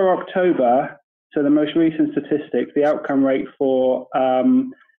for October, so the most recent statistics, the outcome rate for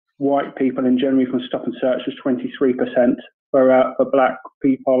white people in January from stop and search was 23%. For black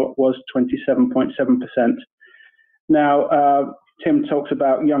people was 27.7%. Now, Tim talks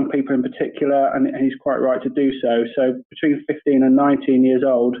about young people in particular, and he's quite right to do so. So between 15 and 19 years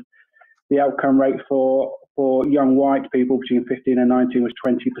old, the outcome rate for young white people between 15 and 19 was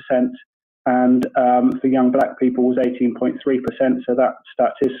 20%, and for young black people was 18.3%. So that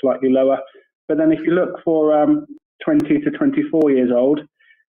stat is slightly lower. But then if you look for 20 to 24 years old,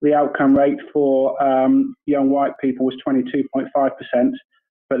 the outcome rate for young white people was 22.5%,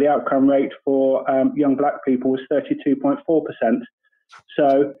 but the outcome rate for young black people was 32.4%.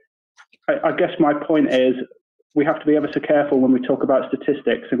 So I guess my point is we have to be ever so careful when we talk about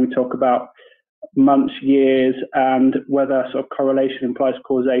statistics and we talk about months, years, and whether sort of correlation implies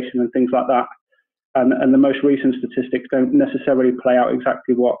causation and things like that. And the most recent statistics don't necessarily play out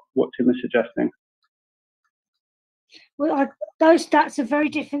exactly what Tim is suggesting. Well, those stats are very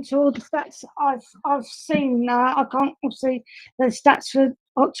different to all the stats I've seen. I can't see the stats for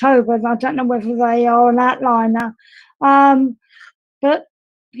October, and I don't know whether they are an outliner. But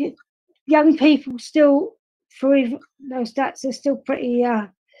young people still, for even those stats, are still pretty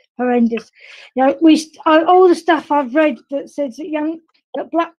horrendous. You know, all the stuff I've read that says that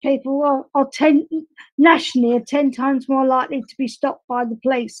black people are nationally 10 times more likely to be stopped by the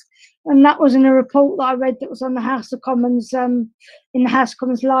police, and that was in a report that I read that was on the House of Commons in the House of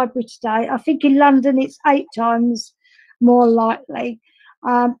Commons library today. I think in London it's 8 times more likely.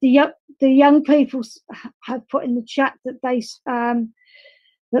 The young people have put in the chat that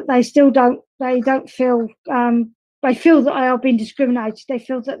they still don't feel they feel that they are being discriminated. They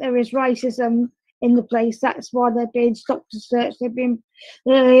feel that there is racism in the police. That's why they're being stopped and searched.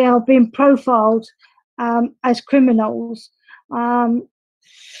 They are being profiled as criminals.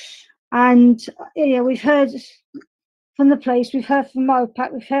 And yeah, we've heard from the police, we've heard from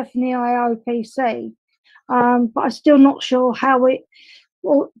MOPAC, we've heard from the IOPC, but I'm still not sure how we're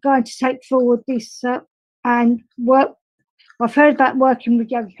going to take forward this and work. I've heard about working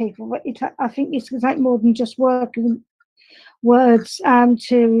with young people, but I think it's going to take more than just working words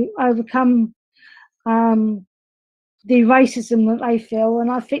to overcome the racism that they feel.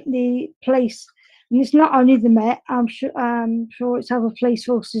 And I think the police, and it's not only the Met, I'm sure it's other police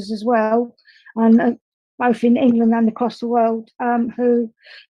forces as well, and both in England and across the world, who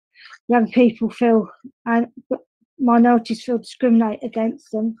young people feel and minorities feel discriminate against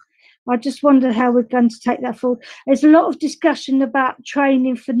them. I just wonder how we're going to take that forward. There's a lot of discussion about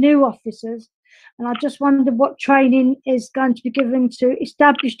training for new officers, and I just wonder what training is going to be given to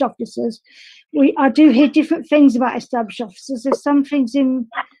established officers. I do hear different things about established officers. There's some things in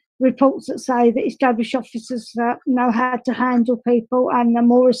reports that say that established officers know how to handle people and are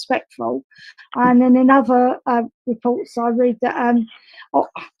more respectful. And then in other reports I read that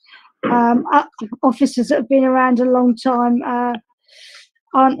officers that have been around a long time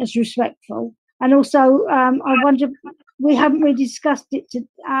aren't as respectful. And also, I wonder, we haven't really discussed it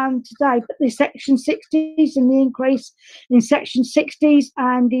today, but the Section 60s and the increase in Section 60s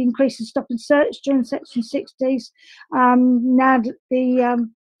and the increase in stop and search during Section 60s, now that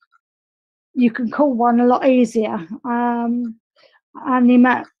you can call one a lot easier, and the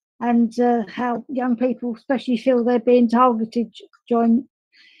amount and how young people especially feel they're being targeted during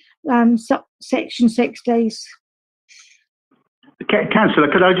Section 60s. Councillor,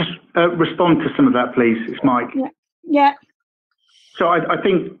 could I just respond to some of that, please? It's Mike. Yeah. So I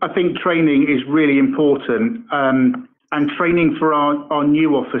think training is really important, and training for our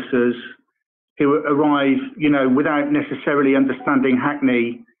new officers who arrive, without necessarily understanding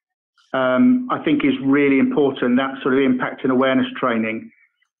Hackney, I think is really important. That sort of impact and awareness training.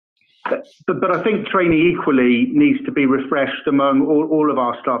 But I think training equally needs to be refreshed among all of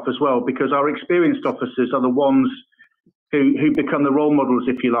our staff as well, because our experienced officers are the ones who become the role models,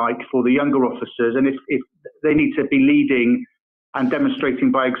 if you like, for the younger officers, and if they need to be leading and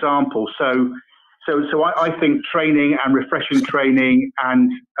demonstrating by example. So I think training and refreshing training and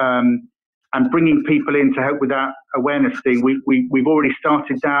bringing people in to help with that awareness thing, we've already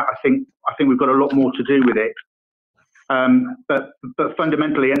started that. I think we've got a lot more to do with it. But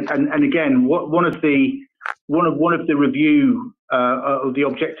fundamentally, and again, one of the review of the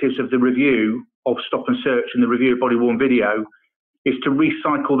objectives of the review of stop and search and the review of body-worn video is to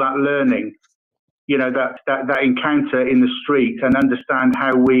recycle that learning, that encounter in the street, and understand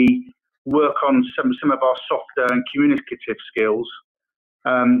how we work on some of our softer and communicative skills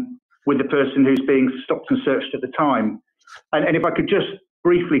with the person who's being stopped and searched at the time. And if I could just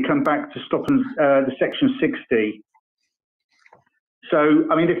briefly come back to stop and the Section 60. So,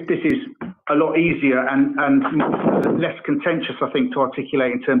 I mean, this is a lot easier and less contentious, I think, to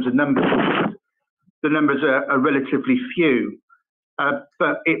articulate in terms of numbers. The numbers are relatively few,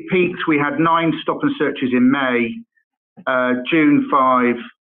 but it peaked. We had 9 stop and searches in May, June 5,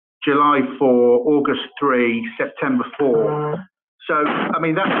 July 4, August 3, September 4. So, I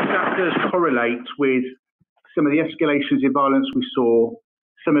mean, that does correlate with some of the escalations in violence we saw,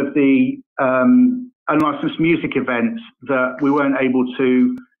 some of the unlicensed music events that we weren't able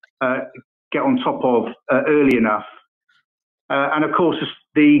to get on top of early enough. And of course,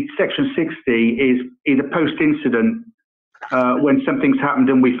 the Section 60 is either post-incident, when something's happened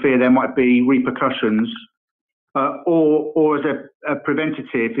and we fear there might be repercussions, or as a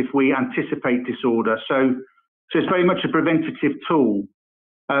preventative if we anticipate disorder. So it's very much a preventative tool.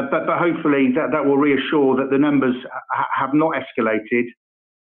 But hopefully that will reassure that the numbers have not escalated.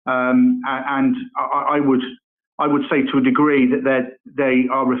 And I would say to a degree that they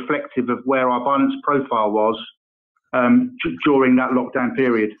are reflective of where our violence profile was during that lockdown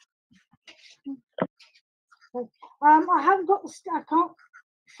period. I haven't got I can't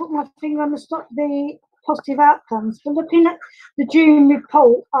put my finger on the positive outcomes, but looking at the June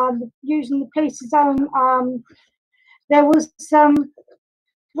report, using the police's own, there was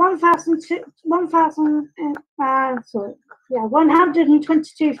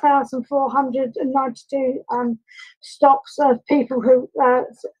 122,492 stops of people who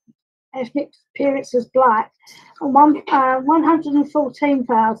ethnic appearance as black, and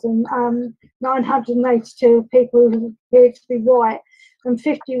 114,982 people who appeared to be white, and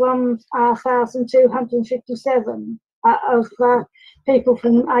 51,257 of people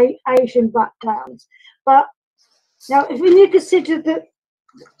from Asian backgrounds. But now, if you consider that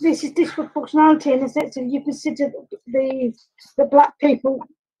this is disproportionality in the sense of you consider the black people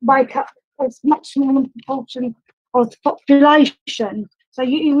make up a much smaller proportion of the population. So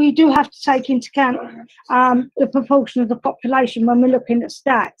we do have to take into account the proportion of the population when we're looking at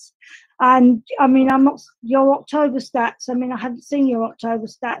stats. And I mean, I'm not your October stats. I mean, I haven't seen your October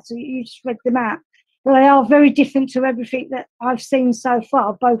stats, so you just read them out. But they are very different to everything that I've seen so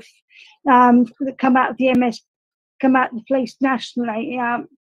far, both that come out of the MS, come out of the police nationally, and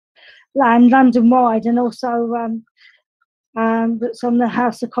London-wide, and also that's on the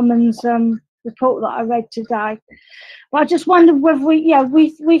House of Commons report that I read today. But I just wonder whether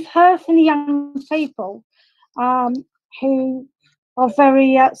we've heard from the young people who are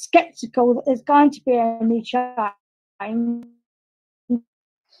very sceptical that there's going to be any change,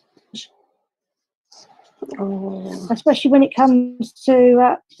 especially when it comes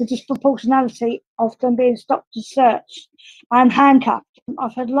to the disproportionality of them being stopped and searched and handcuffed.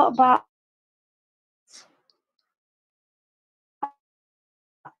 I've heard a lot about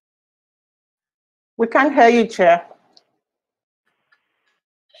We can't hear you, Chair.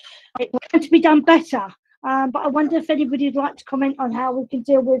 it's going to be done better, but I wonder if anybody would like to comment on how we can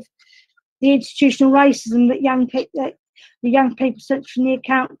deal with the institutional racism that the young people sent from the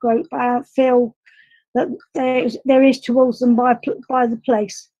account group feel that there is towards them by the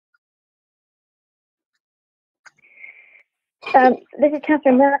police. This is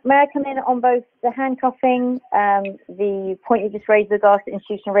Catherine. May I come in on both the handcuffing, the point you just raised with regards to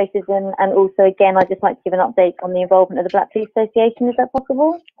institutional racism, and also, again, I'd just like to give an update on the involvement of the Black Police Association. Is that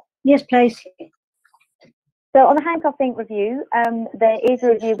possible? Yes, please. So on the handcuffing review, there is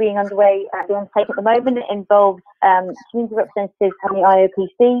a review being underway at the Take at the moment. It involves community representatives from the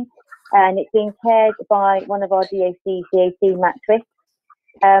IOPC, and it's being chaired by one of our DAC, Matt Twist.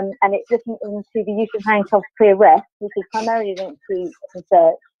 And it's looking into the use of handcuffs pre-arrest, which is primarily linked to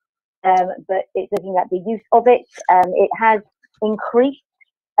search, but it's looking at the use of it. It has increased,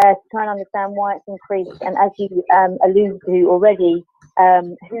 to try and understand why it's increased, and as you alluded to already,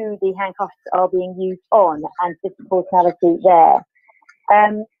 who the handcuffs are being used on and disproportionality there.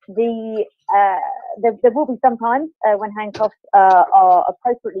 There will be some times when handcuffs are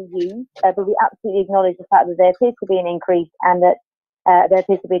appropriately used, but we absolutely acknowledge the fact that there appears to be an increase and that there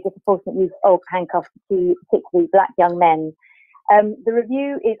appears to be a disproportionate use of handcuffs to particularly black young men. The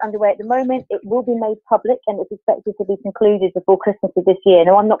review is underway at the moment. It will be made public and it's expected to be concluded before Christmas of this year.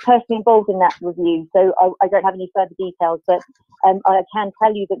 Now, I'm not personally involved in that review, so I don't have any further details, but I can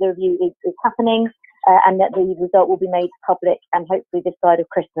tell you that the review is happening and that the result will be made public and hopefully this side of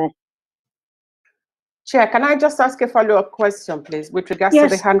Christmas. Chair, can I just ask a follow-up question, please, with regards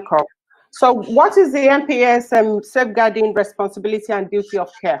Yes. to the handcuff? So what is the NPS safeguarding responsibility and duty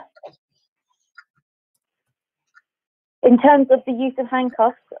of care? In terms of the use of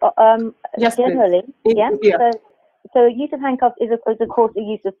handcuffs, Yes, generally, please. yeah. So use of handcuffs is of course a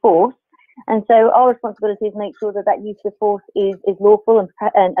use of force, and so our responsibility is to make sure that that use of force is lawful and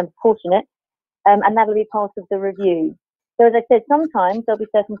proportionate, and that will be part of the review. So as I said, sometimes there'll be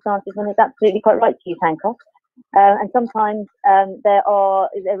circumstances when it's absolutely quite right to use handcuffs, and sometimes there are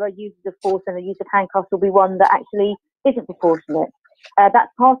uses of force, and the use of handcuffs will be one that actually isn't proportionate.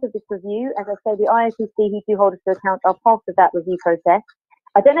 That's part of this review. As I say, the IOPC who do hold us to account are part of that review process.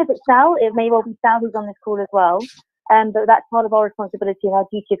 I don't know if it's Sal, it may well be Sal who's on this call as well, but that's part of our responsibility and our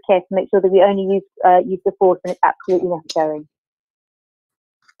duty of care to make sure that we only use the force when it's absolutely necessary.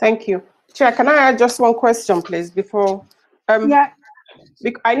 Thank you. Chair, can I add just one question, please, before? Yeah.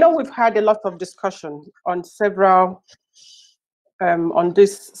 I know we've had a lot of discussion on several, on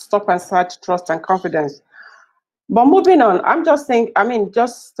this stop and search, trust and confidence. But moving on, I'm just saying, I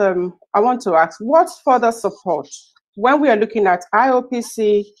want to ask, what's further support? When we are looking at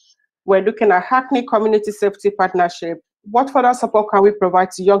IOPC, we're looking at Hackney Community Safety Partnership, what further support can we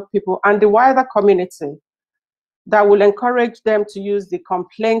provide to young people and the wider community that will encourage them to use the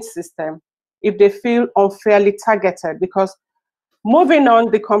complaint system if they feel unfairly targeted? Because moving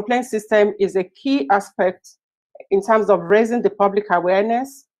on, the complaint system is a key aspect in terms of raising the public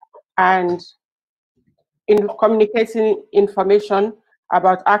awareness and in communicating information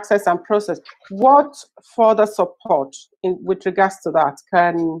about access and process. What further support with regards to that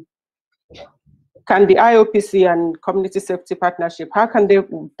can the IOPC and Community Safety Partnership, how can they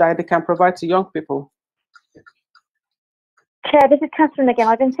can provide to young people? Chair, this is Catherine again.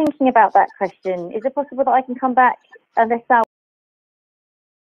 I've been thinking about that question. Is it possible that I can come back unless Sal?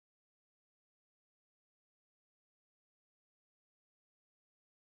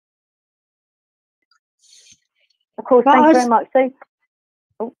 Of course, thank you very much. So,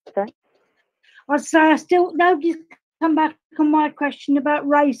 oh, sorry. I'd say nobody's come back on my question about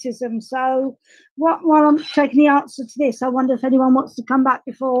racism. So while I'm taking the answer to this, I wonder if anyone wants to come back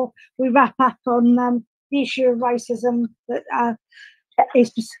before we wrap up on the issue of racism that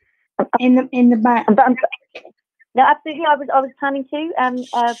is in the back. No, absolutely. I was planning to,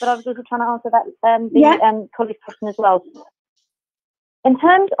 but I was also trying to answer that colleague's question as well. In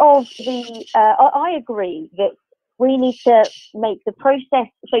terms of I agree that we need to make the process.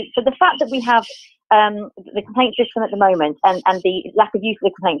 So the fact that we have the complaint system at the moment and the lack of use of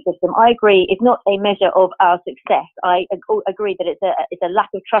the complaint system, I agree, is not a measure of our success. I agree that it's a lack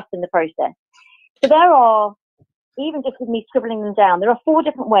of trust in the process. So there are, even just with me scribbling them down, there are 4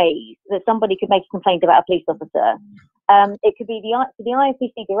 different ways that somebody could make a complaint about a police officer. It could be to the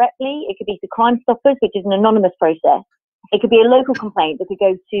IOPC directly, it could be to Crime Stoppers, which is an anonymous process. It could be a local complaint that could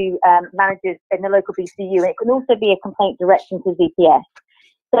go to managers in the local BCU, and it can also be a complaint direction to VPS.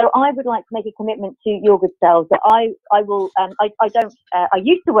 So I would like to make a commitment to your good selves that I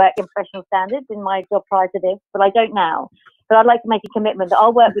used to work in professional standards in my job prior to this, but I don't now. But I'd like to make a commitment that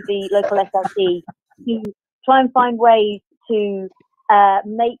I'll work with the local SLT to try and find ways to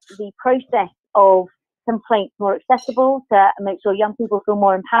make the process of complaints more accessible, to make sure young people feel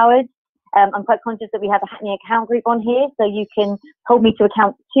more empowered. I'm quite conscious that we have a Hackney account group on here, so you can hold me to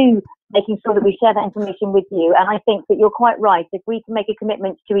account to making sure that we share that information with you. And I think that you're quite right. If we can make a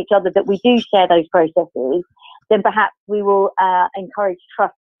commitment to each other that we do share those processes, then perhaps we will encourage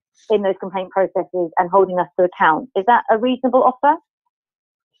trust in those complaint processes and holding us to account. Is that a reasonable offer?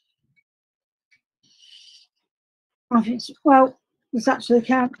 I think, well, it's actually a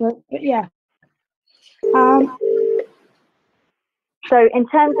account group, but yeah. So in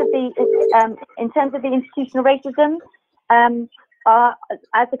terms of the institutional racism,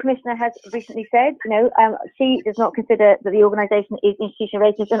 as the Commissioner has recently said, she does not consider that the organisation is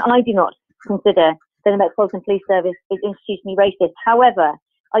institutionally racist, and I do not consider that the Metropolitan Police Service is institutionally racist. However,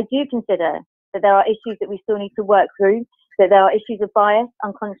 I do consider that there are issues that we still need to work through, that there are issues of bias,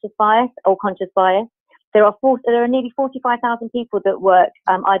 unconscious bias or conscious bias. There are nearly 45,000 people that work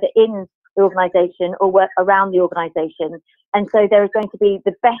either in the organisation or work around the organisation. And so there is going to be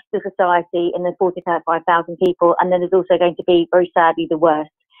the best of society in the 45,000 people, and then there's also going to be, very sadly, the worst.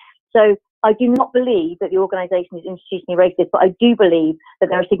 So I do not believe that the organisation is institutionally racist, but I do believe that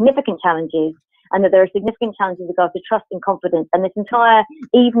there are significant challenges, and that there are significant challenges with regard to trust and confidence. And this entire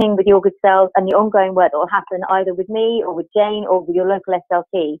evening with your good selves and the ongoing work that will happen either with me or with Jane or with your local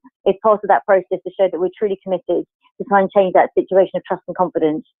SLT is part of that process to show that we're truly committed to try and change that situation of trust and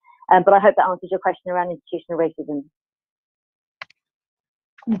confidence. But I hope that answers your question around institutional racism.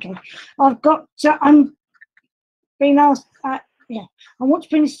 Okay, I'm being asked, I want to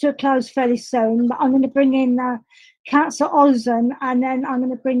bring this to a close fairly soon, but I'm going to bring in Councillor Olsen, and then I'm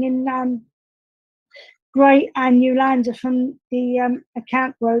going to bring in Gray and Yolanda from the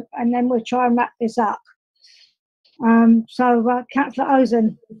account group, and then we'll try and wrap this up. So Councillor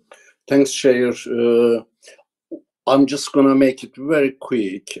Olsen. Thanks, Chair. I'm just going to make it very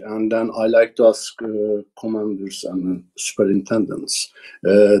quick, and then I like to ask commanders and superintendents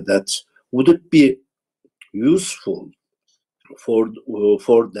that would it be useful for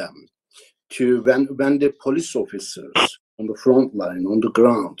them to when the police officers on the front line, on the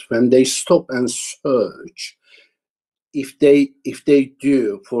ground, when they stop and search, if they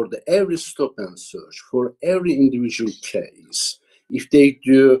do for every stop and search, for every individual case, if they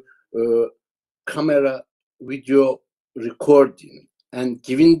do camera video recording and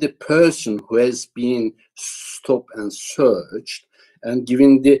giving the person who has been stopped and searched and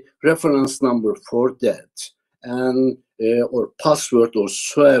giving the reference number for that and or password or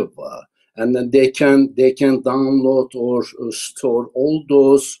server, and then they can download or store all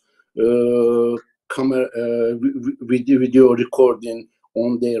those camera video recording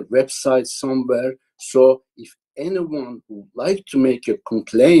on their website somewhere. So if anyone would like to make a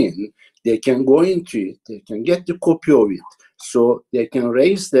complaint, they can go into it, they can get the copy of it, so they can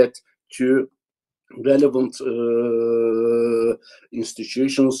raise that to relevant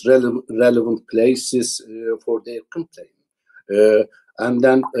institutions, relevant places for their complaint. And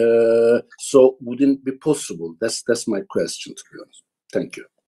then, so wouldn't it be possible? That's my question, to be honest. Thank you.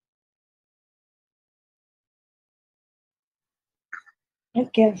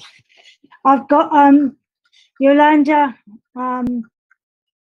 Okay. I've got Yolanda. Is I'm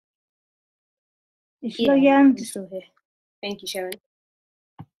still here. Thank you, Sharon.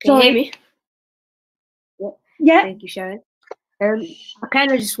 Can Sorry. you hear me? Yeah. Thank you, Sharon. I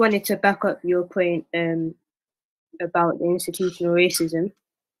kind of just wanted to back up your point about the institutional racism.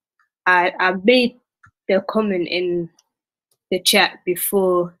 I made the comment in the chat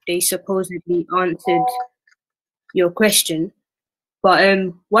before they supposedly answered your question.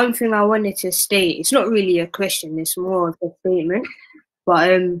 But one thing I wanted to state, it's not really a question, it's more of a statement.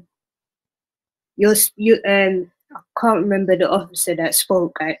 But I can't remember the officer that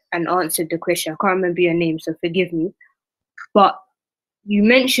spoke and answered the question. I can't remember your name, so forgive me. But you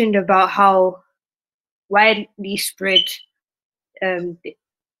mentioned about how widely spread the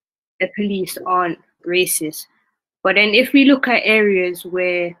police aren't racist. But then if we look at areas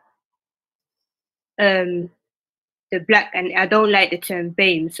where the Black, and I don't like the term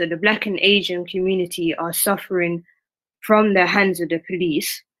BAME, so the Black and Asian community are suffering from the hands of the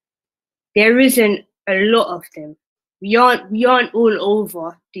police, there isn't a lot of them. We aren't all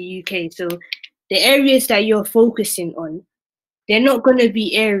over the UK. So the areas that you're focusing on, they're not going to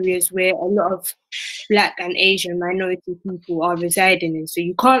be areas where a lot of Black and Asian minority people are residing in. So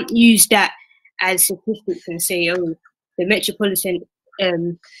you can't use that as statistics and say, oh, the Metropolitan,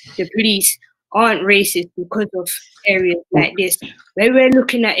 the police aren't racist because of areas like this. When we're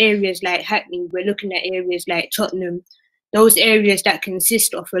looking at areas like Hackney, we're looking at areas like Tottenham, those areas that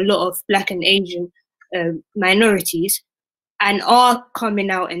consist of a lot of Black and Asian minorities, and are coming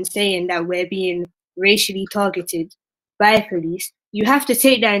out and saying that we're being racially targeted by police. You have to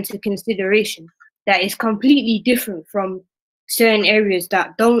take that into consideration. That is completely different from certain areas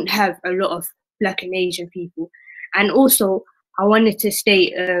that don't have a lot of Black and Asian people. And also, I wanted to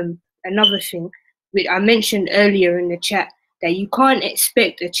state another thing, which I mentioned earlier in the chat, that you can't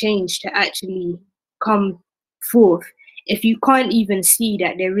expect a change to actually come forth if you can't even see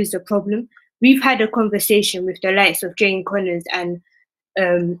that there is a problem. We've had a conversation with the likes of Jane Connors and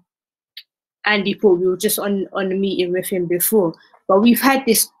Andy Paul. We were just on a meeting with him before, but we've had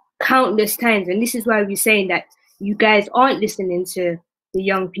this countless times, and this is why we're saying that you guys aren't listening to the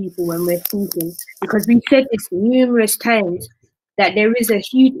young people when we're speaking, because we've said this numerous times that there is a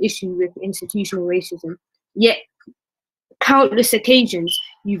huge issue with institutional racism, yet countless occasions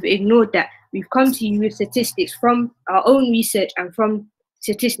you've ignored that. We've come to you with statistics from our own research and from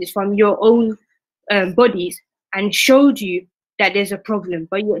statistics from your own bodies and showed you that there's a problem,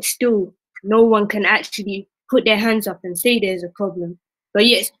 but yet still no one can actually put their hands up and say there's a problem. But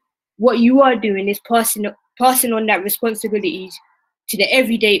yes, what you are doing is passing on that responsibility to the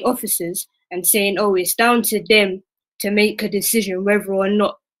everyday officers and saying, oh, it's down to them to make a decision whether or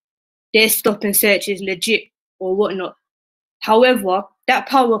not their stop and search is legit or whatnot. However, that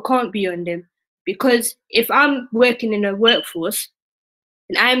power can't be on them, because if I'm working in a workforce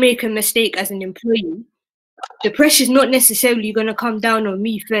and I make a mistake as an employee, the pressure is not necessarily going to come down on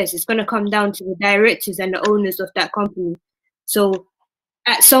me first. It's going to come down to the directors and the owners of that company. So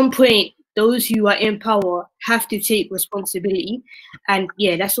at some point, those who are in power have to take responsibility. And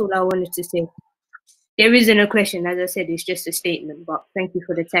yeah, that's all I wanted to say. There isn't a question, as I said, it's just a statement, but thank you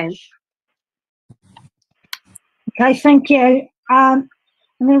for the time. Okay, thank you. I'm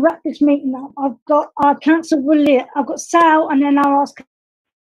going to wrap this meeting up. I've got Councillor William, I've got Sal, and then I'll ask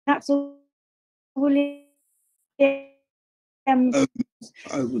Councillor William as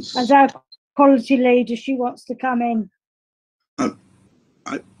our quality leader. She wants to come in.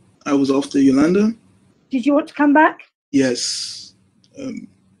 I was after Yolanda. Did you want to come back? Yes.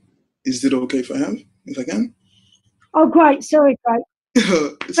 Is it okay if I have, if I can? Oh, great. Sorry, great.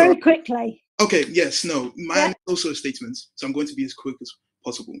 Very right. quickly. Okay, yes, no. Mine is also a statement, so I'm going to be as quick as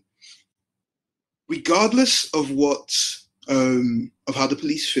possible. Regardless of what, of how the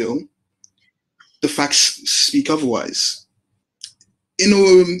police feel, the facts speak otherwise.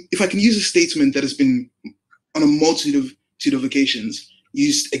 If I can use a statement that has been on a multitude of occasions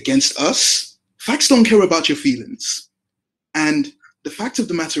used against us, facts don't care about your feelings. And the fact of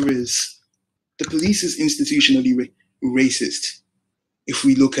the matter is, the police is institutionally racist. If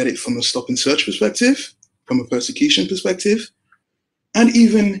we look at it from a stop and search perspective, from a persecution perspective, and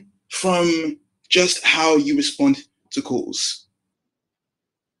even from just how you respond to calls.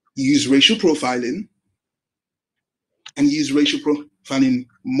 You use racial profiling, and use racial profiling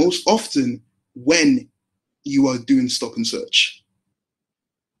most often when you are doing stop and search.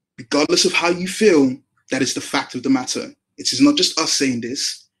 Regardless of how you feel, that is the fact of the matter. It is not just us saying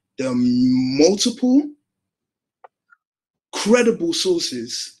this. There are multiple credible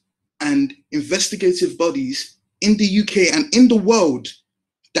sources and investigative bodies in the UK and in the world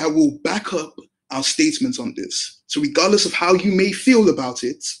that will back up our statements on this. So regardless of how you may feel about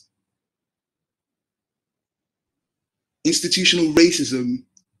it, institutional racism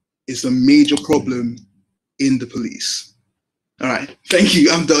is a major problem in the police. All right, thank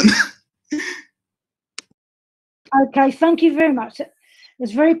you, I'm done. Okay, thank you very much.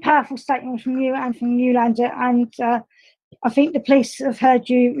 It's a very powerful statement from you and from Yolanda, and I think the police have heard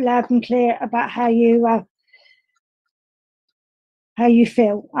you loud and clear about how you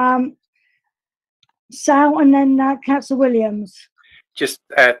feel. Sal, and then Councillor Williams. Just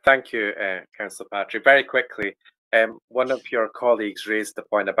thank you, Councillor Patrick. Very quickly, one of your colleagues raised the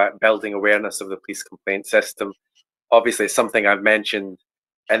point about building awareness of the police complaint system. Obviously, it's something I've mentioned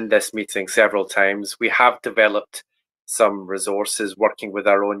in this meeting several times. We have developed some resources working with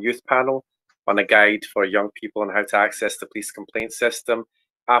our own youth panel on a guide for young people on how to access the police complaint system.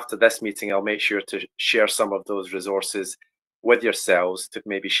 After this meeting, I'll make sure to share some of those resources with yourselves to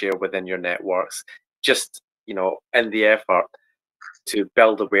maybe share within your networks, just, you know, in the effort to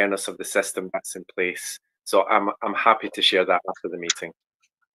build awareness of the system that's in place. So I'm happy to share that after the meeting.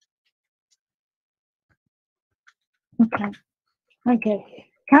 Okay. Okay.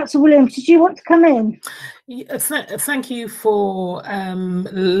 Councillor Williams, did you want to come in? Thank you for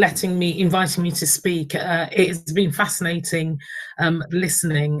inviting me to speak. It's been fascinating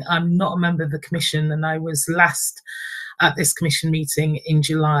listening. I'm not a member of the Commission, and I was last at this Commission meeting in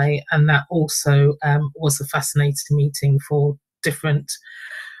July, and that also was a fascinating meeting for different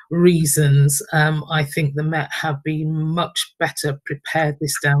reasons. I think the Met have been much better prepared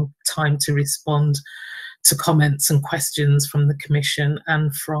this time to respond to comments and questions from the Commission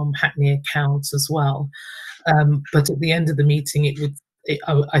and from Hackney accounts as well. But at the end of the meeting,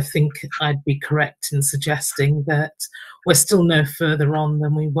 I think I'd be correct in suggesting that we're still no further on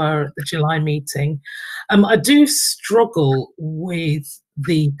than we were at the July meeting. I do struggle with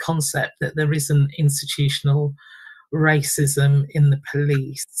the concept that there is an institutional racism in the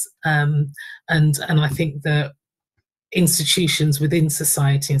police, and I think that institutions within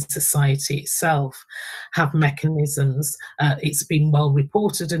society and society itself have mechanisms. It's been well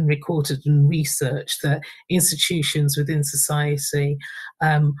reported and recorded and researched that institutions within society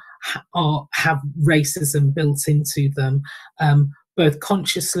have racism built into them, both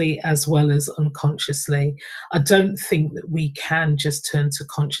consciously as well as unconsciously. I don't think that we can just turn to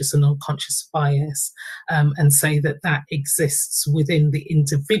conscious and unconscious bias and say that that exists within the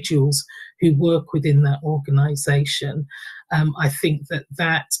individuals who work within that organisation. I think that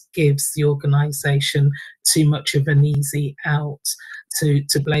that gives the organisation too much of an easy out to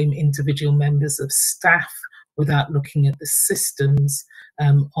blame individual members of staff without looking at the systems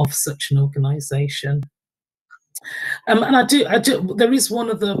of such an organisation. And I do. There is one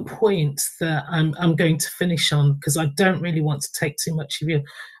other point that I'm going to finish on, because I don't really want to take too much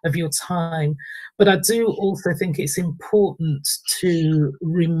of your time. But I do also think it's important to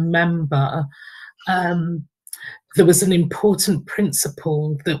remember there was an important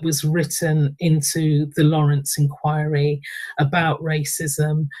principle that was written into the Lawrence inquiry about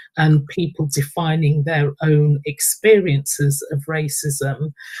racism and people defining their own experiences of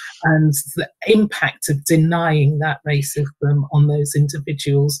racism and the impact of denying that racism on those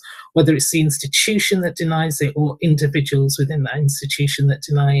individuals, whether it's the institution that denies it or individuals within that institution that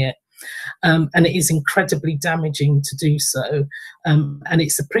deny it. And it is incredibly damaging to do so. And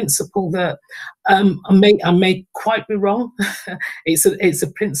it's a principle that I may quite be wrong. It's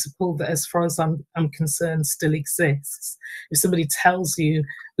a principle that, as far as I'm concerned, still exists. If somebody tells you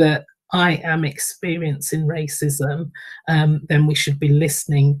that I am experiencing racism, then we should be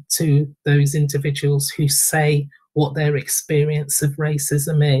listening to those individuals who say what their experience of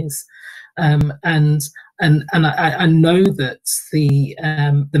racism is. And I know that the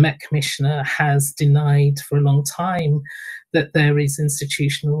Met Commissioner has denied for a long time that there is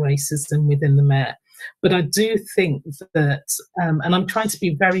institutional racism within the Met. But I do think that, and I'm trying to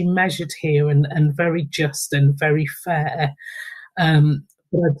be very measured here and very just and very fair,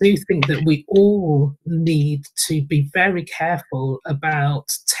 but I do think that we all need to be very careful about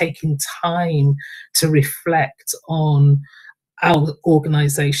taking time to reflect on our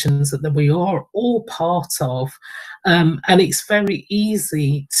organisations that we are all part of. And it's very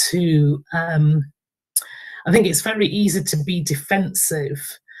easy to, I think it's very easy to be defensive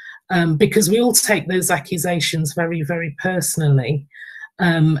because we all take those accusations very, very personally.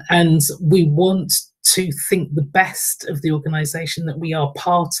 And we want to think the best of the organisation that we are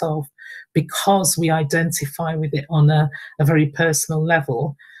part of because we identify with it on a very personal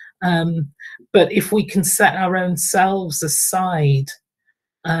level. But if we can set our own selves aside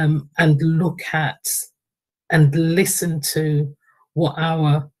and look at and listen to what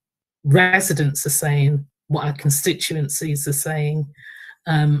our residents are saying, what our constituencies are saying,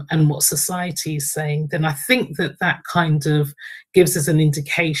 and what society is saying, then I think that that kind of gives us an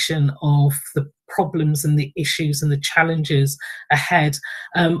indication of the problems and the issues and the challenges ahead.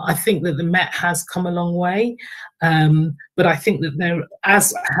 I think that the Met has come a long way, but I think that there,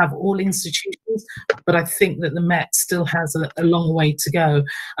 as have all institutions, but I think that the Met still has a long way to go.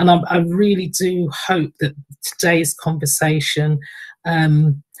 And I really do hope that today's conversation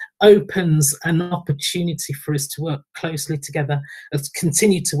opens an opportunity for us to work closely together,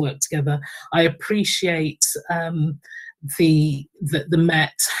 continue to work together. I appreciate the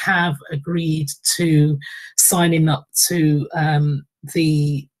Met have agreed to signing up to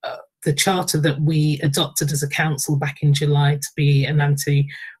the charter that we adopted as a council back in July to be an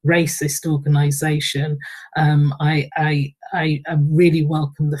anti-racist organisation. I really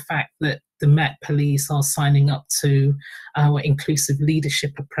welcome the fact that the Met Police are signing up to our inclusive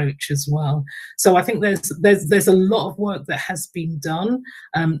leadership approach as well. So I think there's a lot of work that has been done.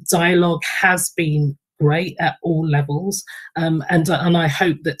 Dialogue has been great at all levels, and I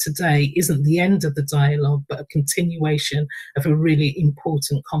hope that today isn't the end of the dialogue, but a continuation of a really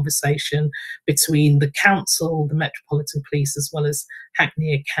important conversation between the council, the Metropolitan Police, as well as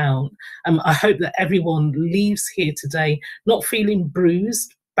Hackney Account. I hope that everyone leaves here today not feeling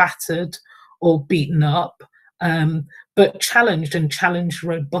bruised, battered, or beaten up, but challenged and challenged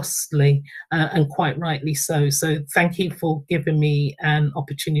robustly, and quite rightly so. So thank you for giving me an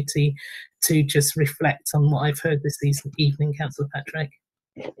opportunity to just reflect on what I've heard this evening, Councillor Patrick.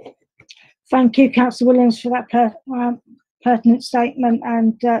 Thank you, Councillor Williams, for that pertinent statement,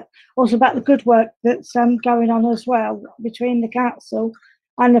 and also about the good work that's going on as well between the council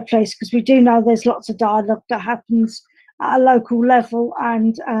and the police, because we do know there's lots of dialogue that happens at a local level,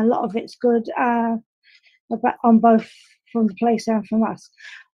 and a lot of it's good on both from the police and from us.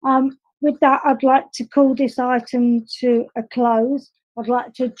 With that, I'd like to call this item to a close. I'd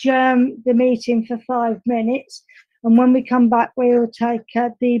like to adjourn the meeting for 5 minutes, and when we come back, we will take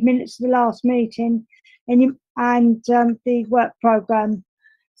the minutes of the last meeting and the work programme.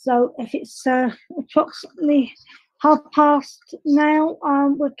 So if it's approximately past now,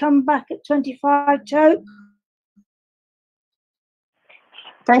 we'll come back at 25:02.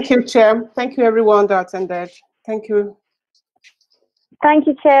 Thank you, Chair. Thank you, everyone that attended. Thank you. Thank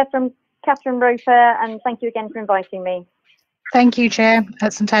you, Chair, from Catherine Roper, and thank you again for inviting me. Thank you, Chair.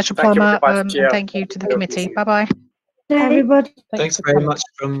 That's Natasha Thank you Palmer, very much, and Chair. thank you to the committee. Bye-bye. Everybody. Thanks very much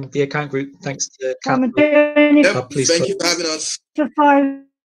from the account group. Thanks to Council. Yep, thank you for having us. For 5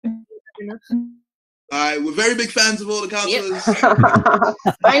 We're very big fans of all the councillors.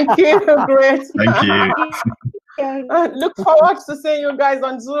 Thank you, great. Thank you. Look forward to seeing you guys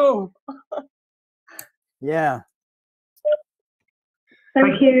on Zoom. Yeah.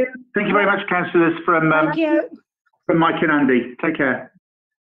 Thank you. Thank you very much, councillors, from Mike and Andy. Take care.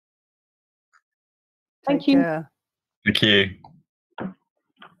 Thank you. Thank you.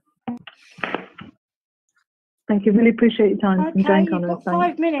 Thank you. Really appreciate your time. Okay, Enjoying you've Connors. got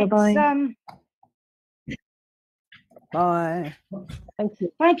 5 minutes. Bye-bye. Bye. Thank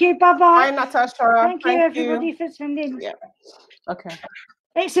you. Thank you. Bye-bye. Bye, Natasha. Thank you, everybody, for attending. Yeah. Okay.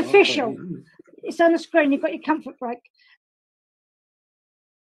 It's official. It's on the screen. You've got your comfort break.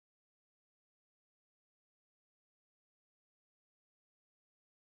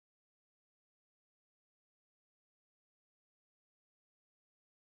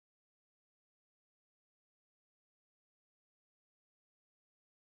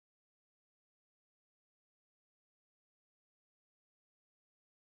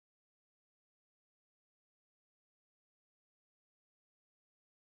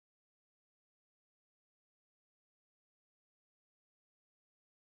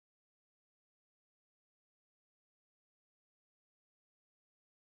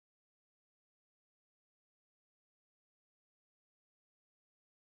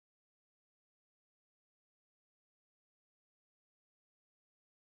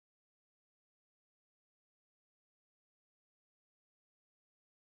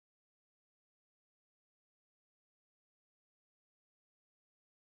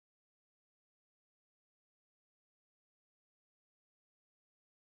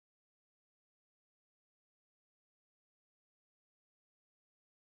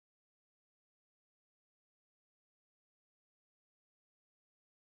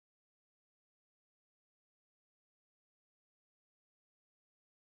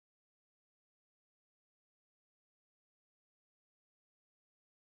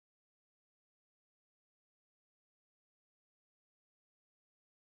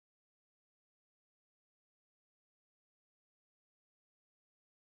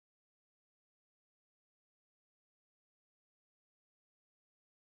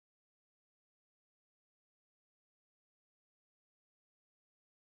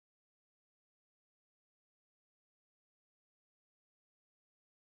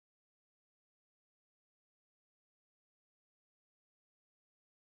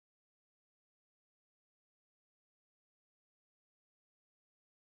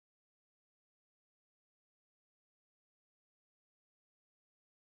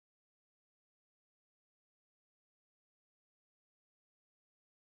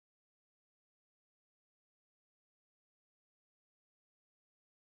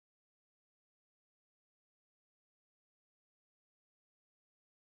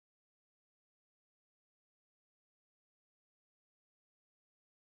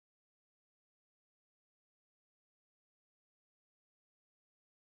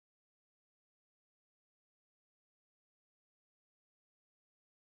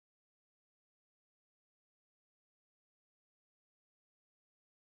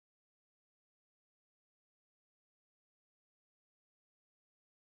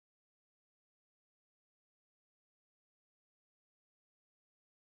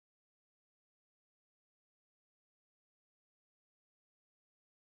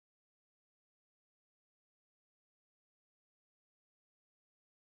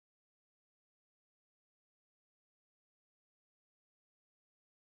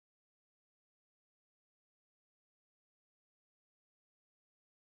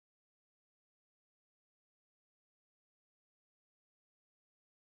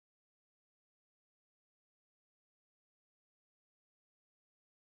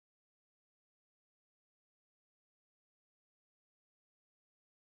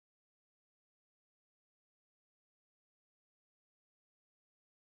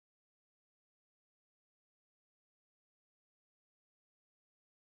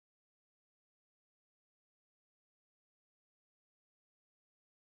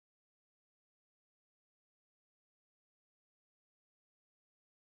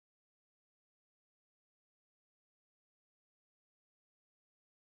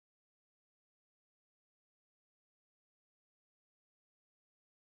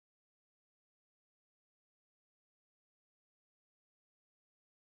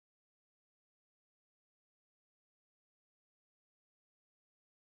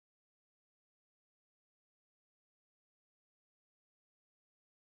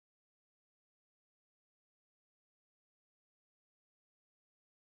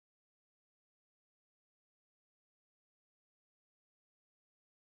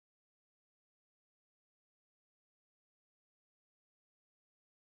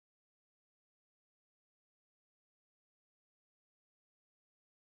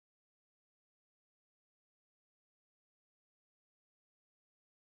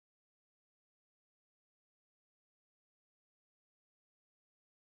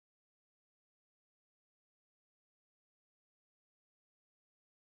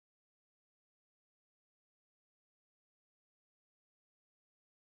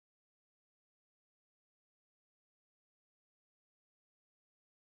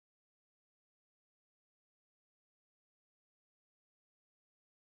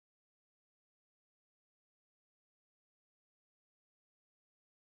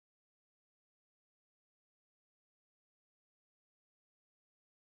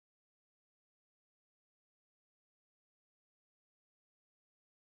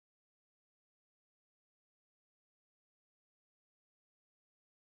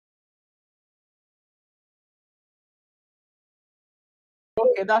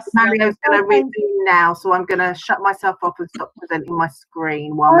 Okay, that's Mario's going to resume now, so I'm going to shut myself off and stop presenting my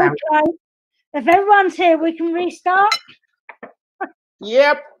screen while Mario. Okay. If everyone's here, we can restart.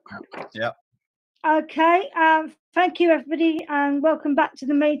 Yep. Yep. Okay. Thank you, everybody, and welcome back to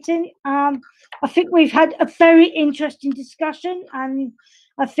the meeting. I think we've had a very interesting discussion, and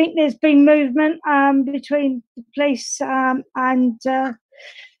I think there's been movement between the police and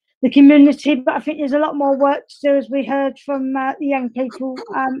the community, but I think there's a lot more work to do, as we heard from the young people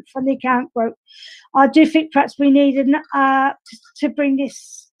from the account group. I do think perhaps we needed to bring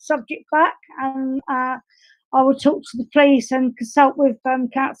this subject back, and I will talk to the police and consult with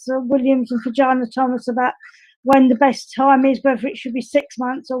Councillor Williams and Virginia Thomas about when the best time is, whether it should be 6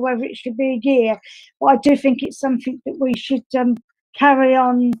 months or whether it should be a year. But I do think it's something that we should carry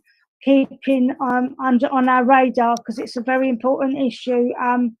on keeping on our radar, because it's a very important issue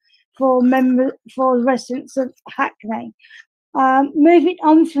for residents of Hackney. Moving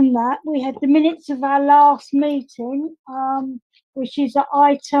on from that, we had the minutes of our last meeting, which is at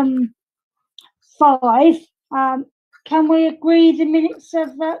item 5. Can we agree the minutes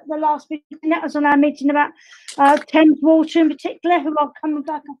of the last meeting? That was on our meeting about Thames Water in particular, who are coming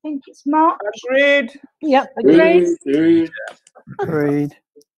back, I think it's March. Agreed. Yep, agreed. Agreed.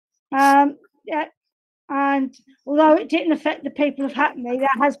 Yeah, and although it didn't affect the people of Hackney, there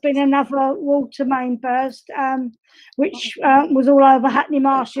has been another water main burst, which was all over Hackney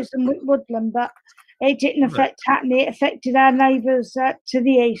Marshes and Woodland, but it didn't affect Hackney. It affected our neighbours to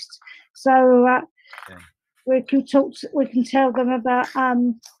the east. So we can tell them about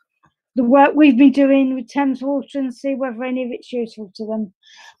the work we've been doing with Thames Water and see whether any of it's useful to them.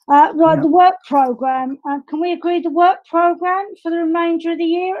 The work programme. Can we agree the work programme for the remainder of the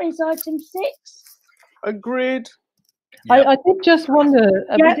year is item 6? Agreed. I did just wonder.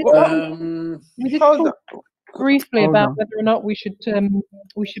 We did talk briefly about whether or not we should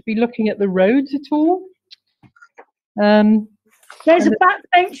be looking at the roads at all. There's a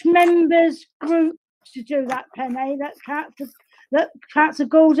backbench members group to do that, Penny. That Councillor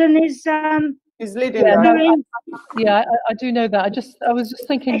Gordon is leading. Yeah, I do know that. I was just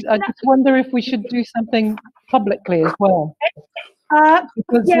thinking. I just wonder if we should do something publicly as well.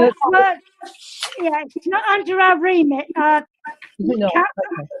 It's not under our remit.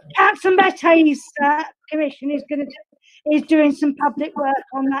 Councillor Mette's commission is doing some public work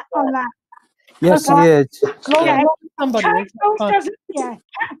on that. Yes, he is.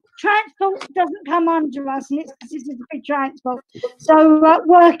 Transport doesn't come under us, and it's considered to be transport. So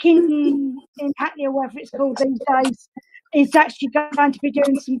working in Hackney, or whatever it's called these days, is actually going to be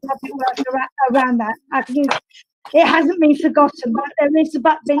doing some public work around that. It hasn't been forgotten, but there is a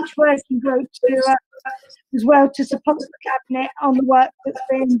backbench working group as well to support the cabinet on the work that's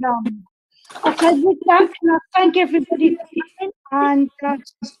being done. Okay, with that, can I thank everybody for coming, and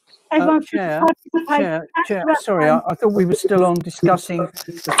everyone Chair, sorry, I thought we were still on discussing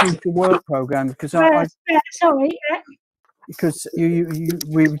the future work programme, because because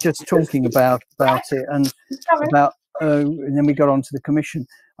we were just talking about it and and then we got onto the commission.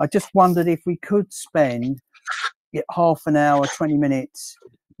 I just wondered if we could spend half an hour, 20 minutes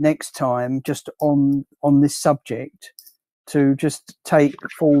next time just on this subject, to just take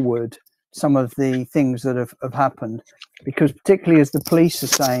forward some of the things that have happened, because particularly as the police are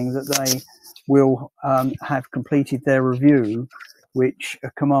saying that they will have completed their review, which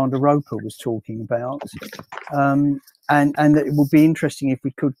Commander Roper was talking about, and it would be interesting if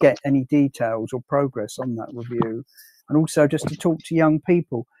we could get any details or progress on that review, and also just to talk to young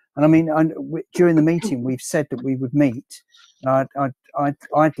people. And I mean, during the meeting we've said that we would meet, and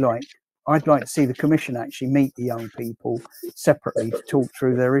I'd like to see the commission actually meet the young people separately to talk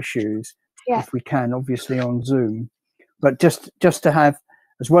through their issues, if we can, obviously on Zoom. But just to have,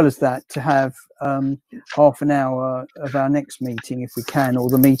 as well as that, to have half an hour of our next meeting, if we can, or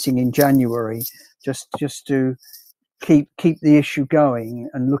the meeting in January, just to keep the issue going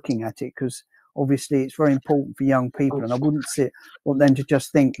and looking at it, because obviously it's very important for young people, and I wouldn't want them to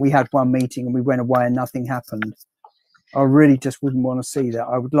just think we had one meeting and we went away and nothing happened. I really just wouldn't want to see that.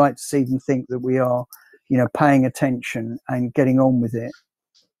 I would like to see them think that we are, paying attention and getting on with it.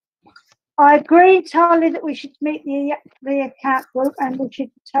 I agree entirely that we should meet the account group and we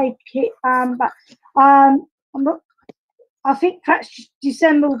should take it. But I think perhaps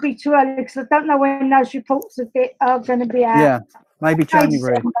December will be too early, because I don't know when those reports are going to be out. Yeah, maybe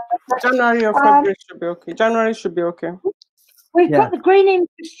January. January or February should be okay. January should be okay. We've got the green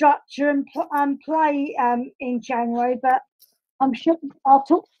infrastructure and play in January, but I'm sure I'll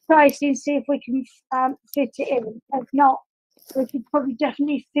talk to Tracy and see if we can fit it in. If not, we could probably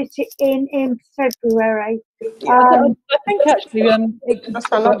definitely fit it in February. I think actually it could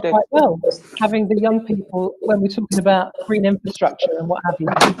work quite well, having the young people, when we're talking about green infrastructure and what have you,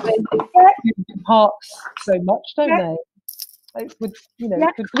 because they use parks so much, don't they? It would, you know,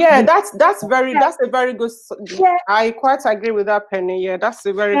 that's a very good. I quite agree with that, Penny. Yeah, that's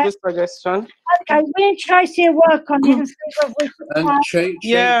a very good suggestion. Okay, we and Tracy work on it and see what we And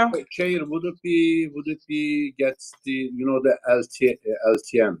Chair, would it be gets the the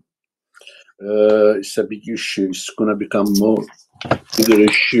LTN? It's a big issue. It's gonna become more bigger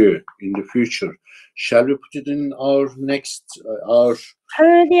issue in the future. Shall we put it in our next our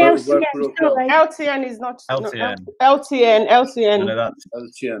LTN is not LTN. LTN. No, that's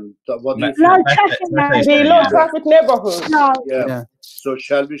LTN. What do you low think? traffic The low traffic neighborhood. No. Yeah. So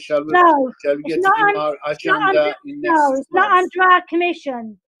shall we No, get it in our it's not agenda in next no, it's not month? under our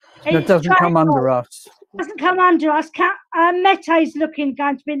commission. No, it doesn't come under us. It doesn't come under us. Meta is going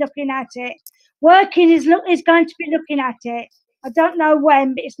to be looking at it. Working is going to be looking at it. I don't know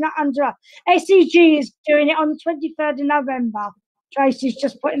when, but it's not under us. SEG is doing it on the 23rd of November. Tracy's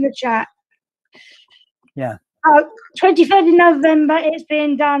just put in the chat. Yeah. 23rd of November, it's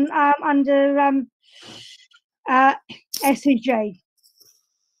being done under SEG.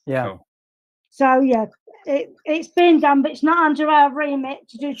 Yeah. So, yeah, it's been done, but it's not under our remit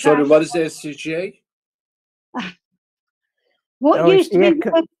to do. Sorry, what is the SCGA? What used to be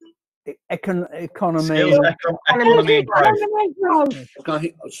economy. Skills, economy and growth.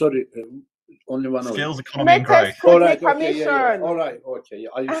 Sorry, only one. Skills, economy and growth. All right, okay, yeah. All right, okay.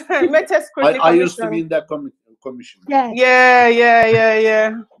 I used to be in that commission. Yeah.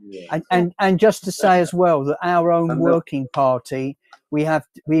 And just to say as well that our own working party, we have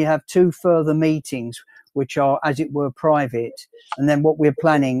 2 further meetings which are, as it were, private, and then what we're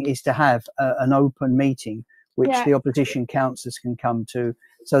planning is to have an open meeting which the opposition councillors can come to.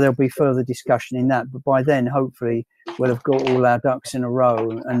 So there'll be further discussion in that. But by then, hopefully, we'll have got all our ducks in a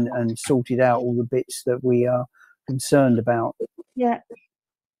row and sorted out all the bits that we are concerned about. Yeah.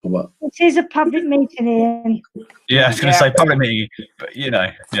 It is a public meeting, Ian. Yeah, I was going to say public meeting, but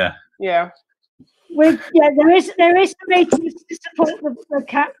yeah. Yeah. There is meetings to support the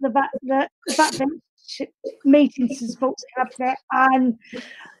backbench meetings to support the cabinet,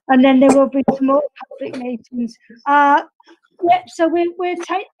 and then there will be some more public meetings. So we're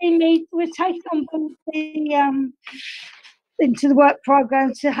taking on board into the work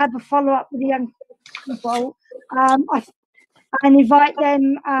programme to have a follow up with the young people. And invite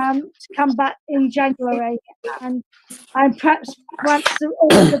them to come back in January, and perhaps once all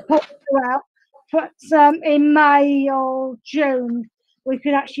the reports are out, perhaps in May or June, we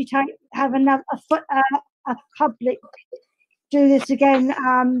could actually have a public do this again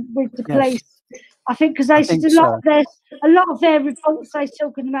with the police. I think because a lot of their reports they're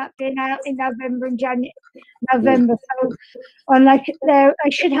talking about being out in November and November. So, and they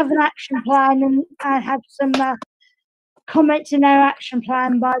should have an action plan and have some comments in our action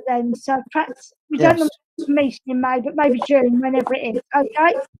plan by then. So perhaps we don't know meeting in May, but maybe June, whenever it is.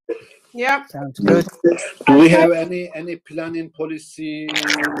 Okay. Yeah. Sounds good. Do we have any planning policy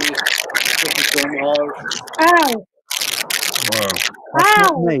on our? Ow. That's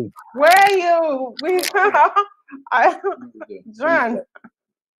not me. Where are you? John.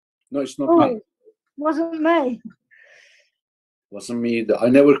 No, it's not me. Wasn't me. Wasn't me either. I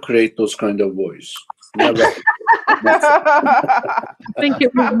never create those kind of voice. Never. I think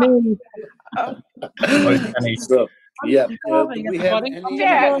it was me. So, yeah. Do we have any? Can we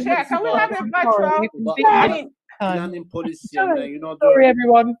have a virtual planning policy? Sorry. Sorry,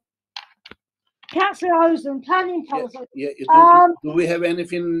 everyone. Councillor Ozen, planning policy. Do we have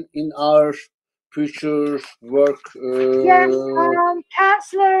anything in our future work? Yes,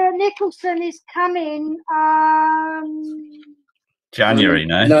 Councillor Nicholson is coming. January,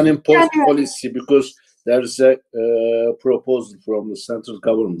 no? Planning policy, because there's a proposal from the central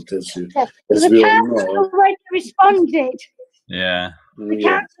government, as we all know. Already responded. Yeah. The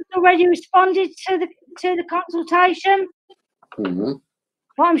council's already responded to the consultation. Mm-hmm.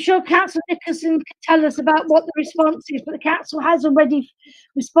 Well, I'm sure Councillor Nicholson can tell us about what the response is, but the council has already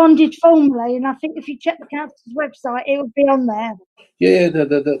responded formally, and I think if you check the council's website, it will be on there. Yeah.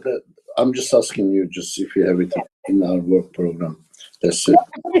 I'm just asking you, just if you have it in our work program. That's it.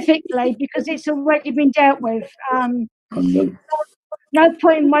 Specifically, because it's already been dealt with. No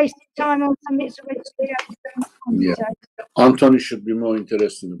point in wasting time on something that's already been dealt with. Yeah. Anthony should be more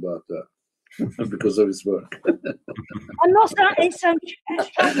interested about that. Because of his work. I'm not saying it's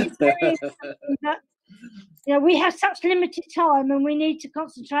very but we have such limited time and we need to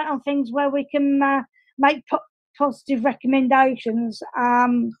concentrate on things where we can make positive recommendations.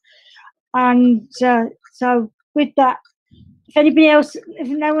 So with that, if anybody else, if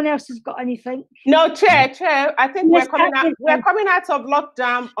no one else has got anything. No, Chair, I think we're coming out of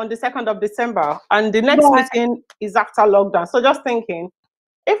lockdown on the 2nd of December, and the next meeting is after lockdown. So just thinking,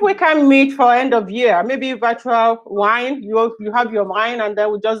 if we can meet for end of year, maybe virtual wine, you have your wine, and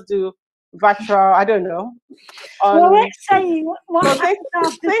then we just do virtual, I don't know. Well, let's say what so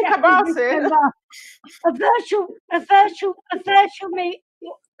think about it. A virtual meet,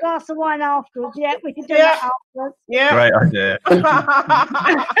 glass of wine afterwards. Yeah, we can do that afterwards. Yeah. Great idea.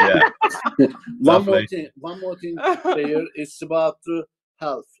 One more thing, Chair, it's about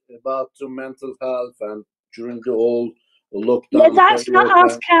health, about mental health, and during the whole lockdown. Yeah, that's not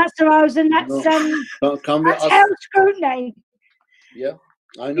us, Councillor Rosen. That's that's health scrutiny. Yeah,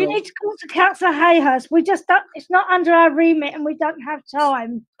 I know. You need to call to Councillor Hayhurst. We just don't. It's not under our remit, and we don't have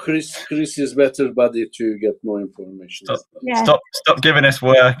time. Chris is better buddy to get more information. Stop giving us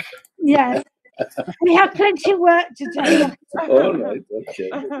work. Yeah, we have plenty of work to do. All right. Okay.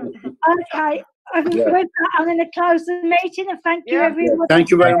 Okay. With that, I'm going to close the meeting and thank you, everyone. Thank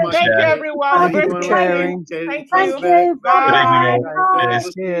you very much. Thank you, everyone. Thank you. Thank you. Bye. Good evening all. Bye.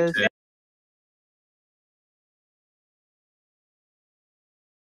 Cheers.